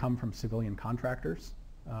generally come from civilian contractors.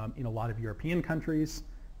 In a lot of European countries,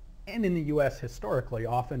 and in the U.S. historically,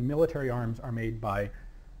 often military arms are made by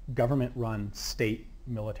government-run state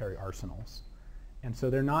military arsenals, and so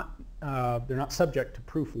they're not subject to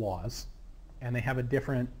proof laws, and they have a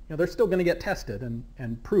different, they're still going to get tested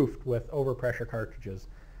and proofed with overpressure cartridges,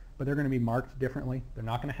 but they're going to be marked differently. They're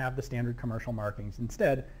not going to have the standard commercial markings.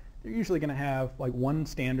 Instead, they're usually going to have like one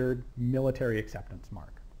standard military acceptance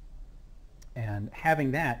mark. And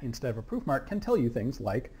having that instead of a proof mark can tell you things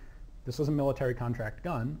like, this was a military contract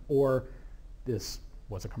gun, or this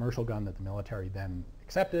was a commercial gun that the military then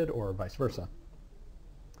accepted, or vice versa.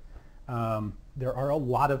 There are a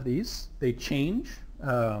lot of these. They change.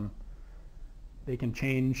 They can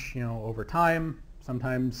change, over time.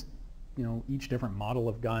 Sometimes, each different model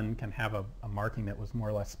of gun can have a marking that was more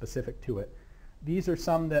or less specific to it. These are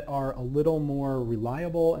some that are a little more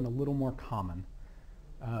reliable and a little more common.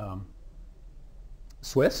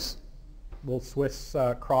 Swiss, little Swiss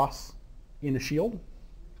cross in a shield,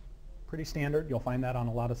 pretty standard. You'll find that on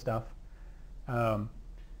a lot of stuff.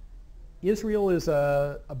 Israel is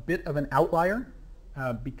a bit of an outlier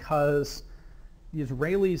because the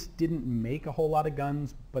Israelis didn't make a whole lot of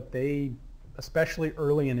guns, but they, especially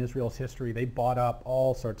early in Israel's history, they bought up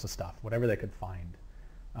all sorts of stuff, whatever they could find.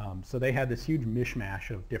 So they had this huge mishmash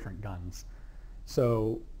of different guns.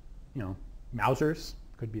 So, Mausers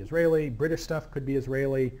could be Israeli, British stuff could be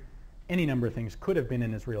Israeli, any number of things could have been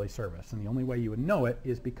in Israeli service. And the only way you would know it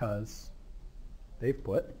is because they've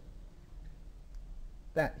put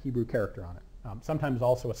that Hebrew character on it. Sometimes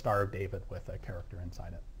also a Star of David with a character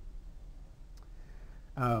inside it.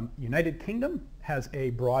 United Kingdom has a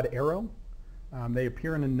broad arrow. They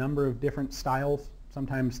appear in a number of different styles.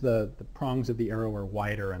 Sometimes the prongs of the arrow are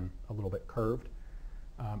wider and a little bit curved.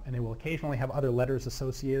 And they will occasionally have other letters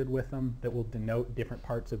associated with them that will denote different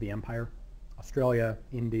parts of the empire. Australia,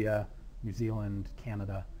 India, New Zealand,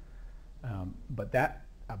 Canada. But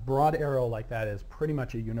a broad arrow like that is pretty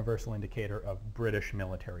much a universal indicator of British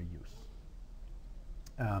military use.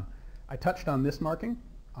 I touched on this marking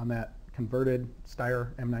on that converted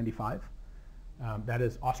Steyr M95. That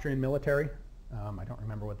is Austrian military. I don't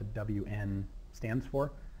remember what the WN stands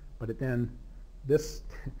for, but this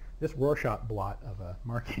Rorschach blot of a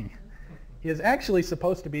marking is actually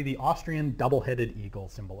supposed to be the Austrian double-headed eagle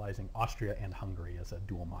symbolizing Austria and Hungary as a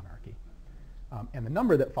dual monarchy. And the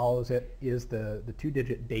number that follows it is the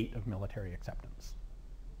two-digit date of military acceptance.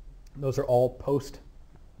 Those are all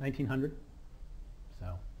post-1900, so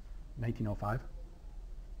 1905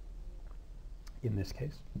 in this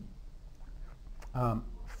case.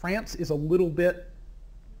 France is a little bit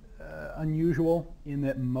unusual in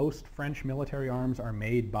that most French military arms are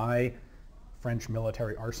made by French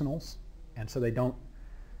military arsenals, and so they don't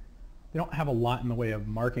have a lot in the way of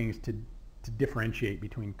markings to differentiate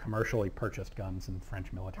between commercially purchased guns and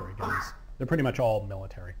French military guns. They're pretty much all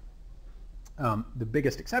military. The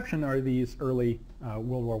biggest exception are these early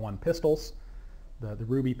World War I pistols, the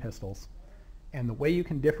Ruby pistols. And the way you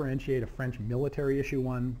can differentiate a French military issue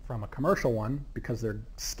one from a commercial one, because they're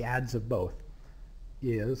scads of both,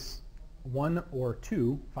 is 1 or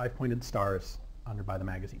 2 5-pointed stars under by the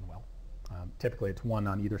magazine well. Typically it's 1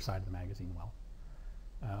 on either side of the magazine well.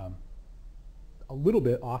 A little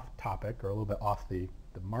bit off topic, or a little bit off the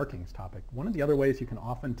markings topic, one of the other ways you can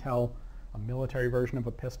often tell a military version of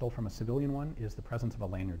a pistol from a civilian one is the presence of a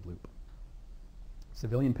lanyard loop.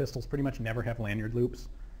 Civilian pistols pretty much never have lanyard loops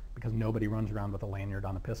because nobody runs around with a lanyard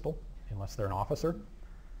on a pistol unless they're an officer.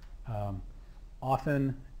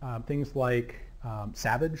 Often things like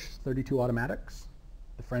Savage 32 automatics,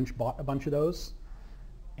 the French bought a bunch of those,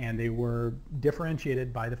 and they were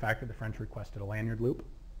differentiated by the fact that the French requested a lanyard loop,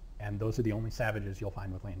 and those are the only Savages you'll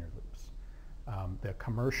find with lanyard loops. The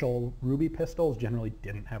commercial Ruby pistols generally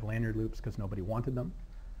didn't have lanyard loops because nobody wanted them.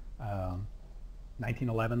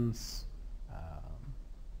 1911s.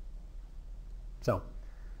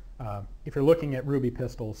 If you're looking at Ruby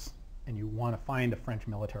pistols and you want to find a French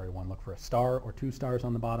military one, look for a star or 2 stars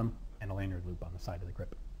on the bottom and a lanyard loop on the side of the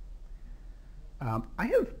grip. I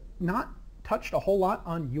have not touched a whole lot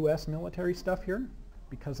on U.S. military stuff here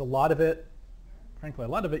because a lot of it, frankly,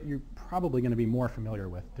 you're probably going to be more familiar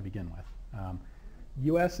with to begin with.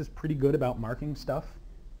 U.S. is pretty good about marking stuff.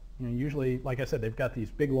 Usually, like I said, they've got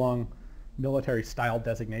these big, long military style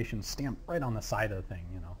designations stamped right on the side of the thing.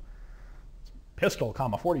 Pistol,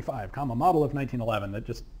 comma 45, comma model of 1911. That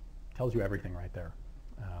just tells you everything right there.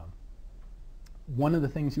 One of the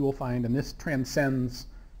things you will find, and this transcends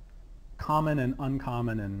common and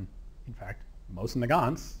uncommon, and in fact, most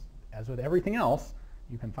Nagants, as with everything else,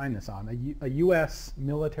 you can find this on. A U.S.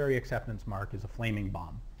 military acceptance mark is a flaming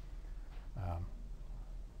bomb.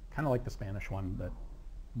 Kind of like the Spanish one, but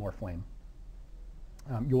more flame.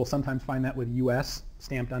 You will sometimes find that with U.S.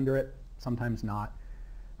 stamped under it, sometimes not.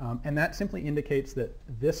 And that simply indicates that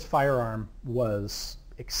this firearm was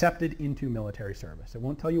accepted into military service. It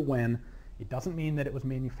won't tell you when. It doesn't mean that it was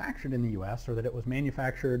manufactured in the U.S. or that it was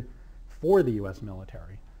manufactured for the U.S.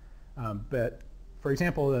 military. But, for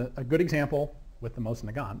example, a good example with the most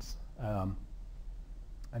Nagants,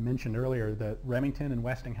 I mentioned earlier that Remington and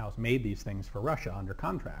Westinghouse made these things for Russia under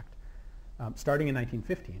contract, starting in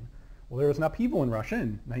 1915. Well, there was an upheaval in Russia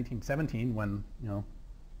in 1917 when,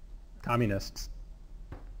 communists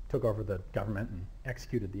took over the government and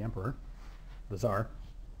executed the emperor, the Tsar.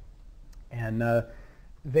 And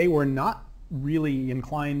they were not really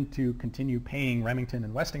inclined to continue paying Remington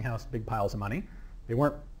and Westinghouse big piles of money. They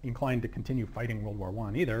weren't inclined to continue fighting World War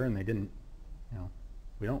I either, and they didn't,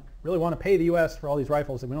 we don't really want to pay the U.S. for all these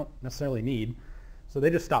rifles that we don't necessarily need. So they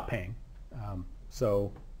just stopped paying.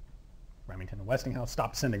 So Remington and Westinghouse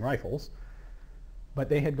stopped sending rifles. But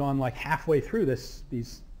they had gone like halfway through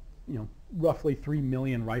these roughly 3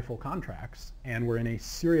 million rifle contracts and were in a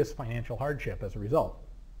serious financial hardship as a result.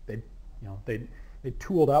 They'd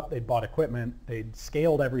tooled up, they'd bought equipment, they'd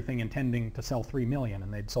scaled everything intending to sell 3 million,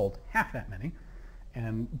 and they'd sold half that many.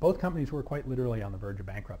 And both companies were quite literally on the verge of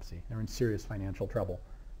bankruptcy. They were in serious financial trouble.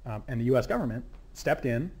 And the US government stepped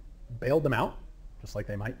in, bailed them out, just like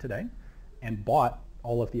they might today, and bought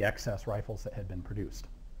all of the excess rifles that had been produced,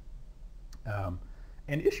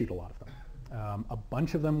 and issued a lot of them. A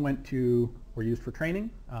bunch of them were used for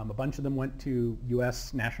training. A bunch of them went to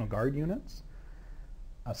US National Guard units.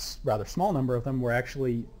 A rather small number of them were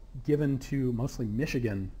actually given to mostly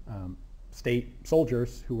Michigan state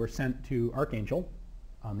soldiers who were sent to Archangel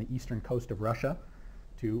on the eastern coast of Russia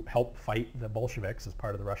to help fight the Bolsheviks as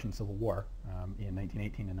part of the Russian Civil War in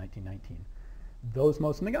 1918 and 1919. Those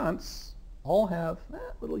Mosin Nagants all have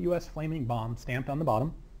that little US flaming bomb stamped on the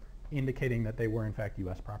bottom, indicating that they were in fact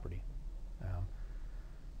US property.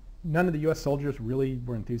 None of the US soldiers really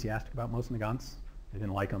were enthusiastic about Mosin Nagants. They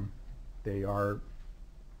didn't like them. They are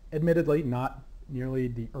admittedly not nearly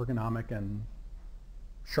the ergonomic and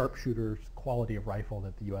sharpshooters quality of rifle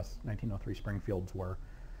that the US 1903 Springfields were.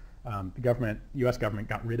 The US government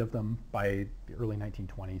got rid of them by the early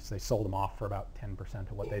 1920s. They sold them off for about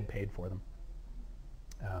 10% of what they'd paid for them.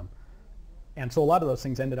 And so a lot of those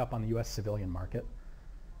things ended up on the US civilian market.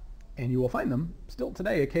 And you will find them still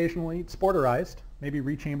today occasionally sporterized, maybe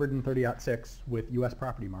rechambered in .30-06 with US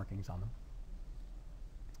property markings on them.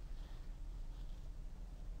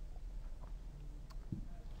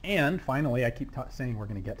 And finally, I keep saying we're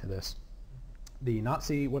going to get to this, the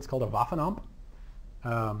Nazi, what's called a Waffenamt.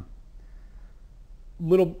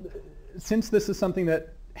 Since this is something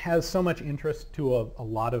that has so much interest to a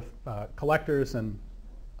lot of collectors and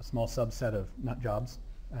a small subset of nut jobs,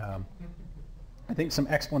 I think some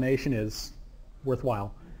explanation is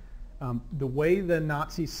worthwhile. The way the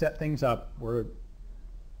Nazis set things up were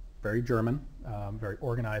very German, very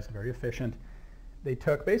organized, very efficient. They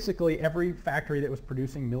took basically every factory that was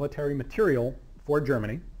producing military material for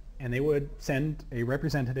Germany, and they would send a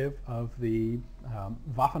representative of the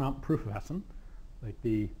Waffenamt Prüfwesen, like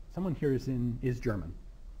someone here is German,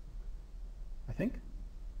 I think.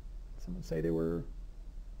 Someone say they were,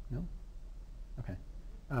 no? Okay.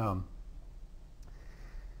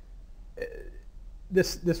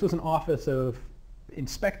 This was an office of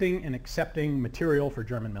inspecting and accepting material for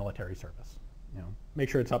German military service. Make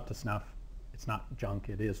sure it's up to snuff. It's not junk.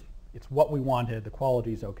 It's what we wanted. The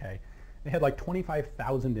quality's okay. They had like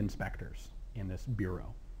 25,000 inspectors in this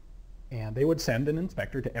bureau, and they would send an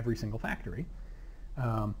inspector to every single factory.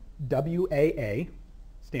 WAA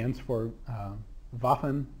stands for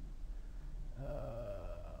Waffen.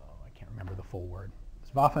 I can't remember the full word.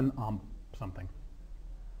 It's Waffenamt something.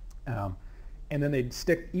 And then they'd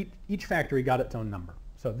stick, each factory got its own number.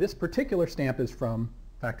 So this particular stamp is from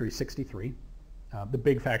factory 63. The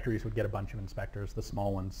big factories would get a bunch of inspectors, the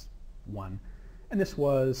small ones, one. And this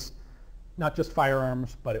was not just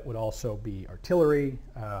firearms, but it would also be artillery,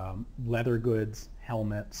 leather goods,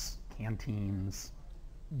 helmets, canteens,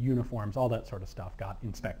 uniforms, all that sort of stuff got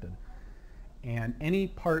inspected. And any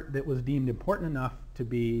part that was deemed important enough to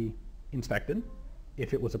be inspected,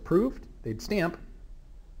 if it was approved, they'd stamp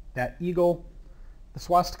that eagle. The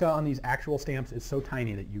swastika on these actual stamps is so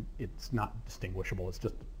tiny that it's not distinguishable. It's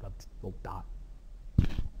just a little dot,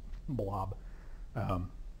 blob.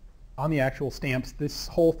 On the actual stamps, this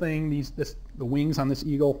whole thing, the wings on this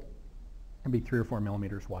eagle can be 3 or 4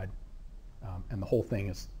 millimeters wide, and the whole thing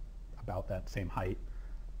is about that same height.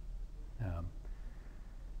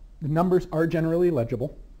 The numbers are generally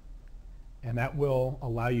legible, and that will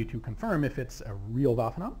allow you to confirm if it's a real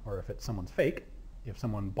Waffenamt or if it's someone's fake. If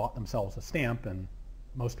someone bought themselves a stamp, and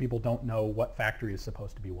most people don't know what factory is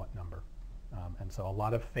supposed to be what number. And so a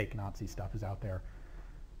lot of fake Nazi stuff is out there.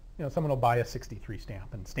 Someone will buy a 63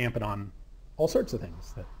 stamp and stamp it on all sorts of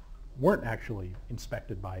things that weren't actually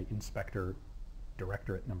inspected by Inspector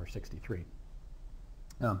Directorate number 63.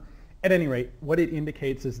 At any rate, what it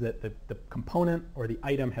indicates is that the component or the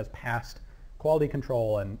item has passed quality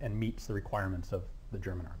control and meets the requirements of the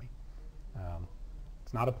German army.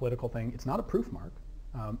 It's not a political thing. It's not a proof mark.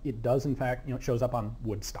 It does, in fact, it shows up on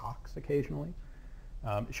wood stocks occasionally.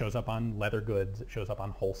 It shows up on leather goods. It shows up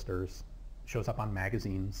on holsters. It shows up on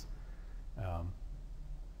magazines.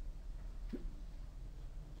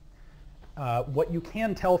 What you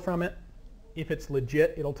can tell from it, if it's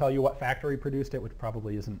legit, it'll tell you what factory produced it, which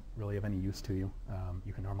probably isn't really of any use to you.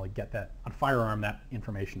 You can normally get that. On Firearm, that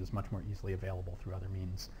information is much more easily available through other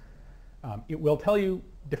means. It will tell you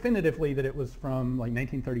definitively that it was from like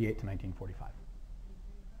 1938 to 1945.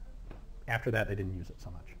 After that, they didn't use it so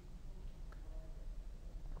much.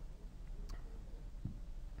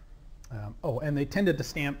 Oh, and they tended to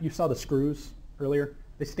stamp, you saw the screws earlier?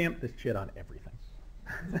 They stamped this shit on everything.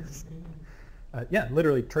 Yeah,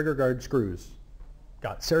 literally trigger guard screws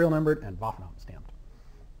got serial numbered and Waffenamt stamped.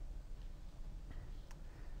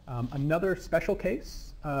 Another special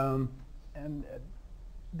case, and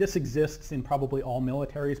this exists in probably all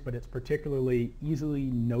militaries, but it's particularly easily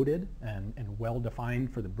noted and well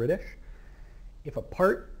defined for the British. If a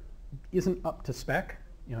part isn't up to spec,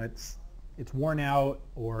 you know, it's worn out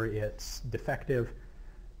or it's defective,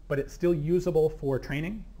 but it's still usable for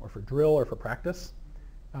training or for drill or for practice,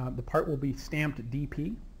 the part will be stamped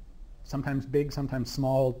DP, sometimes big, sometimes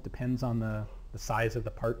small, depends on the size of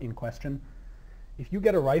the part in question. If you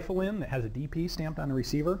get a rifle in that has a DP stamped on a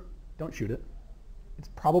receiver, don't shoot it. It's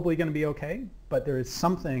probably going to be okay, but there is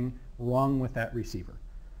something wrong with that receiver.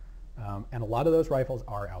 And a lot of those rifles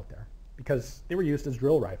are out there because they were used as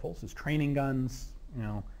drill rifles, as training guns, you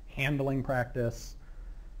know, handling practice.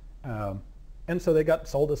 And so they got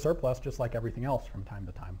sold as surplus just like everything else from time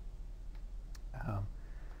to time.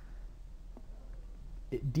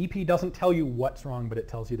 DP doesn't tell you what's wrong, but it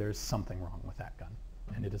tells you there's something wrong with that gun,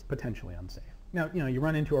 and it is potentially unsafe. Now, you know, you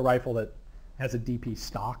run into a rifle that has a DP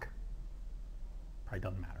stock, probably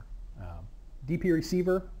doesn't matter. DP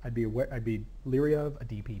receiver, I'd be leery of. A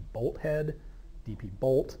DP bolt head, DP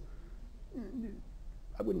bolt,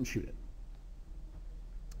 I wouldn't shoot it.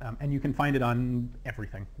 And you can find it on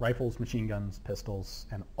everything: rifles, machine guns, pistols,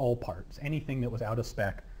 and all parts. Anything that was out of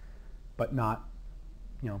spec, but not,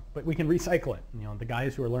 you know, but we can recycle it. You know, the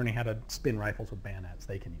guys who are learning how to spin rifles with bayonets,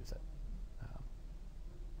 they can use it.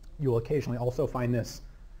 You will occasionally also find this.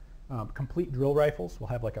 Complete drill rifles will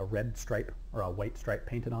have like a red stripe or a white stripe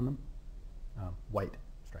painted on them. White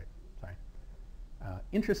stripe, sorry.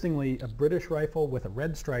 Interestingly, a British rifle with a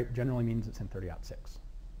red stripe generally means it's in 30-06.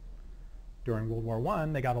 During World War I,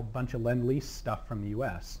 they got a bunch of Lend-Lease stuff from the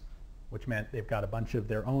US, which meant they've got a bunch of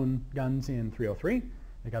their own guns in 303.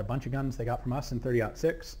 They got a bunch of guns they got from us in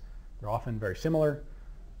 30-06. They're often very similar.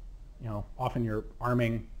 You know, often you're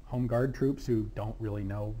arming home guard troops who don't really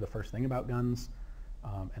know the first thing about guns.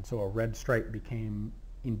 And so a red stripe became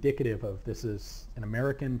indicative of this is an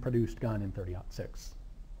American-produced gun in 30-06.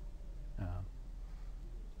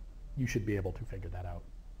 You should be able to figure that out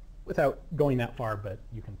without going that far, but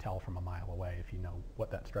you can tell from a mile away if you know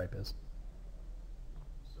what that stripe is.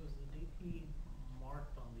 So is the DP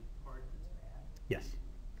marked on the part that's bad? Yes.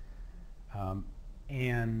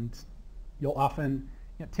 And you'll often,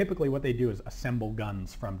 you know, typically what they do is assemble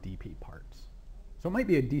guns from DP parts. So it might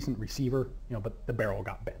be a decent receiver, you know, but the barrel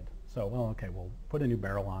got bent. So, well, okay, we'll put a new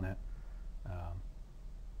barrel on it.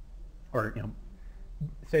 Or, you know,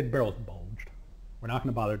 say the barrel's bulged. We're not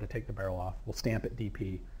going to bother to take the barrel off. We'll stamp it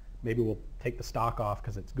DP. Maybe we'll take the stock off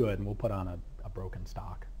because it's good, and we'll put on a broken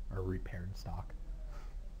stock or a repaired stock.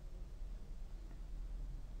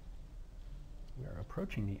 We are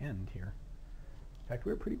approaching the end here. In fact,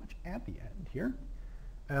 we're pretty much at the end here.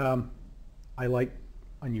 I like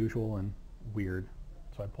unusual and weird,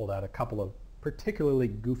 so I pulled out a couple of particularly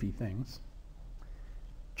goofy things.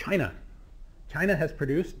 China. China has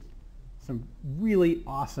produced some really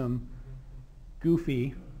awesome,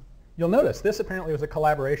 goofy. You'll notice this apparently was a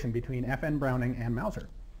collaboration between FN Browning and Mauser.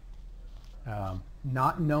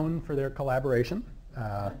 Not known for their collaboration.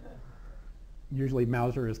 Usually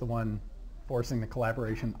Mauser is the one forcing the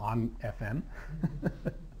collaboration on FN.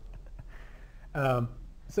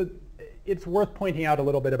 So it's worth pointing out a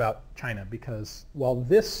little bit about China because while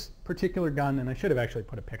this particular gun, and I should have actually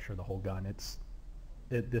put a picture of the whole gun,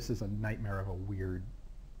 this is a nightmare of a weird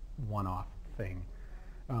one-off thing.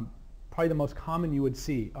 Probably the most common you would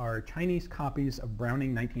see are Chinese copies of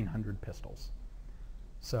Browning 1900 pistols.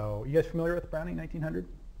 So you guys familiar with Browning 1900?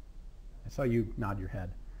 I saw you nod your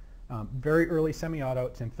head. Very early semi-auto,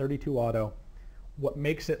 it's in 32 auto. What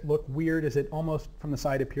makes it look weird is it almost from the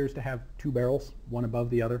side appears to have two barrels, one above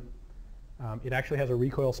the other. It actually has a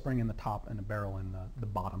recoil spring in the top and a barrel in the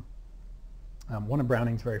bottom. One of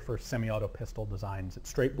Browning's very first semi-auto pistol designs. It's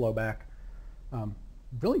straight blowback.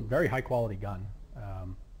 Really very high quality gun.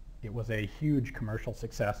 It was a huge commercial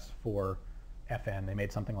success for FN. They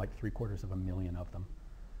made something like 750,000 of them.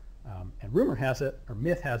 And rumor has it, or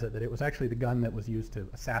myth has it, that it was actually the gun that was used to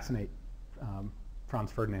assassinate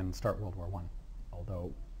Franz Ferdinand and start World War I,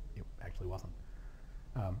 although it actually wasn't.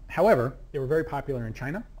 However, they were very popular in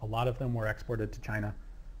China. A lot of them were exported to China.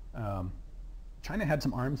 China had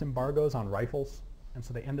some arms embargoes on rifles, and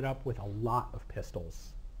so they ended up with a lot of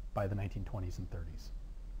pistols by the 1920s and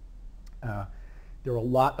 30s. There were a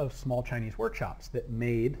lot of small Chinese workshops that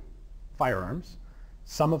made firearms.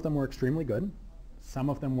 Some of them were extremely good. Some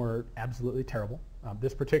of them were absolutely terrible.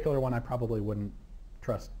 This particular one I probably wouldn't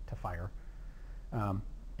trust to fire.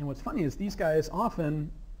 And what's funny is these guys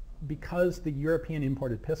often, because the European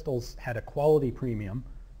imported pistols had a quality premium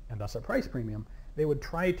and thus a price premium, they would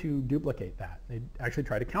try to duplicate that. They'd actually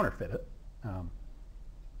try to counterfeit it.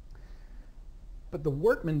 But the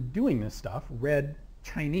workmen doing this stuff read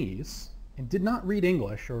Chinese and did not read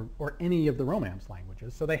English or any of the Romance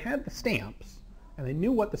languages. So they had the stamps and they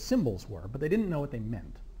knew what the symbols were, but they didn't know what they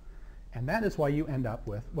meant. And that is why you end up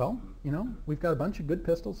with, well, you know, we've got a bunch of good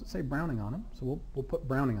pistols that say Browning on them, so we'll put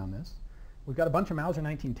Browning on this. We've got a bunch of Mauser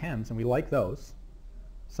 1910s, and we like those.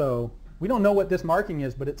 So we don't know what this marking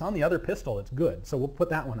is, but it's on the other pistol. It's good, so we'll put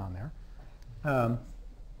that one on there.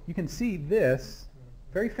 You can see this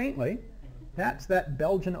very faintly. That's that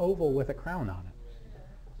Belgian oval with a crown on it,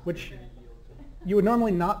 which you would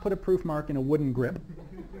normally not put a proof mark in a wooden grip.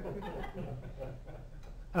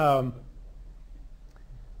 And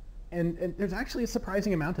there's actually a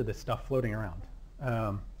surprising amount of this stuff floating around.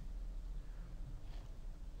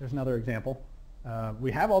 There's another example.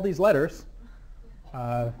 We have all these letters.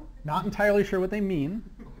 Not entirely sure what they mean.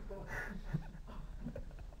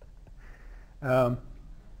 I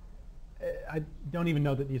don't even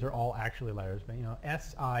know that these are all actually letters, but you know,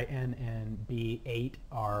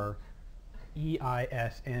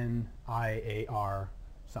 SINNB8REISNIAR,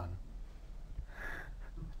 sun.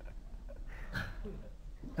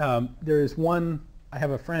 There's one, I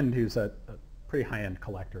have a friend who's a pretty high-end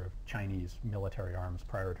collector of Chinese military arms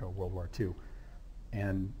prior to World War II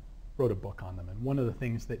and wrote a book on them. And one of the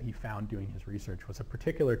things that he found doing his research was a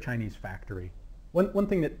particular Chinese factory. One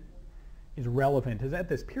thing that is relevant is at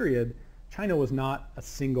this period, China was not a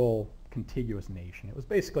single contiguous nation. It was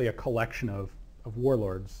basically a collection of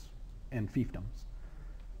warlords and fiefdoms.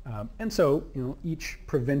 And so, you know, each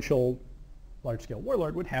provincial large-scale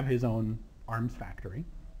warlord would have his own arms factory.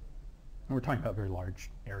 And we're talking about very large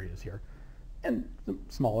areas here, and some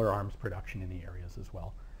smaller arms production in the areas as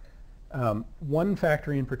well. One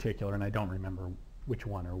factory in particular, and I don't remember which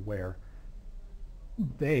one or where,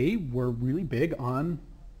 they were really big on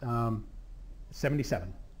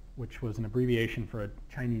 77, which was an abbreviation for a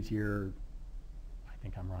Chinese year. I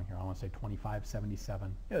think I'm wrong here. I want to say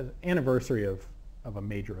 2577. It was an anniversary of a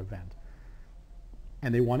major event.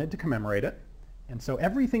 And they wanted to commemorate it. And so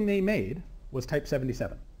everything they made was type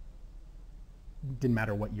 77. Didn't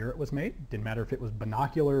matter what year it was made. Didn't matter if it was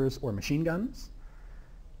binoculars or machine guns.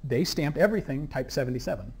 They stamped everything type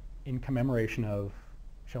 77 in commemoration of,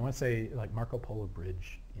 I want to say, like Marco Polo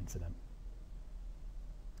Bridge incident.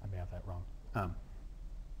 I may have that wrong.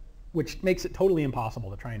 Which makes it totally impossible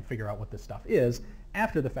to try and figure out what this stuff is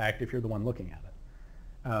after the fact if you're the one looking at it.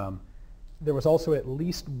 There was also at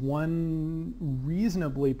least one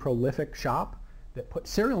reasonably prolific shop that put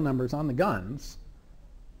serial numbers on the guns,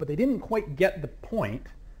 but they didn't quite get the point,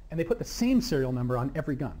 and they put the same serial number on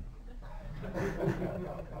every gun.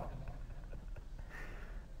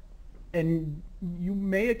 And you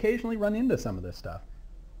may occasionally run into some of this stuff.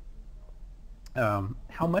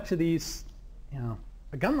 How much of these, you know,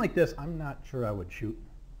 a gun like this, I'm not sure I would shoot.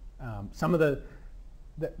 Some of the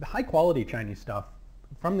high quality Chinese stuff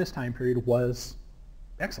from this time period was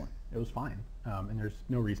excellent. It was fine. And there's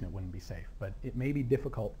no reason it wouldn't be safe. But it may be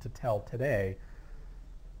difficult to tell today.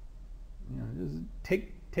 You know, just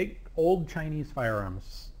take old Chinese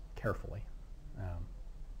firearms carefully.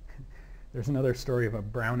 There's another story of a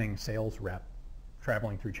Browning sales rep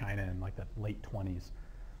traveling through China in like the late 20s.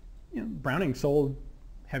 You know, Browning sold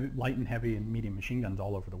light and heavy and medium machine guns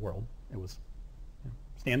all over the world. It was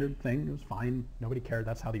standard thing. It was fine. Nobody cared.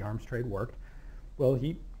 That's how the arms trade worked. Well,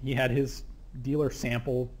 he had his dealer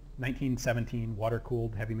sample 1917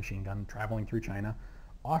 water-cooled heavy machine gun traveling through China,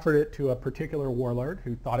 offered it to a particular warlord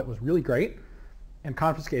who thought it was really great, and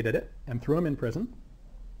confiscated it and threw him in prison,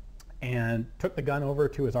 and took the gun over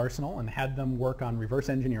to his arsenal and had them work on reverse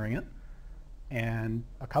engineering it. And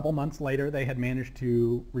a couple months later, they had managed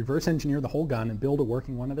to reverse engineer the whole gun and build a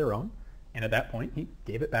working one of their own. And at that point, he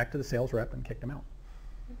gave it back to the sales rep and kicked him out.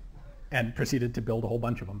 And proceeded to build a whole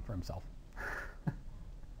bunch of them for himself.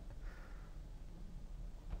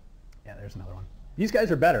 Yeah, there's another one. These guys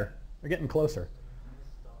are better. They're getting closer.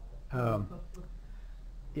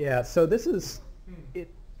 Yeah, so this is,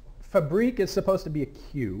 Fabrique is supposed to be a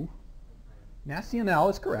Q. National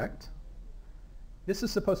is correct. This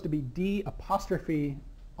is supposed to be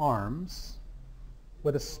D''arms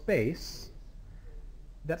with a space.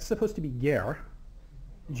 That's supposed to be guerre,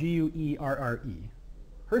 Guerre.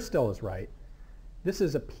 Herstel is right. This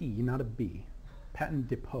is a P, not a B. Patent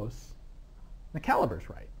de poste. The caliber's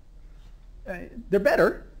right. They're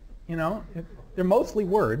better, you know. They're mostly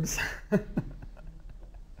words.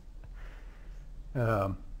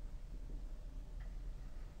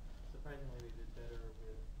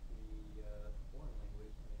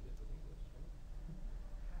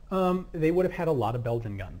 They would have had a lot of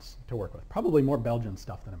Belgian guns to work with, probably more Belgian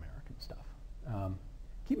stuff than American stuff.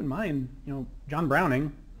 Keep in mind, John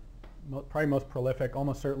Browning, probably most prolific,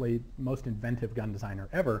 almost certainly most inventive gun designer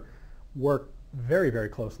ever, worked very, very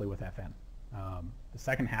closely with FN. The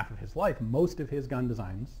second half of his life, most of his gun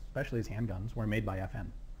designs, especially his handguns, were made by FN.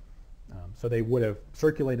 So they would have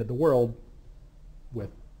circulated the world with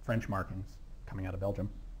French markings coming out of Belgium.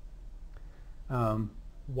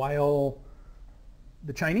 While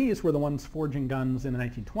the Chinese were the ones forging guns in the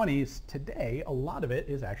 1920s, today a lot of it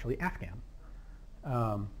is actually Afghan.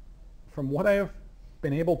 From what I have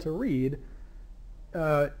been able to read,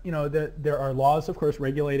 there are laws, of course,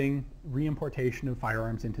 regulating reimportation of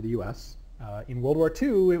firearms into the U.S. In World War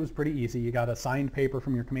II, it was pretty easy. You got a signed paper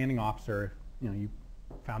from your commanding officer. You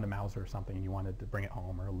found a Mauser or something and you wanted to bring it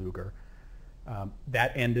home, or a Luger.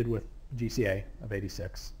 That ended with GCA of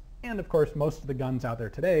 '86. And of course, most of the guns out there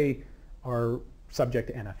today are subject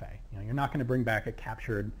to NFA. You're not going to bring back a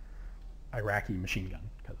captured Iraqi machine gun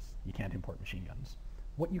because you can't import machine guns.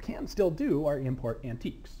 What you can still do are import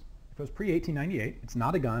antiques. If it was pre-1898, it's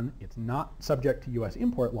not a gun, it's not subject to U.S.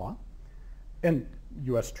 import law, and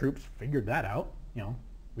U.S. troops figured that out.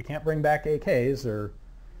 We can't bring back AKs or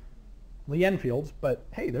Lee Enfields, but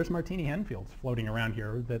hey, there's Martini Enfields floating around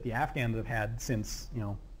here that the Afghans have had since,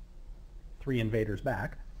 3 invaders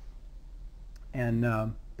back.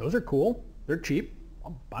 And those are cool. They're cheap.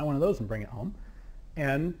 I'll buy one of those and bring it home.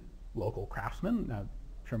 And local craftsmen, I'm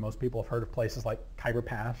sure most people have heard of places like Khyber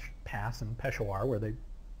Pass and Peshawar, where they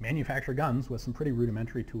manufacture guns with some pretty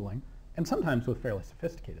rudimentary tooling, and sometimes with fairly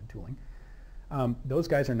sophisticated tooling. Those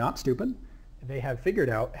guys are not stupid. They have figured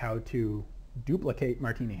out how to duplicate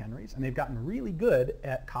Martini Henrys, and they've gotten really good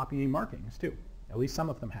at copying markings too. At least some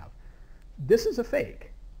of them have. This is a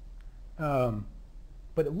fake, but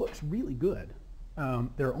it looks really good.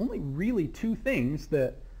 There are only really 2 things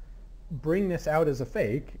that bring this out as a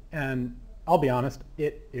fake, and I'll be honest,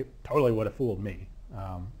 it totally would have fooled me.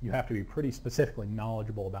 You have to be pretty specifically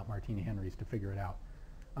knowledgeable about Martini Henrys to figure it out.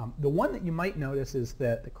 The one that you might notice is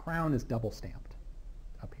that the crown is double stamped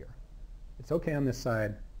up here. It's okay on this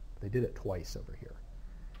side, but they did it twice over here.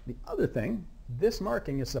 The other thing, this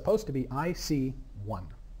marking is supposed to be IC1.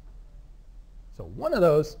 So one of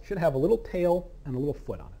those should have a little tail and a little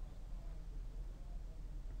foot on it.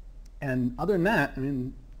 And other than that,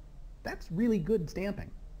 that's really good stamping.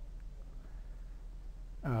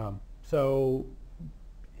 So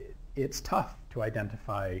it's tough to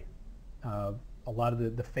identify a lot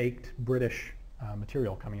of the faked British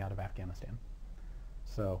material coming out of Afghanistan.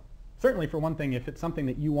 So certainly, for one thing, if it's something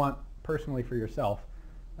that you want personally for yourself,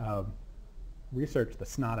 research the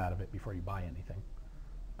snot out of it before you buy anything,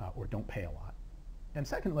 or don't pay a lot. And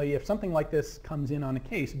secondly, if something like this comes in on a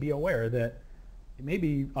case, be aware that it may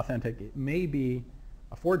be authentic, it may be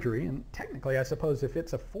a forgery, and technically, I suppose, if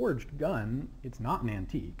it's a forged gun, it's not an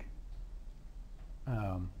antique.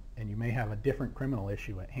 And you may have a different criminal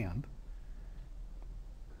issue at hand.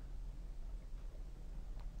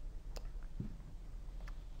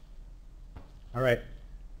 All right,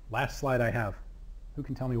 last slide I have. Who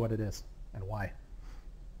can tell me what it is and why?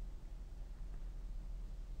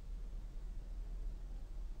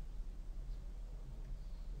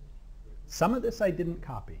 Some of this I didn't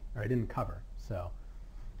copy, or I didn't cover, so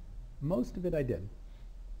most of it I did.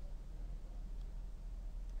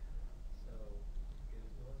 So, it was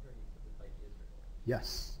military use by Israel.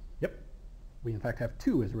 Yes. Yep. We in fact have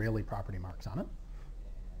 2 Israeli property marks on it. And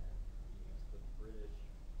used the British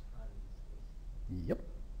tons. Yep.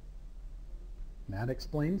 That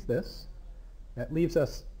explains this. That leaves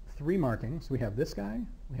us 3 markings. We have this guy,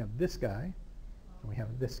 we have this guy, and we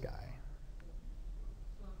have this guy.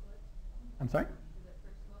 I'm sorry?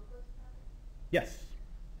 Yes.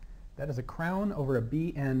 That is a crown over a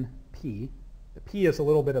BNP. The P is a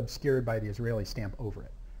little bit obscured by the Israeli stamp over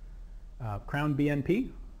it. Crown BNP,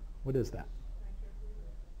 what is that?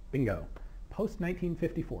 Bingo.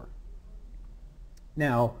 Post-1954.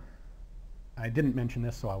 Now, I didn't mention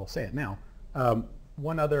this, so I will say it now.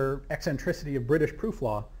 One other eccentricity of British proof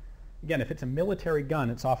law, again, if it's a military gun,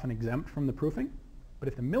 it's often exempt from the proofing. But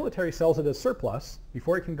if the military sells it as surplus,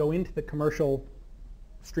 before it can go into the commercial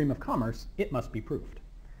stream of commerce, it must be proofed.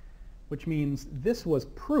 Which means this was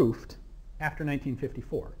proofed after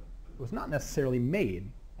 1954. It was not necessarily made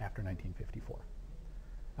after 1954.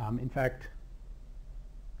 In fact,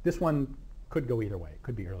 this one could go either way. It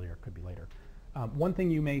could be earlier, it could be later. One thing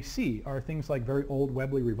you may see are things like very old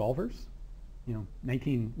Webley revolvers,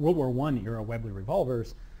 World War I era Webley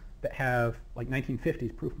revolvers that have like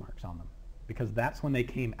 1950s proof marks on them, because that's when they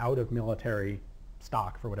came out of military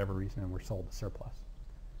stock for whatever reason and were sold as surplus.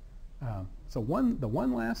 So the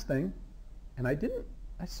one last thing, and I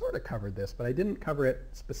sort of covered this, but I didn't cover it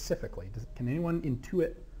specifically. Can anyone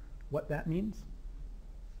intuit what that means?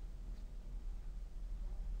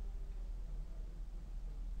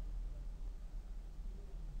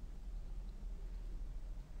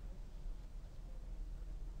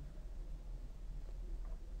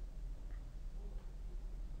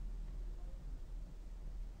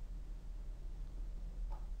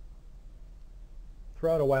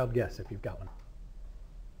 Throw out a wild guess if you've got one.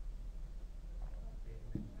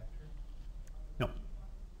 No.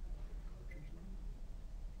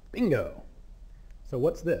 Bingo. So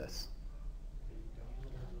what's this?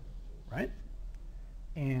 Right?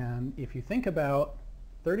 And if you think about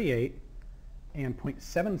 38 and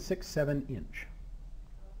 .767 inch,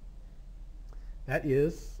 that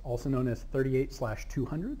is also known as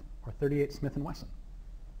 38/200 or 38 Smith & Wesson.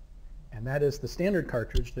 And that is the standard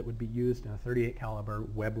cartridge that would be used in a 38 caliber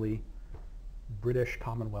Webley British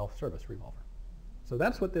Commonwealth service revolver. So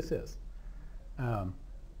that's what this is.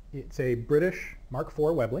 It's a British Mark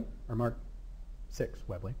IV Webley, or Mark VI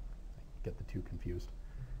Webley. I get the two confused.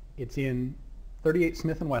 It's in 38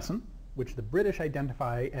 Smith & Wesson, which the British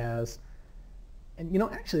identify as, and you know,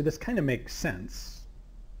 actually this kind of makes sense.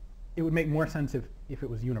 It would make more sense if it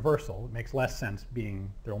was universal. It makes less sense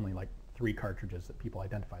being there are only like 3 cartridges that people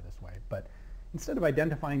identify this way. But instead of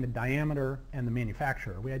identifying the diameter and the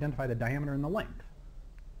manufacturer, we identify the diameter and the length.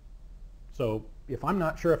 So if I'm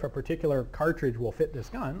not sure if a particular cartridge will fit this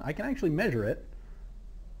gun, I can actually measure it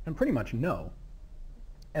and pretty much know,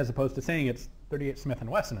 as opposed to saying it's 38 Smith &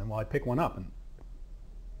 Wesson, and well, I pick one up and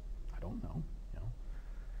I don't know.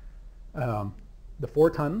 You know. The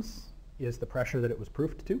 4 tons is the pressure that it was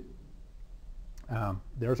proofed to.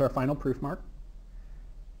 There's our final proof mark,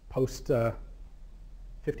 post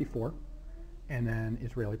 54, and then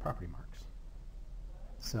Israeli property marks.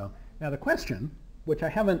 So now the question, which I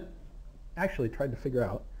haven't actually tried to figure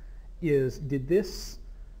out, is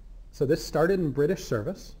so this started in British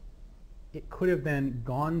service. It could have then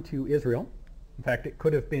gone to Israel. In fact, it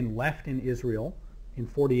could have been left in Israel in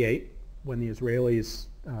 48 when the Israelis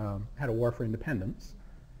had a war for independence.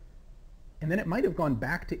 And then it might have gone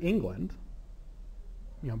back to England,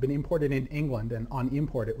 you know, been imported in England, and on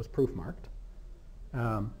import it was proof marked.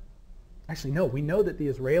 Actually, no, we know that the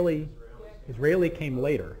Israeli came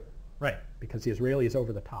later, right, because the Israeli is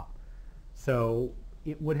over the top. So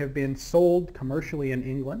it would have been sold commercially in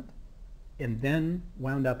England and then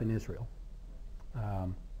wound up in Israel.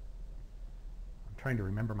 I'm trying to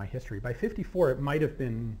remember my history. By 54, it might have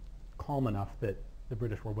been calm enough that the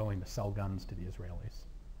British were willing to sell guns to the Israelis.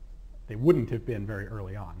 They wouldn't have been very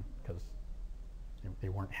early on because they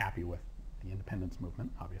weren't happy with the independence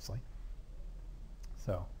movement, obviously.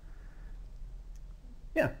 So,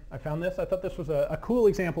 yeah, I found this. I thought this was a cool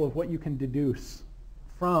example of what you can deduce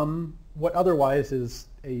from what otherwise is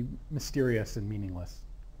a mysterious and meaningless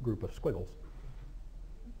group of squiggles.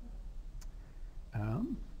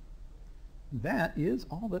 That is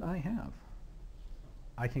all that I have.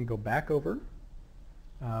 I can go back over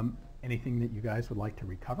anything that you guys would like to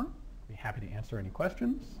recover. Be happy to answer any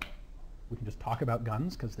questions. We can just talk about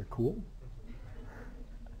guns because they're cool.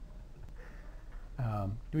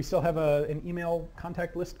 Do we still have an email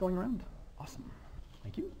contact list going around? Awesome.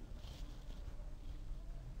 Thank you.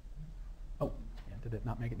 Oh, yeah, did it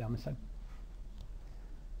not make it down this side?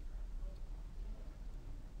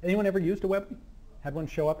 Anyone ever used a Webley? Had one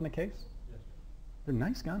show up in a case? Yes. They're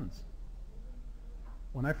nice guns.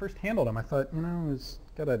 When I first handled them, I thought, you know, it's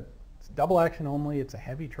double action only. It's a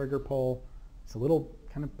heavy trigger pull. It's a little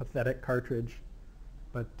kind of pathetic cartridge.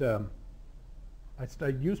 But I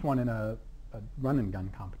used one in a run and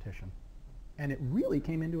gun competition, and it really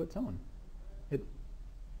came into its own.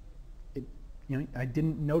 You know, I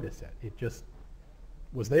didn't notice it. It just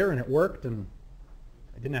was there and it worked, and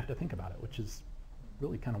I didn't have to think about it, which is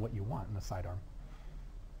really kind of what you want in a sidearm.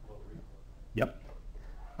 Yep.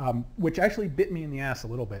 Which actually bit me in the ass a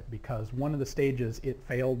little bit because one of the stages it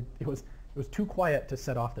failed. It was too quiet to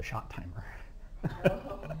set off the shot timer,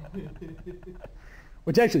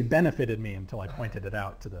 which actually benefited me until I pointed it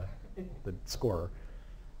out to the scorer.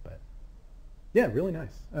 But yeah, really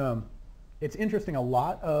nice. It's interesting. A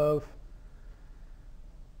lot of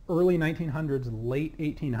early 1900s, late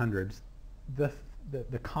 1800s,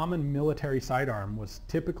 the common military sidearm was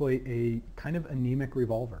typically a kind of anemic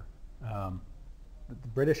revolver. The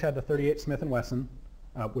British had the 38 Smith & Wesson,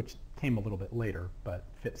 which came a little bit later, but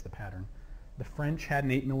fits the pattern. The French had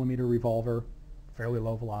an 8mm revolver, fairly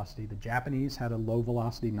low velocity. The Japanese had a low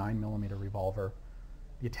velocity 9mm revolver.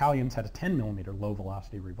 The Italians had a 10mm low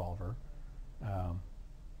velocity revolver.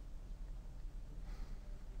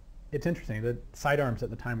 it's interesting that sidearms at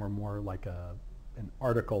the time were more like an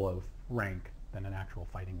article of rank than an actual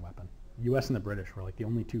fighting weapon. The U.S. and the British were like the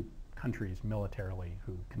only two countries militarily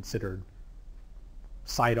who considered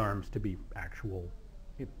sidearms to be actual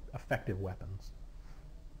effective weapons.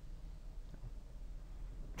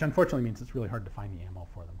 Which unfortunately means it's really hard to find the ammo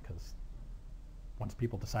for them, because once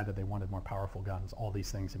people decided they wanted more powerful guns, all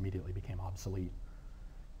these things immediately became obsolete.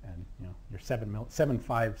 And you know, your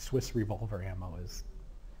 7.5 Swiss revolver ammo is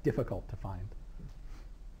difficult to find.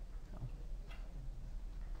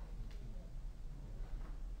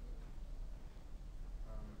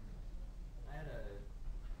 I had a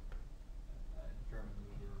German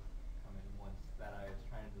Luger come in once that I was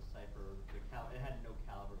trying to decipher the it had no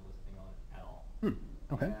caliber listing on it at all.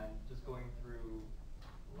 Okay. And just going through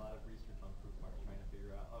a lot of research on proof marks, trying to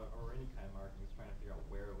figure out, or any kind of markings, trying to figure out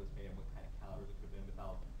where it was made and what kind of calibers it could have been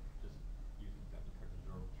without just using gun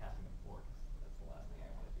cartridges or casting a bore, 'cause that's the last thing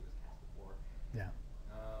I want to do is cast a bore. Yeah.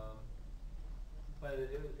 But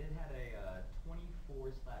it had a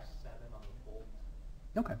 24/7 on the bolt,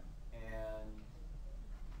 Okay. and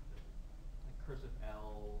a cursive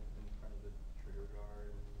L in front of the trigger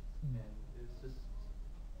guard, and it's just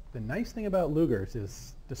The nice thing about Lugers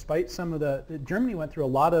is, despite some of Germany went through a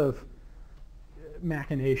lot of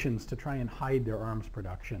machinations to try and hide their arms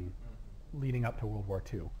production leading up to World War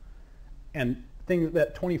II. And things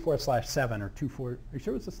that 24/7 or 24, are you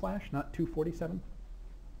sure it was a slash, not 247?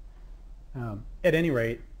 At any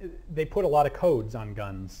rate, they put a lot of codes on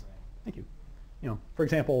guns. Right. Thank you. You know, for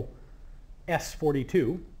example,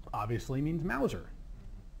 S42 obviously means Mauser.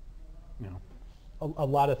 You know, a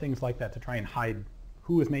lot of things like that to try and hide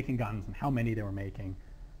who was making guns and how many they were making.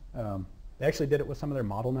 They actually did it with some of their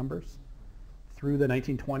model numbers. Through the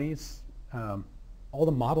 1920s, all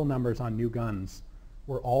the model numbers on new guns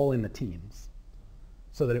were all in the teens,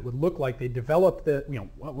 so that it would look like they developed the, you know,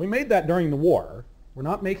 well, we made that during the war. We're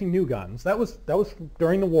not making new guns. That was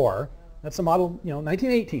during the war. That's the model, you know,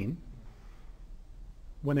 1918,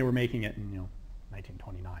 when they were making it in, you know,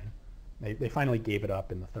 1929. They finally gave it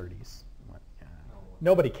up in the 30s.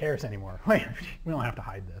 Nobody cares anymore. We don't have to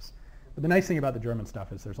hide this. But the nice thing about the German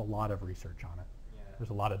stuff is there's a lot of research on it. Yeah. There's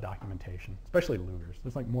a lot of documentation, especially Lugers.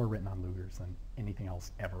 There's like more written on Lugers than anything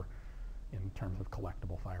else ever in terms of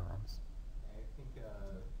collectible firearms. I think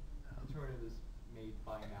Determinative is made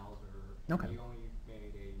by Mauser. Okay. He only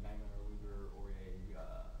made a 9mm Luger or a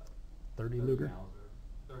 30 Luger? Mauser.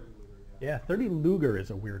 30 Luger, yeah. Yeah, 30 Luger is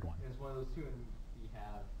a weird one. And it's one of those two, and we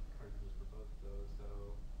have cartridges for both of those, so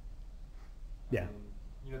Yeah. I mean,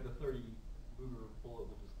 you know, the 30 Luger bullet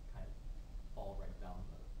would just kind of fall right down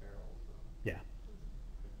the barrel. So. Yeah.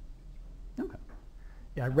 Okay.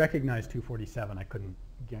 Yeah, I recognize 247. I couldn't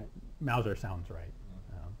get, Mauser sounds right.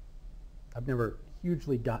 I've never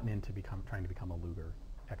hugely gotten into trying to become a Luger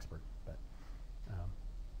expert,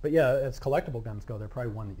 but yeah, as collectible guns go, they're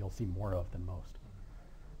probably one that you'll see more of than most,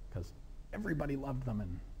 because everybody loved them,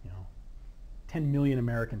 and you know, 10 million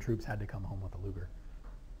American troops had to come home with a Luger.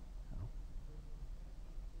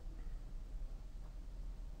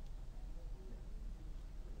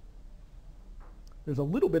 There's a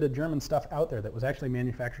little bit of German stuff out there that was actually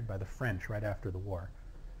manufactured by the French right after the war.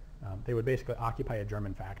 They would basically occupy a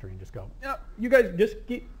German factory and just go, yeah, you guys just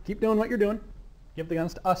keep doing what you're doing. Give the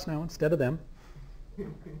guns to us now instead of them.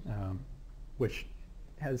 Which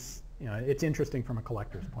has, you know, it's interesting from a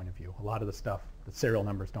collector's point of view. A lot of the stuff, the serial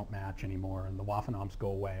numbers don't match anymore, and the Waffenamps go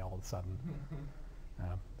away all of a sudden.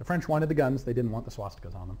 The French wanted the guns, they didn't want the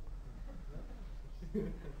swastikas on them.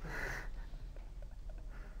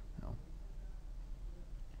 No.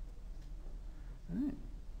 All right.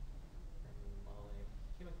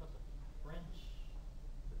 Came across a French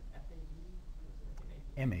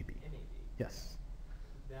FAB? MAB. MAB. Yes.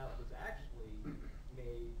 That was actually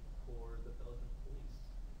made for the Belgian police.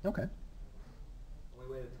 Okay. The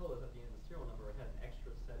only way to tell is at the end of the serial number, it had an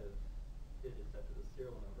extra set of digits after the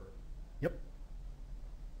serial number. Yep.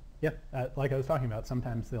 Yeah, like I was talking about,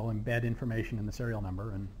 sometimes they'll embed information in the serial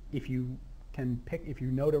number, and if you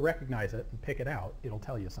know to recognize it and pick it out, it'll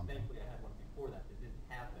tell you something. Thankfully, I had one before that didn't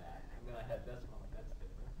have that, and then I had this one, like, that's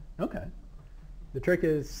different. Okay. The trick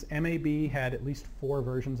is MAB had at least 4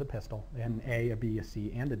 versions of pistol, an A, a B, a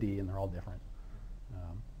C, and a D, and they're all different.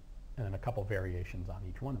 And then a couple variations on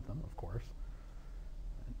each one of them, of course.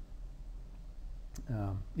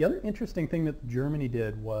 The other interesting thing that Germany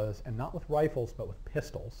did was, and not with rifles, but with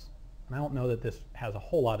pistols, and I don't know that this has a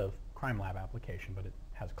whole lot of crime lab application, but it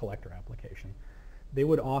has collector application. They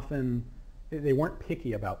would often, they weren't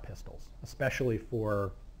picky about pistols, especially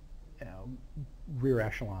for rear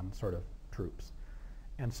echelon sort of troops.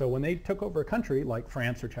 And so when they took over a country like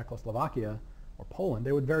France or Czechoslovakia, or Poland,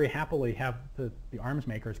 they would very happily have the arms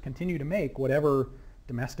makers continue to make whatever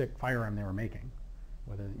domestic firearm they were making,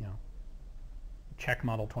 whether, you know, Czech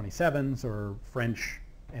Model 27s or French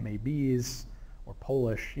MABs or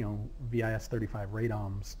Polish, you know, VIS 35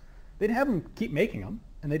 Radoms. They'd have them keep making them,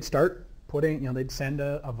 and they'd start putting, you know, they'd send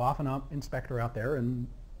a Waffenamt inspector out there and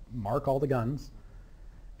mark all the guns.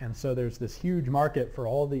 And so there's this huge market for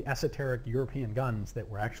all the esoteric European guns that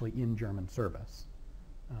were actually in German service.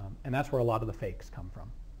 And that's where a lot of the fakes come from,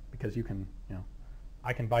 because you can, you know,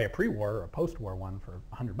 I can buy a pre-war or a post-war one for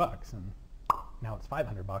 $100, and now it's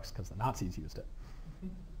 $500 because the Nazis used it.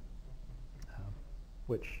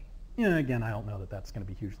 Which, you know, again, I don't know that that's going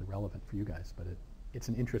to be hugely relevant for you guys, but it's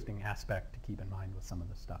an interesting aspect to keep in mind with some of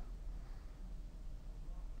this stuff.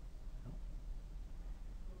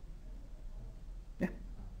 Yeah. Can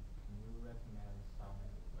you recommend some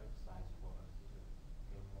websites for us to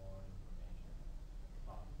get more information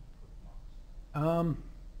about proof marks?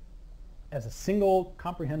 As a single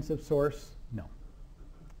comprehensive source, no.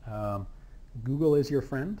 Google is your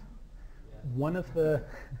friend. Yeah. One of the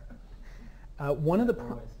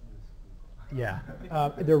yeah,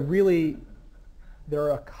 there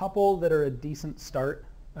are a couple that are a decent start.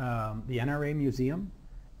 The NRA Museum,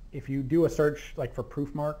 if you do a search like for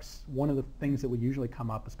proof marks, one of the things that would usually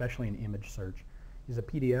come up, especially in image search, is a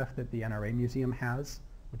PDF that the NRA Museum has,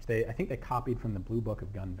 which I think they copied from the Blue Book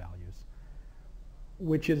of Gun Values,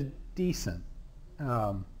 which is decent.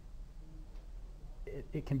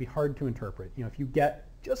 It can be hard to interpret. You know, if you get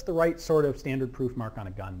just the right sort of standard proof mark on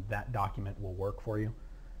a gun, that document will work for you.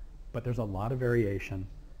 But there's a lot of variation,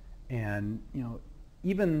 and, you know,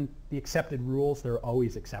 even the accepted rules, there are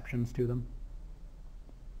always exceptions to them,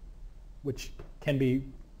 which can be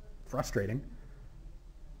frustrating,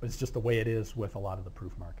 but it's just the way it is with a lot of the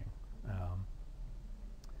proof marking.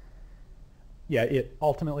 Yeah,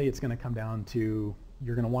 ultimately it's going to come down to,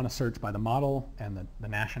 you're going to want to search by the model and the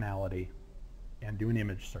nationality and do an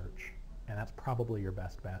image search, and that's probably your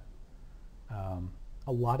best bet.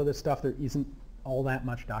 A lot of this stuff, there isn't all that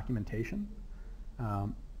much documentation.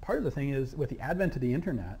 Part of the thing is, with the advent of the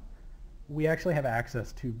internet, we actually have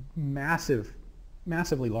access to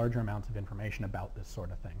massively larger amounts of information about this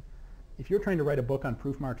sort of thing. If you're trying to write a book on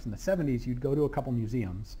proof marks in the 70s, you'd go to a couple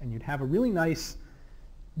museums and you'd have a really nice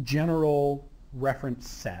general reference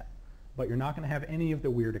set, but you're not going to have any of the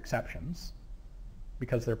weird exceptions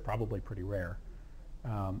because they're probably pretty rare.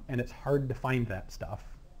 And it's hard to find that stuff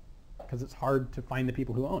because it's hard to find the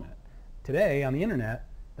people who own it. Today, on the internet,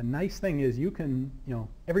 the nice thing is you can, you know,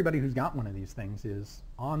 everybody who's got one of these things is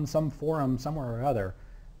on some forum somewhere or other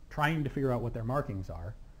trying to figure out what their markings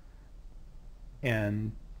are.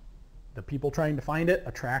 And the people trying to find it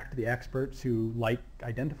attract the experts who like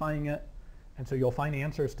identifying it. And so you'll find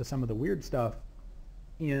answers to some of the weird stuff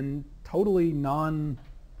in totally non-formal,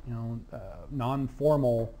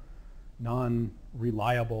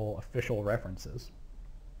 non-reliable official references,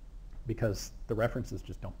 because the references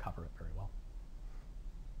just don't cover it very well.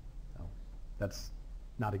 So that's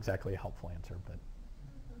not exactly a helpful answer, but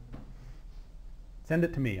send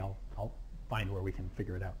it to me. I'll find where we can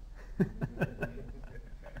figure it out.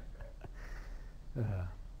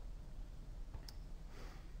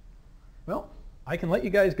 Well, I can let you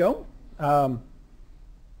guys go. I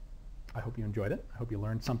hope you enjoyed it. I hope you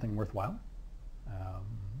learned something worthwhile.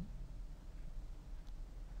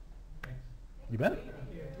 You bet.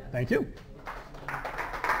 Thank you.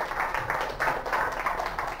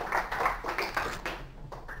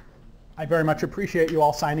 I very much appreciate you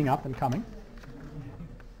all signing up and coming.